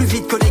chemin va plus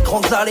vite que les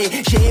grandes allées.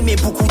 J'ai aimé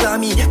beaucoup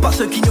d'amis, pas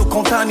ceux qui nous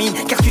contaminent.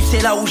 Car tu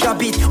sais là où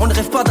j'habite, on ne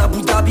rêve pas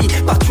d'Abu Dhabi.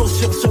 Pas de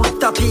chaussures sur le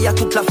tapis, y'a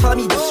toute la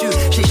famille dessus.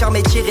 J'ai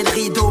jamais tiré le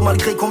rideau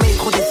malgré qu'on m'ait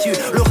trop déçu.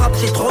 Le rap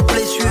c'est trop de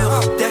blessures,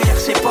 derrière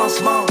ces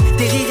pansements.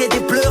 Des rires et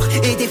des pleurs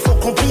et des faux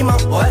compliments.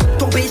 Ouais,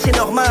 tomber c'est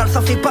normal,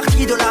 ça fait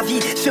partie de la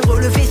vie. Se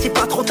relever c'est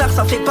pas trop tard,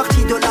 ça fait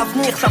partie de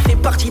l'avenir. Ça fait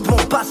partie de mon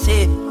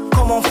passé.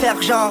 Comment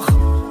faire genre?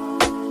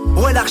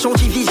 Ouais, l'argent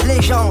divise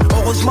les gens.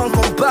 Heureusement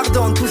qu'on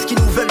pardonne tous qui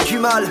nous veulent du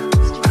mal.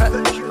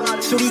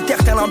 Solitaire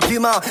tel un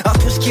puma. À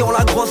tous qui ont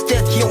la grosse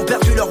tête, qui ont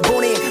perdu leur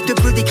bonnet. De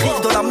peu d'écrire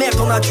de la merde,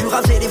 on a dû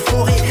raser les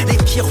forêts. Les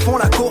pires font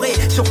la Corée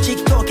sur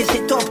TikTok et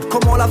c'est top.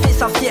 Comment on a fait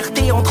sa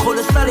fierté entre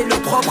le sale et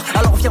le propre.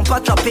 Alors viens pas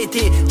te la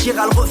péter, tire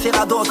à le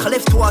refaire à d'autres.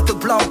 Lève-toi, te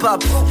plains pas.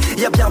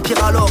 Y'a bien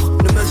pire alors,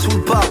 ne me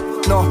saoule pas.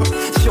 Non,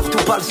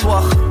 surtout pas le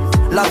soir.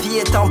 La vie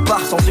est un bar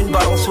sans une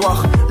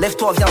balançoire.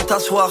 Lève-toi, viens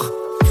t'asseoir.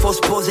 Faut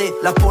se poser,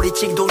 la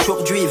politique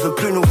d'aujourd'hui veut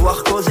plus nous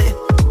voir causer.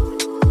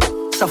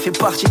 Ça fait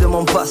partie de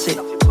mon passé.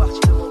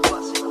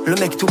 Le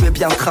mec tout est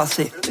bien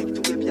tracé.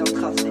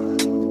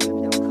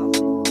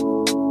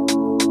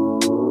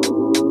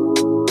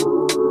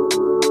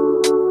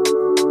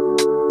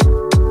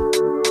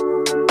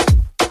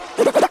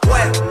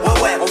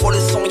 Ouais, on voit le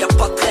son, y'a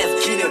pas de trêve.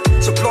 Qui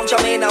ne se plante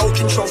jamais, n'a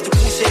aucune chance de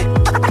pousser.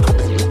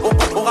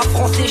 Au rap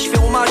français, je fais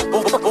hommage.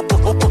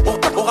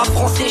 Au rap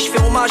français, je fais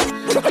hommage.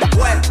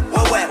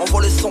 Ouais, on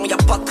voit le son, y'a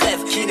pas de trêve.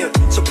 Qui ne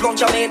se plante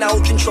jamais, n'a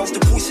aucune chance de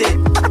pousser.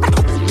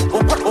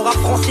 Au rap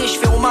français, je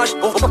fais hommage.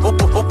 Au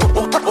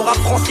rap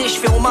français, je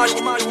fais hommage.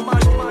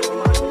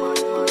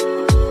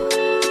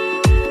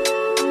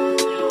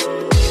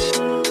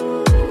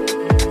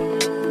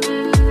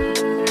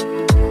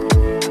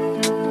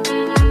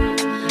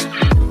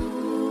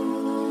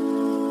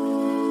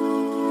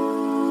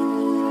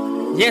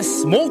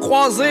 Yes, mot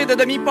croisé de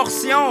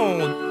demi-portion.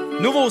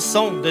 Nouveau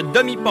son de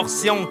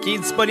demi-portion qui est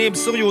disponible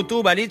sur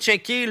YouTube. Allez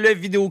checker le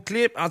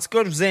vidéoclip. En tout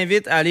cas, je vous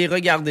invite à aller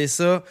regarder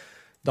ça.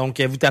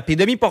 Donc, vous tapez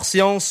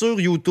demi-portion sur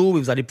YouTube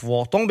et vous allez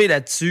pouvoir tomber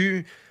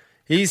là-dessus.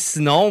 Et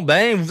sinon,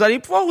 ben, vous allez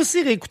pouvoir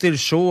aussi réécouter le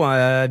show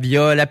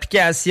via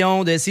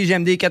l'application de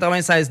CJMD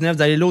 96.9.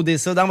 Vous allez loader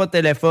ça dans votre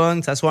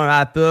téléphone, que ce soit un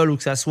Apple ou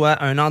que ce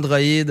soit un Android.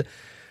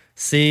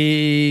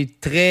 C'est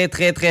très,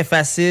 très, très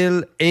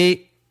facile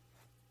et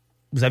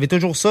vous avez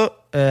toujours ça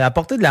à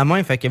portée de la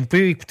main. Fait que vous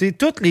pouvez écouter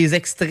tous les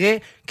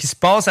extraits qui se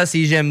passent à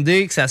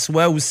CJMD, que ce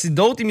soit aussi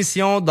d'autres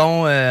émissions,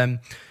 dont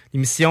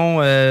l'émission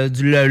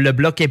le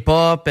bloc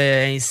hip-hop,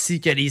 ainsi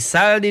que les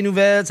salles des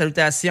nouvelles.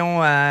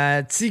 Salutations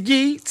à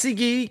Tiggy,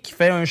 qui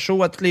fait un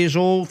show à tous les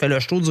jours, fait le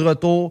show du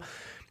retour.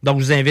 Donc,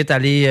 je vous invite à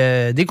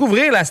aller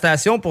découvrir la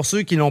station pour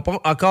ceux qui n'ont pas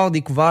encore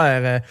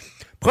découvert.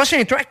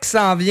 Prochain track qui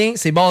s'en vient,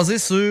 c'est basé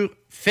sur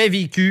Fait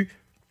vécu.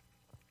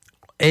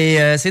 Et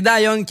c'est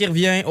Dion qui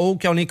revient. Oh,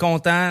 qu'on est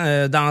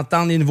content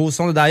d'entendre les nouveaux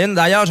sons de Dion.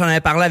 D'ailleurs, j'en avais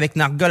parlé avec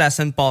Narga la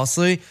semaine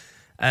passée.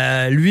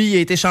 Lui, il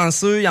a été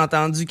chanceux, il a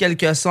entendu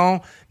quelques sons.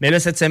 Mais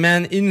là, cette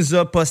semaine, il nous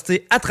a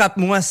posté «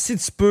 Attrape-moi si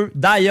tu peux »,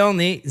 Dion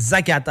et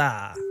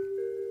Zakata.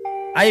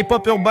 À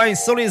Hip-Hop Urbain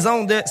sur les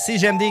ondes de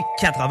CJMD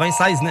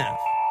 96.9.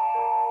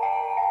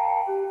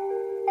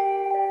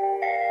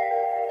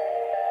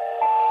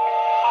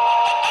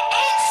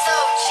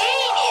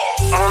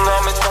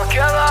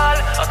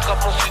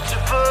 Attrape-moi si tu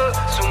peux,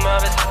 sous ma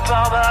veste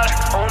par balle,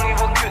 on y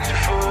voit que du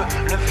feu.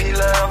 Le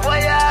vilain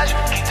voyage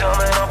qui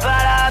t'emmène en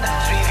balade,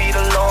 suivi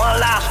de long en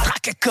large,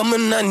 traqué comme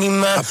un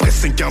animal. Après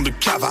 5 ans de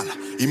cavale,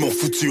 ils m'ont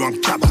foutu en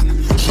cabane.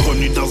 Je suis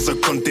revenu dans un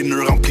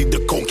container rempli de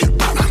conquêtes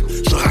bananes.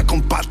 Je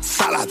raconte pas de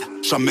salade,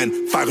 j'emmène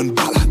faire une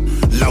balade.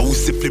 Là où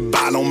c'est plus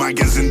bal, on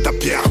magasine ta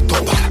pierre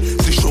tombale.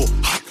 C'est chaud,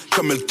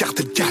 comme le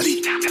cartel de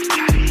Cali.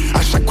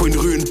 À chaque coin de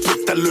rue, une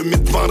pute à le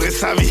mythe vendrait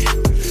sa vie.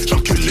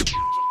 J'encule les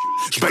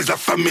j'baise la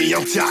famille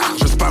entière.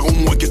 J'espère au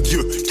moins que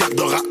Dieu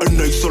gardera un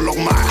œil sur leur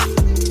mère.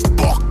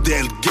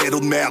 Bordel,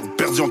 ghetto de merde,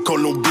 perdu en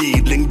Colombie.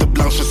 Ligne de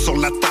blanche sur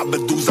la table,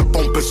 12 à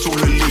pomper sur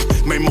le lit.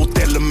 Même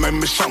hôtel,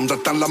 même chambre,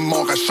 j'attends la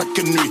mort à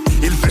chaque nuit.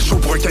 Il fait chaud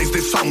pour un 15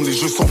 décembre, les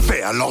jeux sont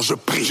faits, alors je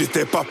prie.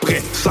 J'étais pas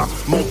prêt, sans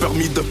mon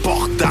permis de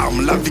port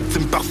d'armes. La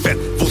victime parfaite,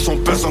 vaut son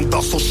pesant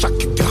dans son chaque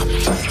gramme.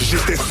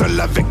 J'étais seul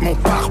avec mon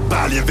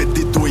pare-balles, y'avait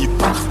des douilles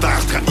par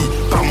terre. Trahi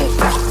par mon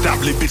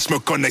portable, les bitches me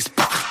connaissent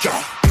par cœur.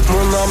 Mon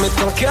Mon arme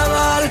est en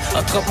cavale,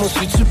 attrape-moi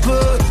si tu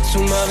peux.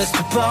 Sous ma veste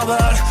par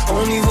balle,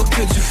 on n'y voit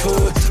que du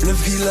feu. Le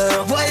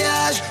vilain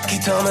voyage qui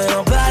t'emmène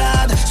en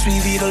balade,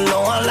 suivi de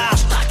long en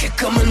large, traqué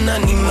comme un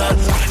animal.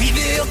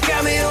 Vidéo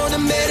caméo de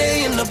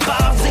Medellin de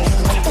Paris.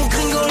 On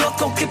gringo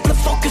loco, on quitte le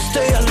focus,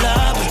 stay à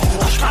l'abri.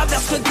 Je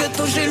traverse le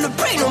ghetto, j'ai le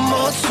brain en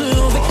mode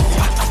survie.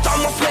 Attends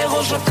mon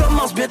frérot, je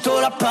recommence bientôt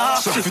la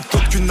partie. Ça fut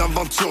toute qu'une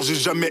aventure, j'ai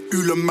jamais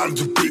eu le mal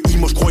du pays.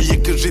 Moi je croyais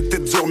que j'étais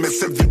dur, mais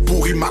cette vie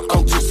pourrie m'a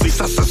endurci.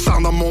 Ça se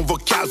sent dans mon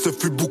vocal, ce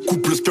fut beaucoup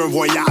plus qu'un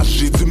voyage.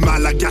 J'ai du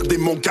mal à garder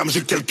mon calme,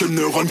 j'ai quelques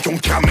neurones qui ont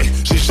cramé.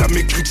 J'ai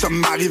jamais cru que ça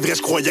m'arriverait,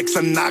 je croyais que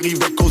ça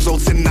n'arrivait qu'aux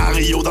autres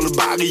scénarios. Dans le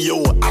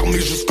barrio, armé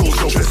jusqu'au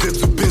jour. Je faisais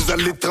du biz à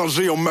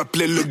l'étranger, on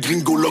m'appelait le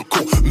gringo loco.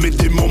 Mes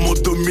démons m'ont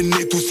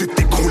dominé, tout s'est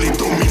écroulé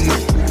domino.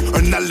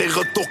 Un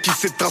aller-retour qui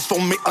s'est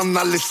transformé en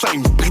aller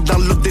simple. Pris dans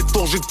le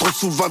détour, j'ai trop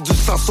souvent du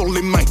sang sur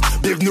les mains.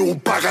 Bienvenue au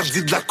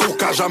paradis de la cour,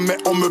 car jamais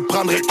on me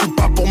prendrait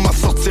coupable. Pour m'en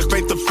sortir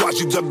 20 fois,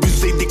 j'ai dû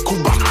abuser des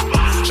coups bas.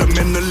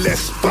 Jamais ne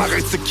laisse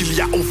paraître ce qu'il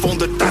y a au fond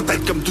de ta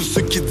tête. Comme tous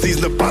ceux qui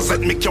disent ne pas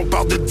être, mais qui ont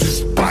peur de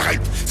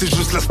disparaître. C'est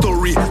juste la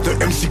story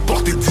de MC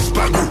porté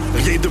disparu.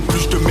 Rien de plus,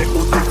 je te mets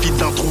au défi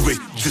d'en trouver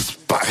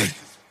disparaître.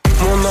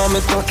 Mon arme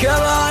est en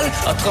cavale,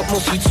 attrape-moi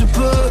si tu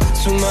peux.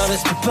 Sous ma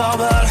veste par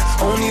balle,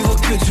 on n'y voit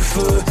que du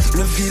feu.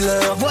 Le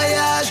vilain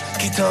voyage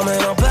qui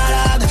t'emmène en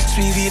balade,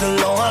 suivi de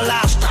long en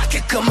large,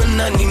 traqué comme un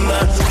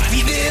animal.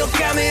 Vidéo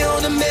caméo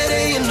de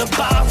Medellin de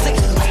Paris.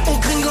 On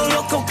gringo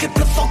loco, on quitte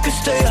le focus,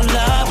 stay à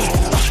l'abri.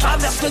 Je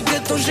traverse le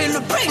ghetto, j'ai le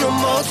brain en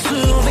mode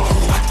survie.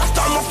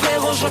 Attends mon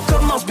frérot, je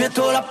recommence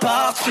bientôt la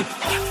partie.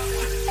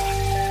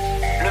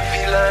 Le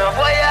vilain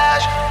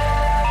voyage,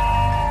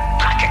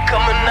 traqué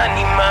comme un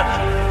animal.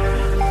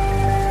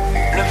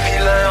 Le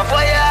vilain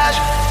voyage,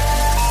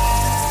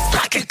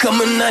 traqué comme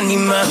un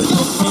animal.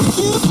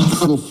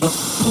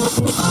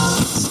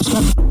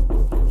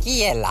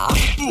 Qui est là?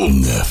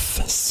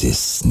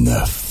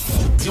 969.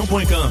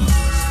 Sion.com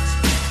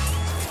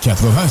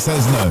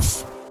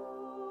 96.9.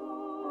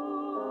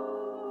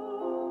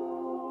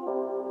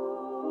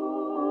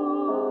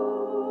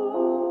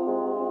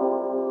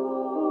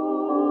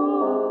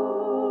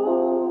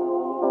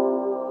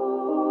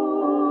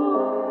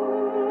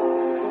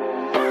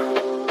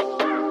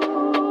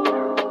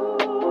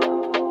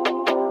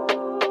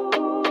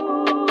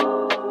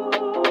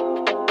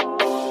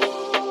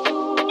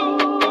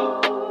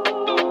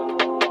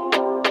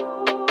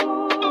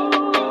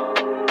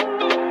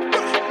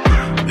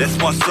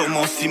 Laisse-moi sur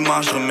mon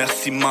ciment, je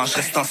remercie, je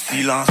reste en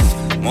silence.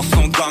 Mon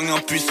son gagne en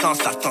puissance,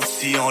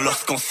 attention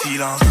lorsqu'on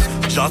silence.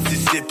 Gentil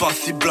c'est pas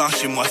si blanc,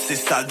 chez moi c'est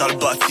sale dans le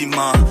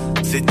bâtiment.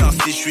 Ces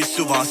temps-ci je suis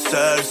souvent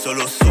seul,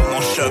 solo sur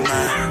mon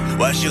chemin.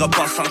 Ouais j'y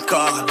repense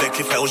encore, avec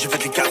les frères où j'ai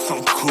fait les 400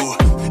 coups.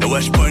 Et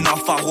ouais j'suis pas un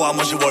enfant roi,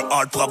 moi j'ai work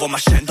hard pour avoir ma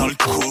chaîne dans le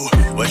cou.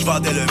 Ouais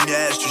j'vendais le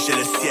miel, j'touchais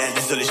le ciel,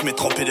 désolé j'm'ai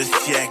trompé de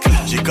siècle.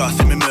 J'ai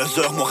cassé mes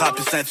mesures, mon rap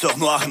est ceinture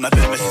noire, et ma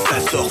belle mais c'est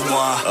ça sur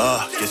moi.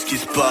 Ah, qu'est-ce qui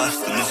se passe?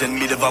 Mes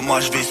ennemis devant moi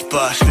j'vise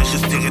pas, j'fais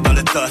juste tirer dans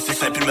le tas. C'est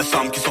simple, il me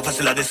semble qu'ils sont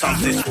faciles à descendre,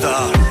 c'est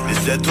star.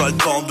 Les étoiles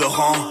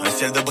tomberont, un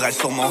ciel de braille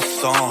sur mon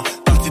son.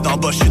 Parti d'en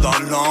bas, j'suis dans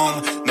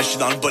l'ombre, mais j'suis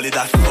dans le bolide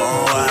à fond,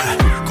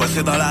 ouais.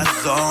 Coincé dans la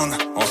zone,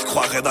 on se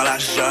croirait dans la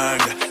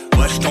jungle.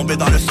 Ouais, j'suis tombé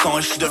dans le son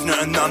et j'suis devenu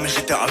un homme, mais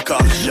j'étais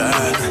encore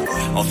jeune.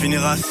 On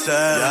finira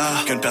seul,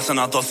 qu'une personne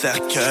dans ton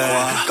cercueil.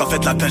 Qu'en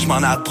fait la peine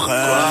j'm'en apprends,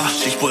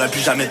 j'sais que j'pourrais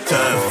plus jamais te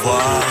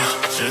voir.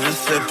 Je ne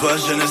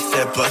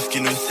sais pas ce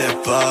qui nous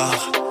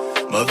sépare.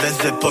 Mauvaise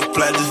époque,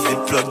 plein de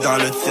ziplocs dans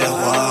le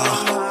terroir.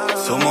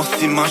 Sur mon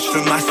ciment,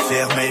 j'fais ma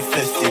cire, mais il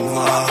fait si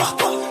noir.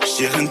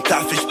 J'tire une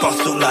taf et j'pars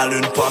sur la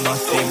lune pendant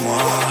 6 mois.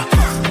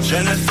 Je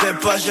ne sais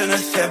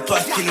pas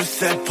ce qui nous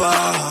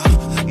sépare.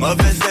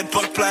 Mauvaise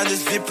époque, plein de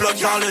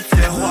ziplocs dans le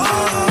terroir.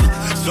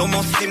 Sur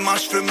mon ciment,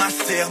 j'fais ma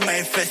cire, mais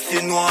il fait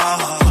si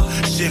noir.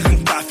 J'tire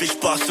une taf et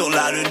j'pars sur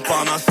la lune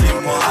pendant 6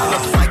 mois. I'm a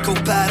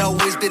psychopath,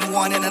 always been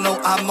one, and I know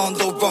I'm on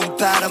the wrong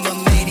path. I'm a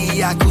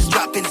maniac who's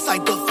trapped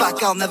inside the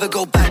fact I'll never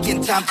go back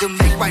in time to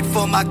make right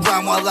for my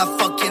crime while I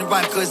fucking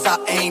rhyme, cause I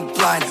ain't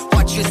blind.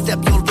 Watch your step,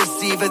 you'll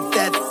receive a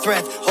death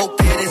threat. Hope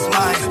it is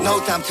mine. No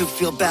time to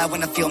feel bad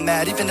when I feel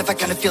mad, even if I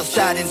kinda feel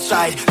sad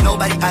inside.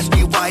 Nobody asked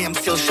me why I'm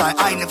still shy.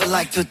 I never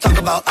like to talk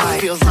about I.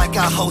 Feels like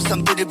I hold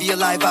something to be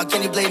alive. How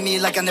can you blame me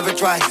like I never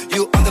tried?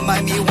 You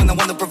undermine me when I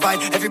wanna provide.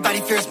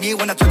 Everybody fears me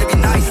when I try to be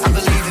nice. I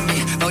believe in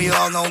me, no you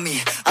all know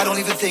me. I don't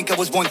even think I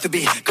was born to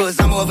be, cause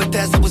I'm more of a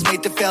test that was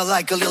made to fail,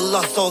 like a little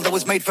lost soul that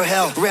was made for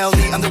hell.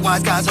 Rarely I'm the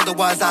wise guys,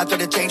 otherwise I try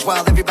to change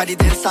while everybody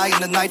did sigh in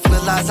the night full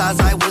of lies. As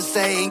I was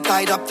saying,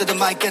 tied up to the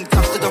mic and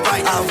cuffs to the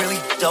right. I really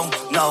don't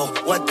know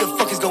what the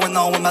fuck is going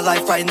on with my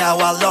life right now.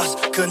 I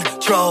lost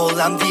control,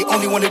 I'm the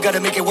only one who gotta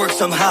make it work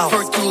somehow.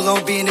 For too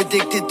long being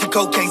addicted to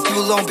cocaine,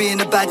 too long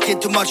being a bad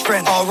kid, too much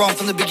friend. All wrong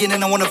from the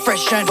beginning, I want a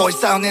fresh end. Voice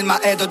sound in my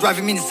head, they're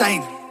driving me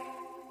insane.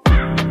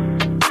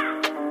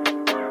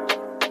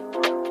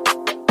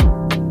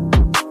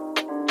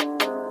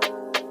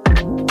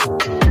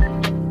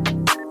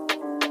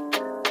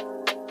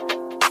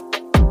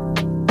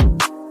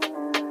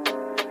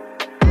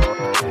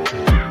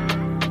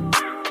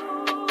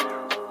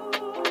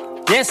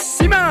 Yes,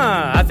 Simon!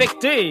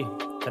 Affecté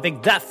avec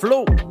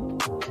Daflo.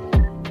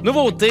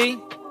 Nouveauté,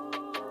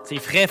 c'est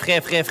frais.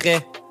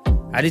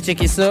 Allez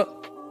checker ça.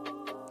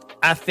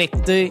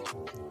 Affecté.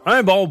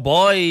 Un bon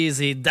Boys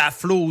et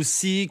Daflo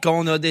aussi,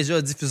 qu'on a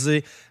déjà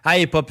diffusé à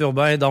Hip Hop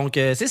Urbain. Donc,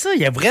 c'est ça,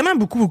 il y a vraiment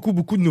beaucoup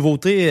de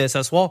nouveautés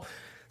ce soir.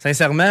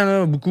 Sincèrement,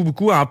 là,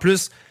 beaucoup. En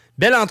plus,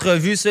 belle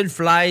entrevue sur le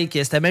fly,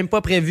 que c'était même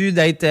pas prévu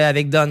d'être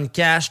avec Don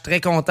Cash.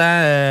 Très content.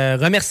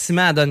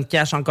 Remerciements à Don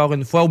Cash encore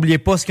une fois. Oubliez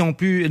pas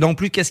non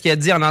plus qu'est-ce qu'il a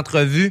dit en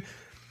entrevue.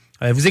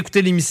 Vous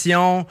écoutez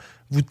l'émission,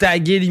 vous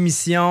taguez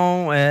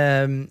l'émission,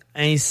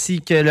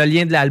 ainsi que le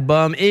lien de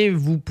l'album, et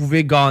vous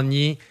pouvez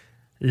gagner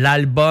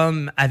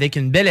l'album avec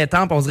une belle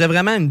étampe. On dirait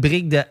vraiment une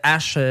brique de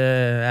hache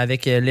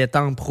avec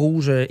l'étampe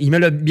rouge. Il me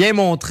l'a bien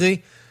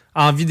montré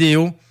en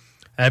vidéo.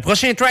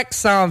 Prochain track qui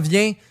s'en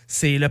vient,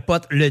 c'est le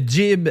pote Le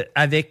Jib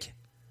avec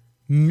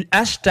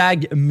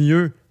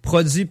 #mieux,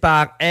 produit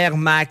par Air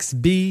Max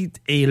Beat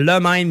et Le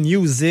Même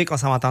Music. On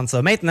s'en va entendre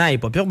ça maintenant et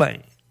pas Urbain.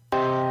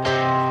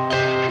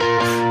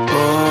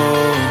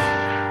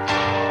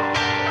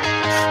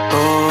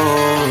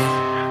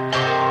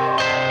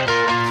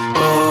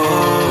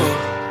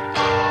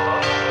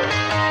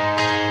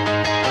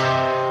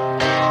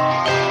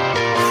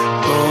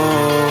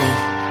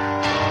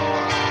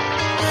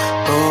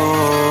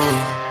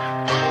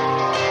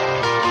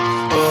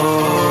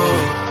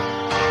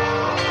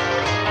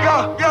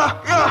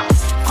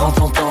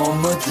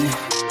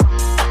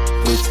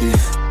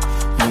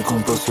 Ne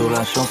compte pas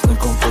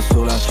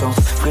sur la chance,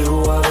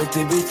 frérot, avec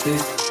tes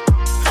bêtises.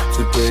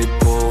 Tu payes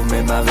pour,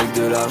 même avec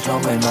de l'argent.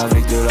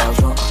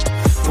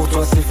 Pour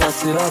toi c'est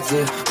facile à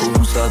dire, pour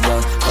nous ça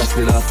doit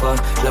facile à faire.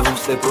 J'avoue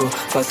c'est pas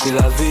facile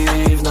à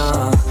vivre,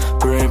 nah.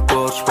 Peu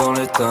importe, j'prends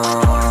le temps,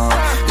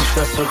 et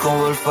j't'assure qu'on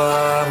va le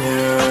faire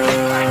mieux.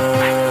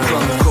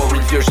 Comme encore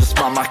une vieux, juste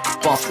ma marque qui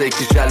pensait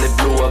que j'allais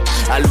blow up.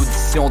 À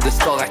l'audition de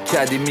Star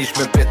Academy,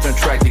 j'me pète un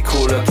track des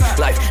cool up.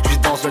 Life, j'vis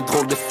dans un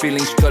drôle de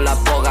feeling,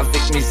 j'collabore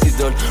avec mes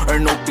idoles.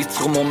 Un autre beat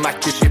sur mon Mac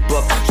que j'ai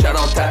pop.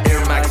 Shout-out à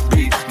Air Max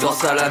Beat,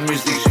 grâce à la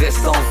musique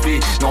j'reste en vie.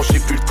 Non j'ai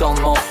plus le temps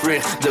de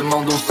m'enfuir,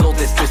 demande aux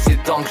autres est-ce que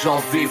c'est temps que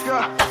j'en vive.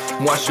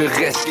 Moi je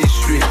reste qui je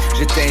suis,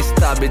 j'étais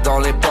instable et dans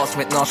les passes.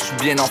 Maintenant je suis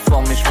bien en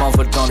forme et je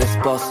m'envole dans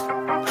l'espace.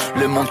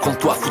 Le monde contre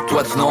toi,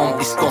 fous-toi du nombre.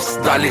 Ils se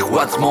considèrent les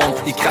rois du monde.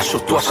 Ils crachent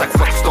sur toi chaque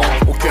fois que tu tombes.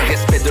 Aucun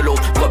respect de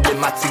l'autre,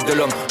 problématique de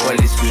l'homme. Ouais,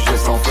 les sujets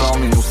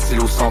s'enflamment et nos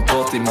stylos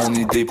s'emportent. Et mon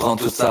idée prend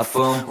toute sa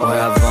forme. Ouais,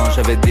 avant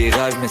j'avais des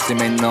rêves, mais c'est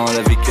maintenant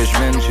la vie que je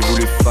mène. J'ai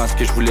voulu faire ce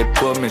que je voulais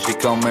pas, mais j'ai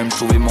quand même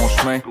trouvé mon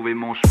chemin.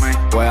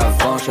 Ouais,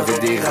 avant j'avais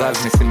des rêves,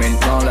 mais c'est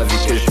maintenant la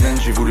vie que je mène.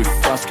 J'ai voulu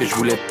faire ce que je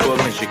voulais pas,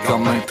 mais j'ai quand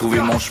même trouvé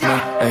mon chemin.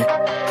 Hey,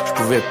 je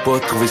pouvais pas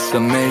trouver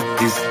sommeil,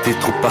 des idées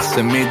trop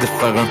parsemées, de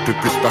faire un peu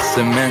plus par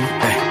semaine.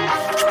 Hey.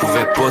 Je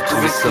pouvais pas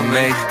trouver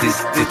sommeil, des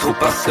idées trop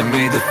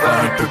parsemées, de faire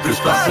un peu plus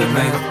par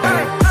semaine.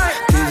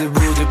 T'es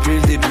debout depuis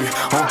le début,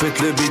 on pète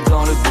le beat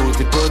dans le bout.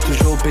 T'es pas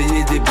toujours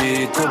payé des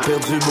billets, t'as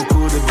perdu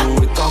beaucoup de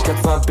bout. Et tant qu'à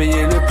te faire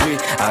payer le prix,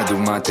 à do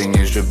matin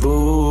et je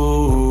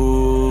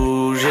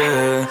bouge.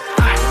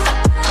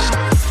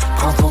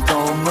 Prends ton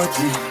temps au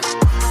maudit,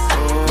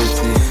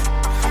 petit.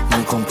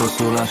 Ne compte pas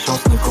sur la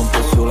chance,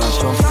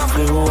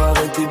 frérot,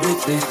 avec tes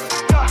bêtises.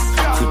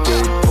 Tu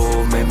payes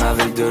pour, même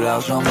avec de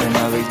l'argent.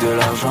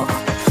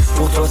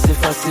 Pour toi c'est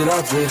facile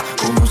à dire,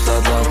 pour nous ça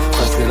doit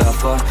facile à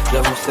faire.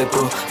 J'avoue c'est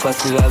pas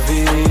facile à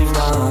vivre,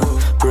 nah.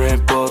 Peu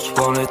importe,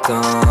 j'prends le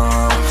temps,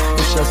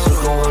 et j't'assure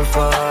qu'on va le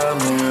faire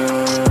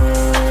mieux.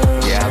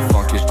 Yeah,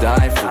 avant que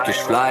j'die, faut que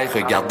j'fly.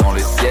 Regarde dans le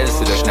ciel,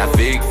 c'est là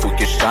j'navigue. Faut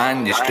que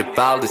j'shine, et j'te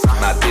parle de ce qui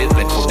m'habite.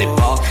 Plein trop de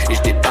départ, et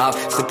j'départ.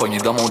 C'est pogné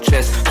dans mon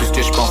chest, tout ce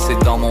que j'pense c'est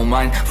dans mon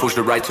mind. Faut que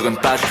je le write sur une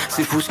page,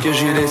 c'est fou ce que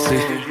j'ai laissé.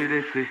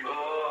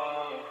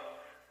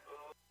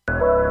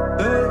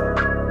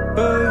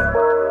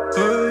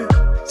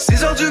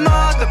 6h du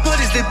mat, la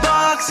police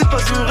débarque, c'est pas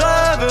un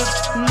rêve.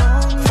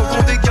 Faut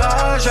qu'on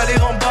dégage, aller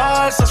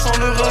remballe, ça sent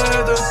le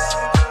raid.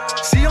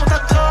 Si on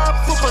t'attrape,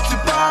 faut pas que tu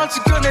parles, tu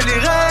connais les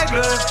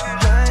règles.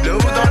 Le haut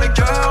dans les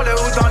cœurs, le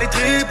haut dans les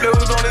tripes, le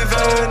haut dans les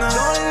veines.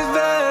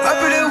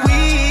 Appelez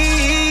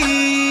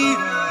oui.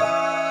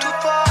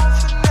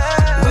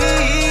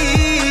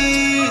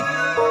 Oui.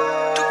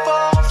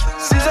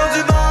 6h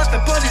du mat, la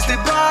police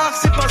débarque,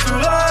 c'est pas un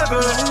rêve.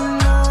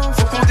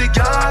 Faut qu'on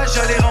dégage,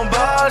 aller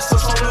remballe, ça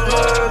sent le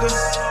raid.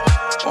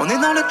 On est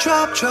dans le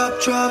trap.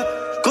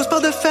 Grosse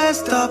part de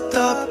fesses, top.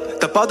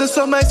 T'as pas de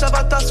sommeil, ça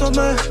va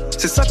t'assommer.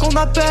 C'est ça qu'on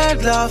appelle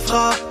de la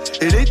frappe.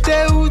 Et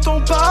l'été où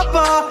ton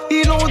papa,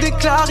 ils l'ont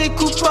déclaré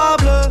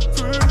coupable.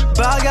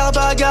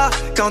 Bagarre,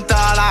 quand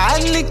t'as la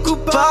haine, les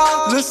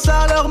coupables. Le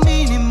salaire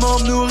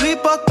minimum nourrit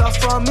pas ta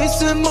femme et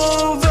c'est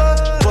mauvais.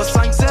 Pas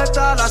 5-7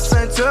 à la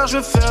ceinture, je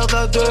veux faire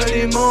de la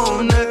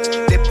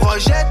limonade. Des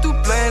projets tout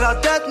plein la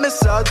tête, mais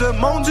ça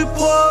demande du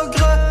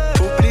progrès.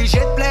 Obligé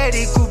de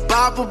plaider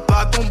coupable pour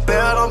pas qu'on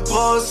perde un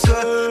procès.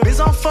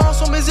 Mes enfants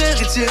sont mes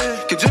héritiers,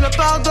 que Dieu leur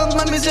pardonne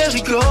ma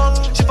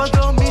miséricorde. J'ai pas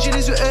dormi, j'ai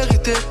les yeux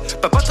hérités.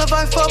 Papa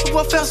travaille fort pour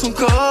pouvoir faire son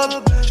cob.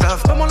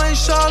 J'lave pas mon linge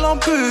sale en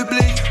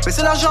public, mais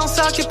c'est l'argent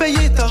sale qui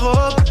paye ta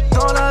robe.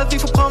 Dans la vie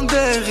faut prendre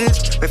des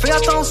risques, mais fais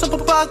attention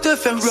pour pas te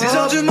faire rob.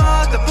 6h du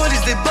mat, la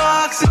police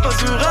débarque, c'est pas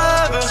un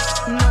rêve.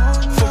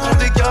 Faut qu'on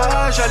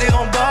dégage, aller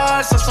en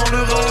balle, ça sent le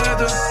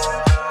raid.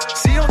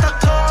 Si on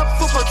t'attrape,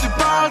 faut pas que tu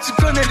parles, tu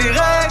connais les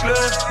règles.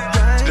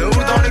 Le haut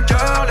dans le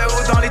cœur, le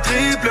haut dans les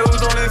tripes, le haut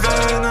dans les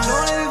veines.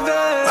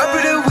 Un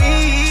peu de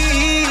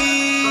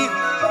weed.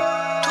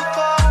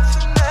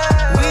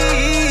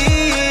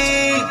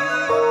 Oui.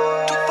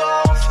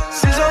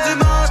 6h du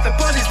mat, la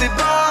police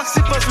débarque,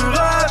 c'est pas un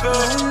rêve.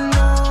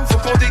 Faut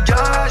qu'on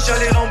dégage,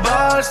 aller en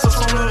balle, ça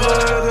sent le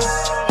raid.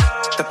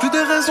 T'as plus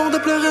des raisons de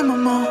pleurer,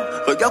 maman.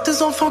 Regarde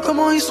tes enfants,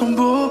 comment ils sont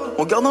beaux.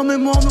 On garde en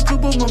mémoire nos plus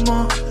beaux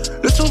moments.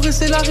 Le sourire,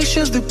 c'est la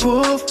richesse des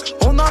pauvres.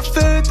 On a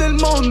fait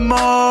tellement de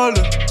mal,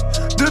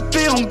 de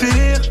pire en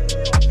pire.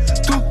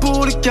 Tout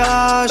pour le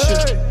cash,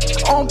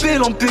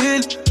 empile en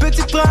pile.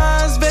 Petit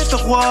prince, bête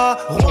roi.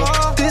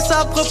 T'es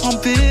sa propre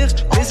empire.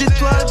 Les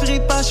étoiles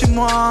brillent pas chez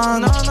moi,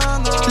 non.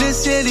 Le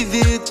ciel est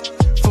vide.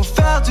 Faut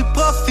faire du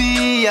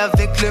profit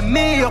avec le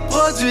meilleur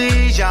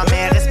produit.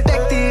 Jamais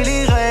respecter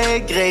les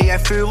règles. Et un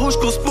feu rouge,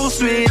 course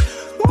poursuite.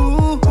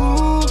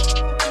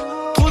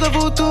 Trop de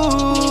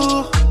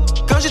vautours.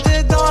 Quand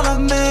j'étais dans la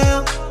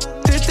mer,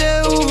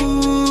 t'étais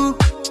où?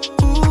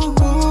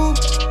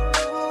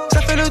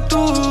 Ça fait le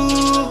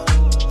tour.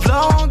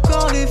 V'là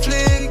encore les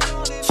flics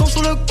sont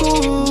sur le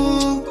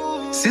coup.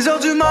 6h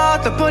du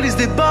mat, la police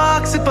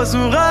débarque, c'est pas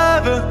un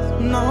rêve.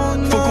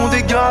 Faut qu'on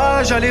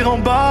dégage, aller en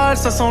balle,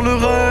 ça sent le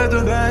raid.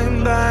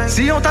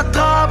 Si on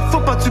t'attrape, faut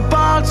pas que tu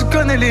parles, tu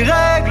connais les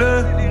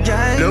règles.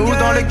 Le haut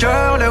dans le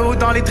cœur, le haut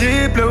dans les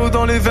tripes, le haut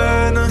dans les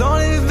veines.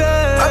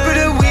 Un peu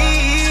de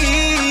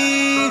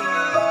weed.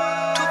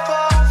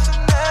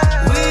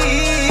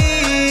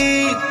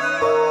 Oui.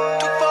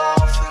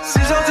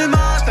 6h du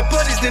mat, la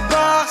police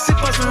débarque, c'est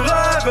pas un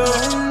rêve.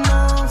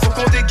 Faut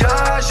qu'on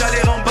dégage,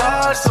 aller en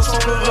balle, ça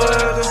sent le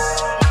raid.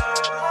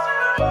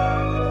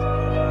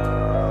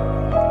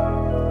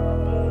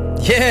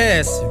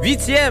 Yes!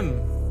 8e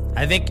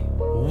avec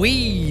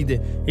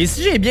Weed. Et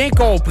si j'ai bien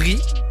compris,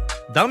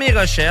 dans mes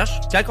recherches,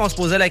 quand on se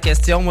posait la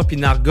question, moi pis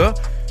Narga,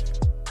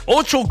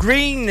 Ocho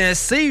Green,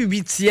 c'est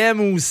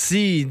 8e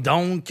aussi.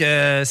 Donc,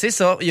 c'est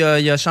ça. Il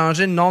a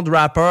changé le nom de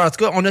rappeur. En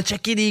tout cas, on a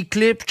checké des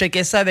clips. Je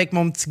checkais ça avec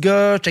mon petit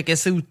gars. Je checkais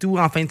ça tout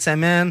en fin de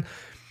semaine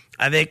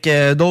avec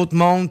d'autres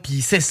mondes.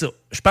 Puis c'est ça.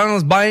 Je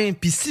pense bien.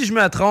 Puis si je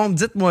me trompe,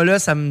 dites-moi là,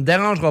 ça me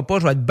dérangera pas.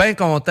 Je vais être bien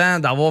content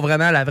d'avoir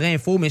vraiment la vraie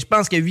info. Mais je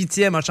pense que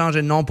 8e a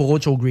changé de nom pour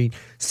Ocho Green.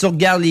 Si tu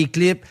regardes les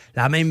clips,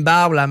 la même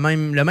barbe,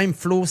 le même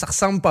flow, ça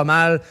ressemble pas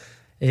mal.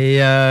 Et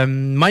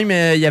même,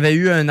 il y avait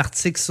eu un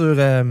article sur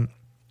un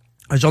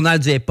journal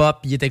du hip-hop.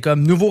 Il était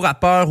comme nouveau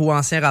rappeur ou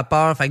ancien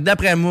rappeur. Fait que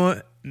d'après moi,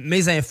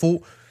 mes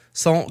infos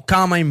sont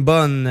quand même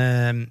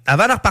bonnes.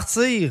 Avant de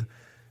repartir,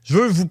 je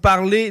veux vous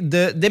parler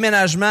de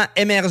déménagement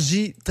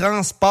Énergie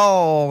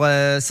Transport.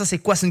 Ça, c'est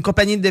quoi? C'est une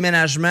compagnie de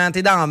déménagement.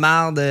 T'es dans la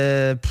marde.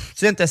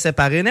 Tu viens de te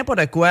séparer.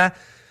 N'importe quoi.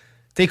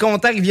 Tes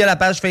contacts via la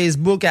page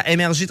Facebook à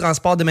Énergie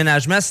Transport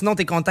Déménagement. Sinon,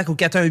 tes contacts au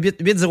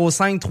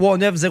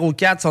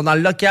 418-805-3904 sont dans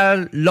le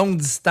local longue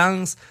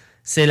distance.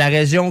 C'est la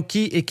région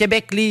qui est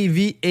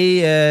Québec-Lévis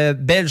et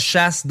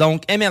Bellechasse.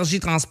 Donc, Énergie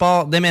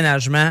Transport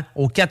Déménagement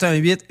au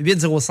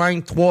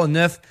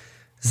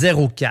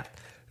 418-805-3904.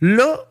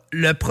 Là,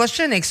 le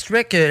prochain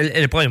extrait que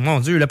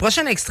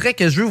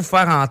je veux vous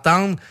faire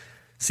entendre,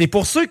 c'est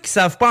pour ceux qui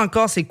savent pas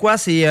encore c'est quoi.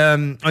 C'est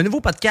un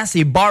nouveau podcast,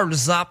 c'est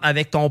Bars Up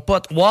avec ton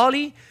pote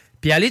Wally.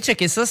 Puis allez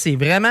checker ça, c'est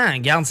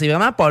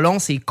vraiment pas long,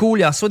 c'est cool,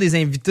 il y a ça des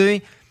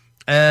invités.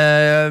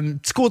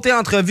 Petit côté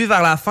entrevue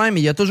vers la fin,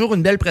 mais il y a toujours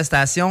une belle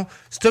prestation.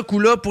 Ce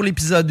coup-là, pour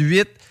l'épisode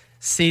 8,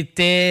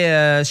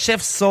 c'était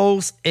Chef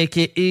Sauce,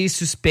 a.k.a.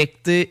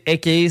 Suspecté,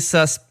 a.k.a.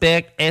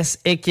 Suspect,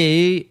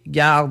 a.k.a.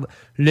 Garde.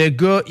 Le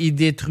gars, il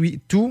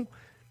détruit tout.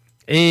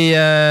 Et,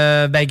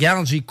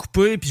 garde, j'ai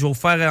coupé, puis je vais vous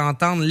faire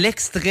entendre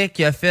l'extrait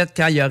qu'il a fait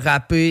quand il a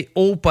rappé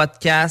au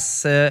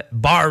podcast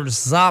Bars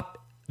Up.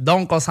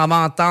 Donc, on s'en va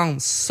entendre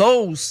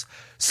Sauce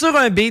sur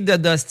un beat de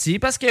Dusty,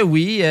 parce que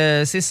oui,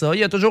 c'est ça, il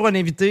y a toujours un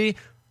invité,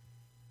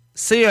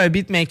 c'est un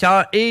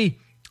beatmaker et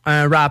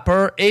un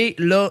rapper, et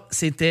là,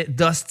 c'était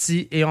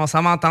Dusty, et on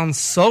s'en va entendre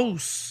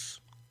Sauce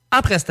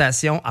en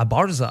prestation à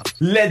Bars Up.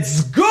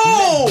 Let's go!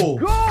 Let's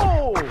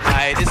go!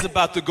 Alright, this is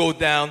about to go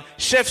down.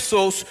 Chef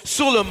Sauce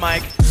sur le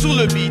mic, sur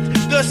le beat,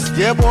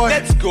 Dusty, yeah, boy.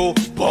 Let's go,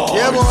 Bars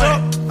yeah, boy.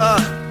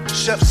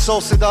 Chef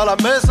Sauce est dans la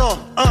maison.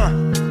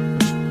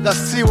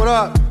 Dusty, what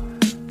up?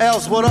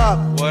 Els, what up?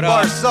 What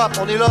Bars up,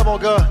 on est là, mon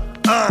gars.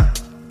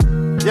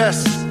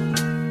 Yes.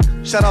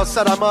 Shout out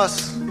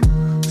Sadamos.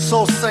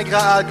 Sauce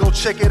Saint-Graal, go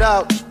check it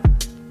out.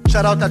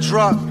 Shout out à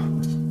Drop.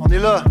 On est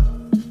là.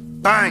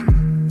 Bang.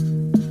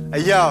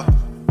 Hey yo,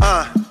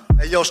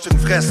 hey yo, j'suis une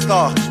vraie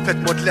star.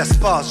 Faites-moi de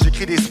l'espace,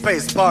 j'écris des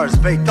space bars.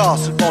 Veille tard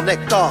sur mon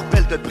nectar,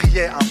 belle de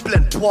brillet en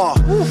pleine poire.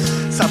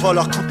 Ça va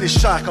leur coûter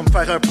cher comme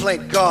faire un plein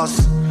de gaz.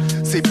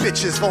 Ces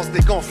bitches vont se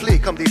dégonfler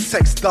comme des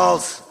sex dolls.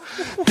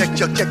 Dès qu'il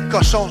y a quelques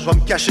cochons, je vais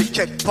me cacher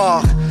quelque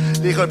part.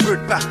 Les rebeux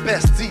de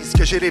parpeste disent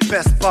que j'ai les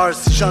best bars.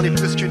 Si j'en ai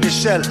plus qu'une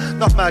échelle,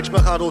 normal que je me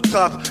rende au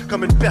top.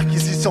 Comme une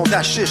perquisition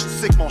d'hachiche, tu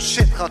sais que mon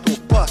shit rentre au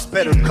poste.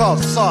 Better call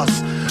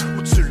sauce.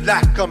 Ou tu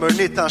lacs comme un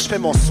étang, je fais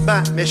mon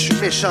smack, mais je suis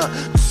méchant.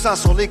 Du sang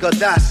sur les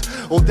godasses,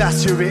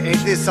 audacieux et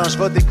indécent. Je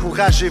vais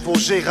décourager vos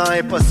gérants.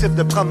 Impossible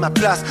de prendre ma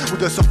place ou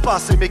de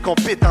surpasser mes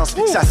compétences.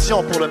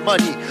 Fixation pour le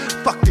money,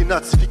 fuck tes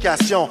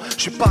notifications.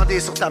 Je suis bandé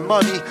sur ta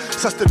mommy,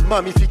 ça c'est une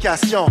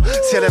momification.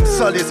 Si elle aime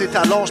ça les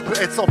étalons, je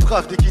peux être son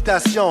prof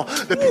d'équitation.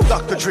 Depuis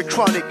Dr. Dre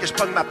Chronic que je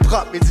pogne ma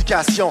propre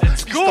médication.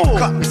 Pis ton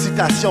cop, mes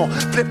citations,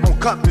 flip mon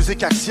cop,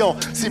 musique action.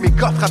 Si mes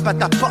gars frappent à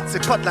ta porte,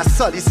 c'est pas de la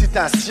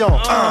sollicitation.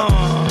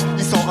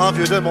 Ils sont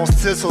envieux de mon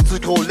style sur du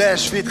gros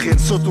lèche vitrine.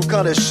 Surtout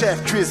quand le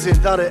chef cuisine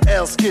dans le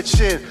Hell's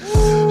Kitchen.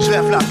 Je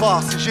lève la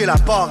barre, si j'ai la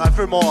barre, elle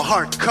veut mon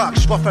hard cock.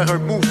 Je vais faire un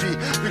movie,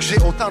 vu que j'ai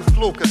autant de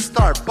flow que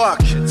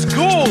Starbucks. Je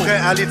pourrais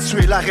aller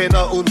tuer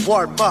l'arena ou une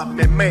warm-up.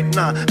 Mais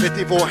maintenant,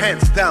 mettez vos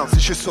hands down si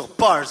je suis sur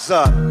bars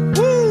up.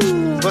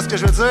 Tu vois ce que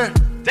je veux dire?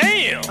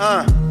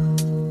 Damn!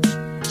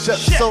 Chef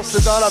Sauce,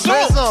 c'est dans la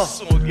maison!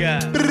 Mon gars.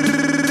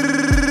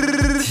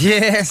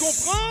 Yes! Tu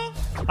comprends?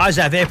 Ah,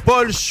 j'avais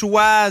pas le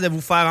choix de vous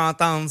faire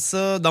entendre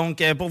ça.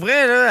 Donc, pour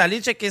vrai, là,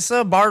 allez checker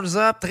ça. Bars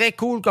Up, très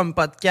cool comme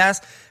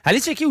podcast. Allez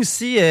checker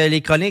aussi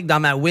les chroniques dans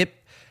ma whip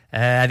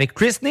avec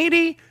Chris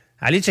Needy.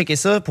 Allez checker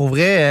ça. Pour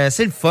vrai,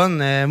 c'est le fun.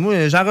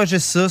 Moi,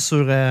 j'enregistre ça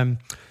sur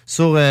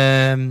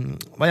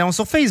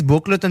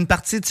Facebook. Là, t'as une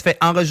partie, tu fais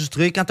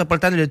enregistrer. Quand t'as pas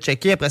le temps de le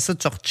checker, après ça,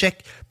 tu recheck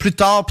plus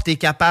tard puis t'es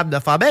capable de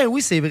faire. Ben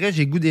oui, c'est vrai,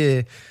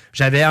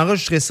 j'avais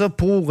enregistré ça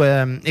pour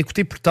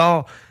écouter plus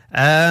tard.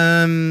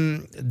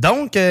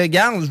 Donc,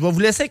 garde, je vais vous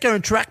laisser avec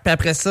un track, puis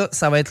après ça,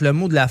 ça va être le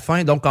mot de la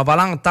fin. Donc, on va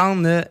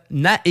l'entendre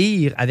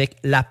Nahir avec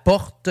La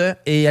Porte.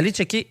 Et allez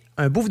checker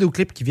un beau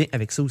vidéoclip qui vient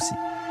avec ça aussi.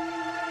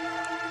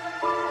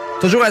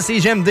 Toujours à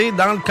CGMD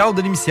dans le cadre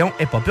de l'émission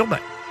Hip Hop Urbain.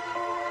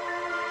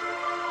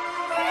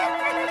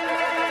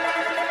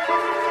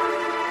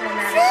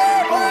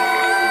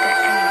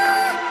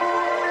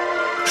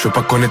 Je veux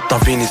pas connaître ta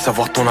vie ni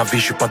savoir ton avis.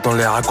 Je suis pas dans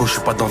l'air à gauche, je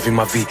suis pas dans vie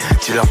ma vie.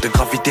 J'ai l'heure de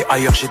gravité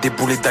ailleurs, j'ai des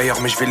boulets d'ailleurs,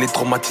 mais je vais les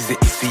traumatiser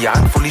ici. Y'a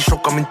une folie chaud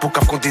comme une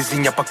poucave qu'on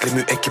désigne. Y'a pas que les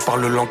muets qui parlent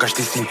le langage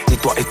des signes. Ni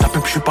toi et ta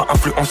pub, je suis pas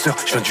influenceur.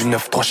 Je viens du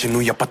 9-3 chez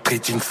nous, y'a pas de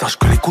trading. Sache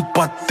que les coups de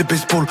patte des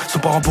baseball sont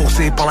pas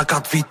remboursés par la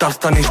carte vitale.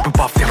 Cette année, je peux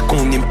pas faire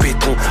qu'on ni me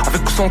pétron.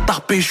 Avec ou sans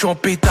tarpé, je suis en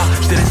pétard.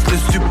 Je délaisse le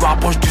stup,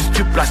 approche du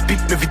stup. La speak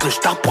me vide le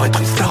star pour être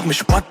une star. Mais je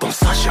suis pas dans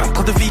ça, j'ai un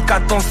train de vie qu'à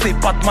danser.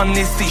 Pas de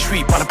manesser, je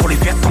suis pas là pour les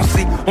faire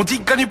danser. On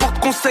dit gagne porte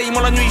conseil,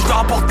 moi la nuit je leur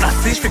apporte la.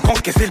 Je fais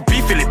qu'encaisser le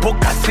bif et les pots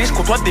cassés. Je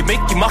côtoie des mecs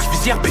qui marchent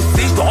visière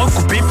baissée. Je dois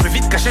recouper plus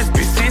vite qu'à chaise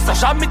baissée. Sans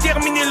jamais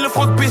terminer le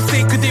front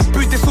baissé. Que des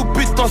putes et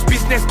sous-putes dans ce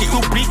business qui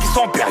oublient qu'ils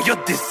sont en période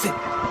d'essai.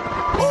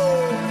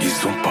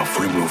 Ils ont pas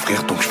voulu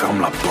m'ouvrir donc je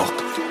ferme la porte.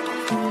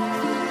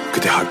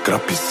 Que des hackers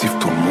pissifs,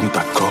 tout le monde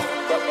d'accord.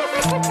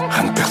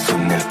 Rien de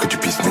personnel que du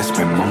business,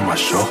 même mon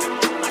major.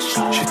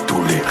 J'ai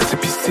tous les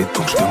récépissés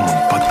donc je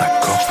demande pas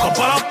d'accord. Je frappe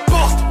à la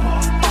porte.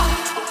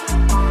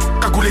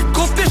 Cagoulé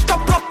côté, je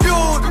tape la pionne.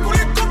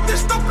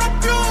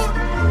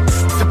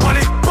 C'est pas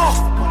les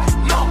portes,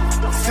 non,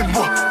 c'est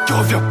moi qui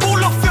reviens pour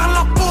leur faire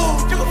la peau.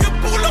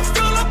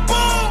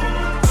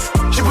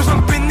 J'ai besoin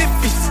de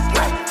bénéfices,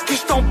 que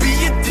je t'en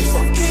billet 10.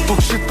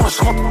 Donc chez toi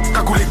je rentre,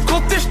 cagoulé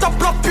côté, je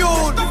tape la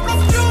pionne.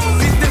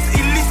 Business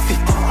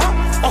illicite,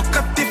 en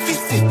cas de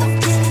déficit.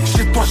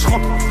 Chez toi je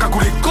rentre,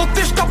 cagoulé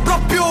côté, je tape la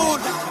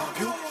pionne.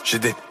 J'ai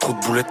des trous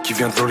de boulettes qui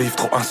viennent de l'olive,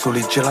 trop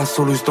insolite. J'ai la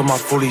soluce dans ma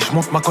folie. Je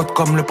monte ma cote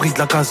comme le prix de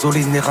la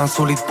gasoline. Air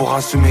insolite pour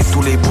assumer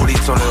tous les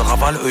bolides. Sur le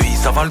raval, eux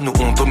ils avalent, nous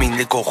on domine.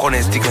 Les cojones,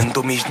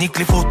 Digendomi. Je nique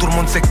les faux, tout le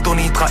monde sait que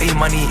Tony trahit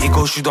manie.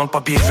 Ego, je suis dans le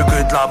papier, je veux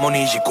que de la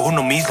money.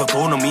 J'économise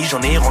l'autonomie,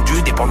 j'en ai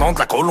rendu dépendant de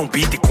la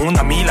Colombie. Dès qu'on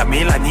a mis la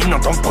mélanine en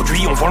tant que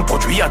produit, on vend le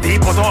produit à des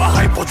pendants.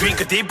 Arrête produit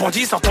que des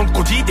bandits sortant de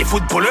Cody. Des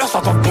footballeurs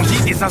sortant de Bondy.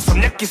 Des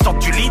insomniaques qui sortent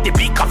du lit. Des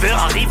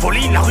bicraveurs arrivent au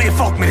lit. La rue est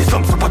forte, mais les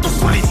hommes sont pas tous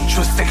solides.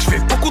 Je sais que je fais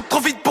beaucoup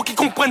trop vite pour qu'ils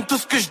comprennent tout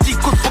ce que je dis.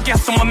 Coup de poker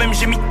sur moi-même,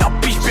 j'ai mis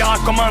tapis. Je verrai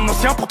comme un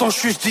ancien, pourtant je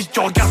suis dit. Tu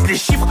regardes les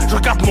chiffres, je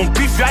regarde mon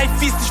bif.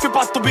 Vérifie si je fais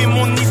pas tomber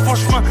mon nid.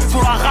 Franchement,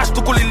 sur la rage,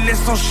 donc on les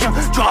laisse en chien.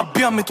 Tu auras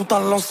bien, mais ton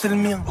talent c'est le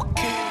mien.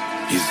 Okay.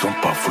 Ils ont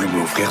pas voulu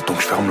m'ouvrir, donc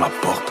je ferme la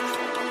porte.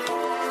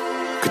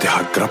 Que des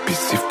hackers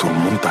pissifs, tout le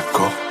monde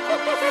d'accord.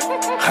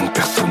 Rien de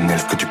personnel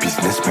que du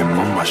business, même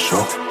mon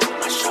major.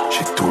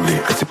 J'ai tous les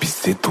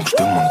récépissés, donc je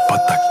demande pas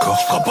d'accord.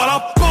 Je frappe à la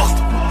porte.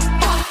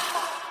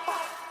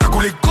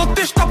 Cagoulé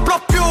côté, je tape la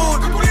pionne.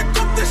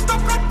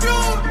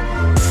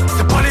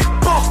 C'est pas les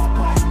portes,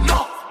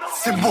 non,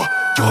 c'est moi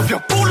qui reviens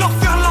pour leur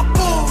faire la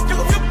peau.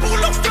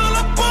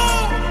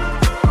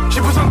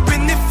 J'ai besoin de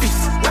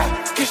bénéfices,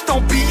 que je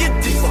t'en billet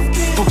 10.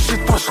 Donc chez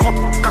toi je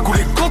rentre,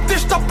 cagoulé côté,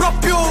 je tape la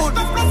pionne.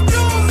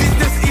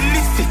 Business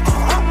illicite,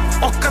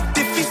 en cas de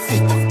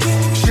déficit.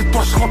 Chez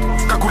toi je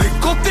rentre, cagoulé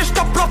côté, je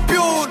tape la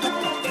pionne.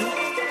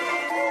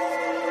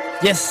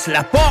 Yes,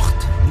 La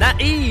Porte,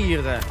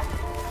 Nahir.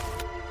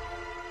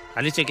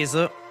 Allez checker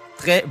ça.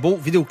 Très beau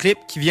vidéoclip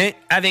qui vient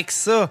avec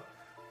ça.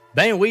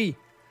 Ben oui.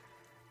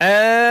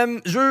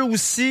 Jeu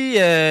aussi,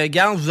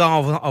 garde,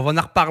 on va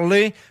en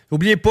reparler.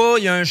 N'oubliez pas,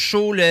 il y a un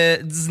show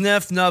le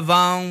 19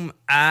 novembre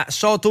à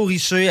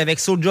Château-Richer avec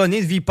Soulja,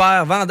 Nid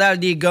Vipère, Vandal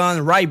des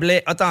Guns,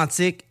 Ribley,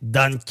 Authentique,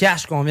 Don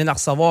Cash qu'on vient de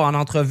recevoir en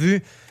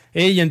entrevue.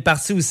 Et il y a une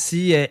partie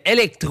aussi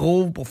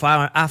électro pour faire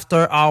un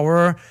after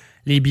hour.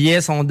 Les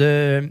billets sont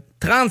de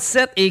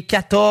 37 et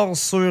 14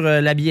 sur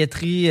la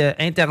billetterie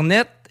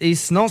Internet. Et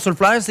sinon, sur le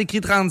flyer, c'est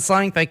écrit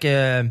 35. Fait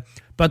que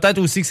peut-être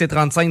aussi que c'est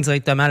 35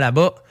 directement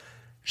là-bas.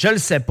 Je le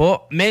sais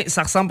pas, mais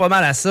ça ressemble pas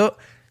mal à ça.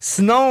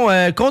 Sinon,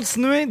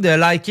 continuez de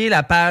liker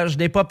la page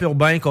des Pop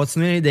Urbain.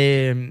 Continuez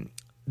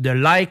de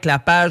like la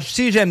page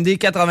CGMD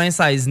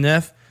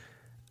 96.9.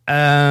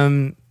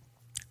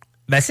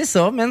 Ben c'est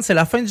ça, man, c'est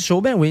la fin du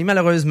show. Ben oui,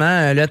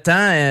 malheureusement,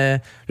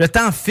 le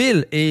temps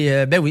file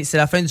et ben oui, c'est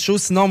la fin du show.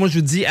 Sinon, moi je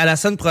vous dis à la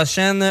semaine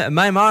prochaine,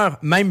 même heure,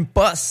 même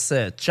poste.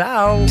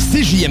 Ciao.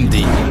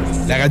 CJMD,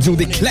 la radio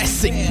des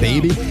classiques,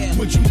 baby.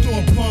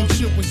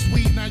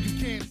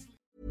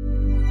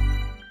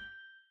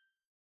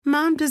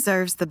 Mom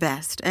deserves the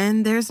best,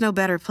 and there's no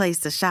better place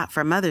to shop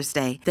for Mother's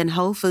Day than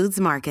Whole Foods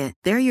Market.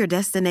 They're your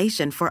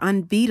destination for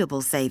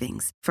unbeatable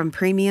savings, from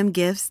premium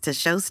gifts to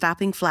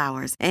show-stopping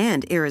flowers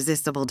and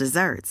irresistible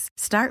desserts.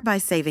 Start by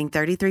saving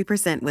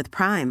 33% with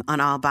Prime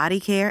on all body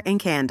care and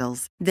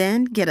candles.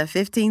 Then get a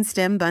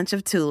 15-stem bunch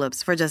of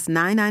tulips for just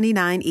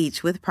 $9.99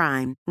 each with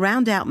Prime.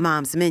 Round out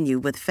Mom's menu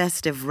with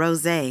festive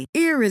rosé,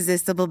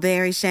 irresistible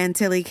berry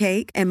chantilly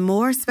cake, and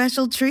more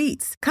special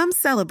treats. Come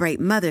celebrate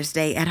Mother's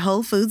Day at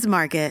Whole Foods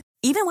Market.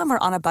 Even when we're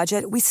on a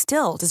budget, we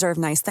still deserve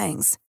nice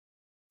things.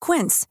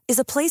 Quince is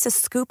a place to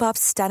scoop up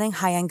stunning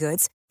high-end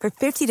goods for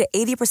 50 to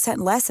 80%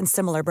 less than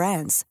similar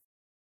brands.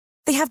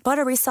 They have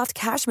buttery soft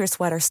cashmere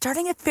sweaters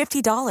starting at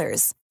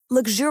 $50,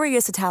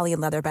 luxurious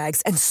Italian leather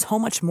bags, and so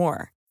much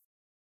more.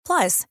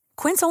 Plus,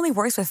 Quince only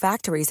works with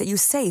factories that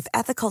use safe,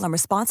 ethical, and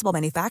responsible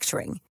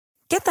manufacturing.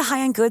 Get the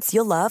high-end goods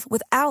you'll love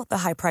without the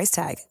high price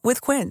tag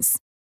with Quince.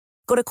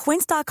 Go to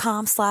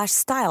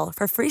quince.com/style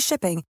for free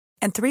shipping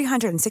and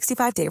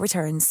 365-day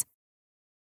returns.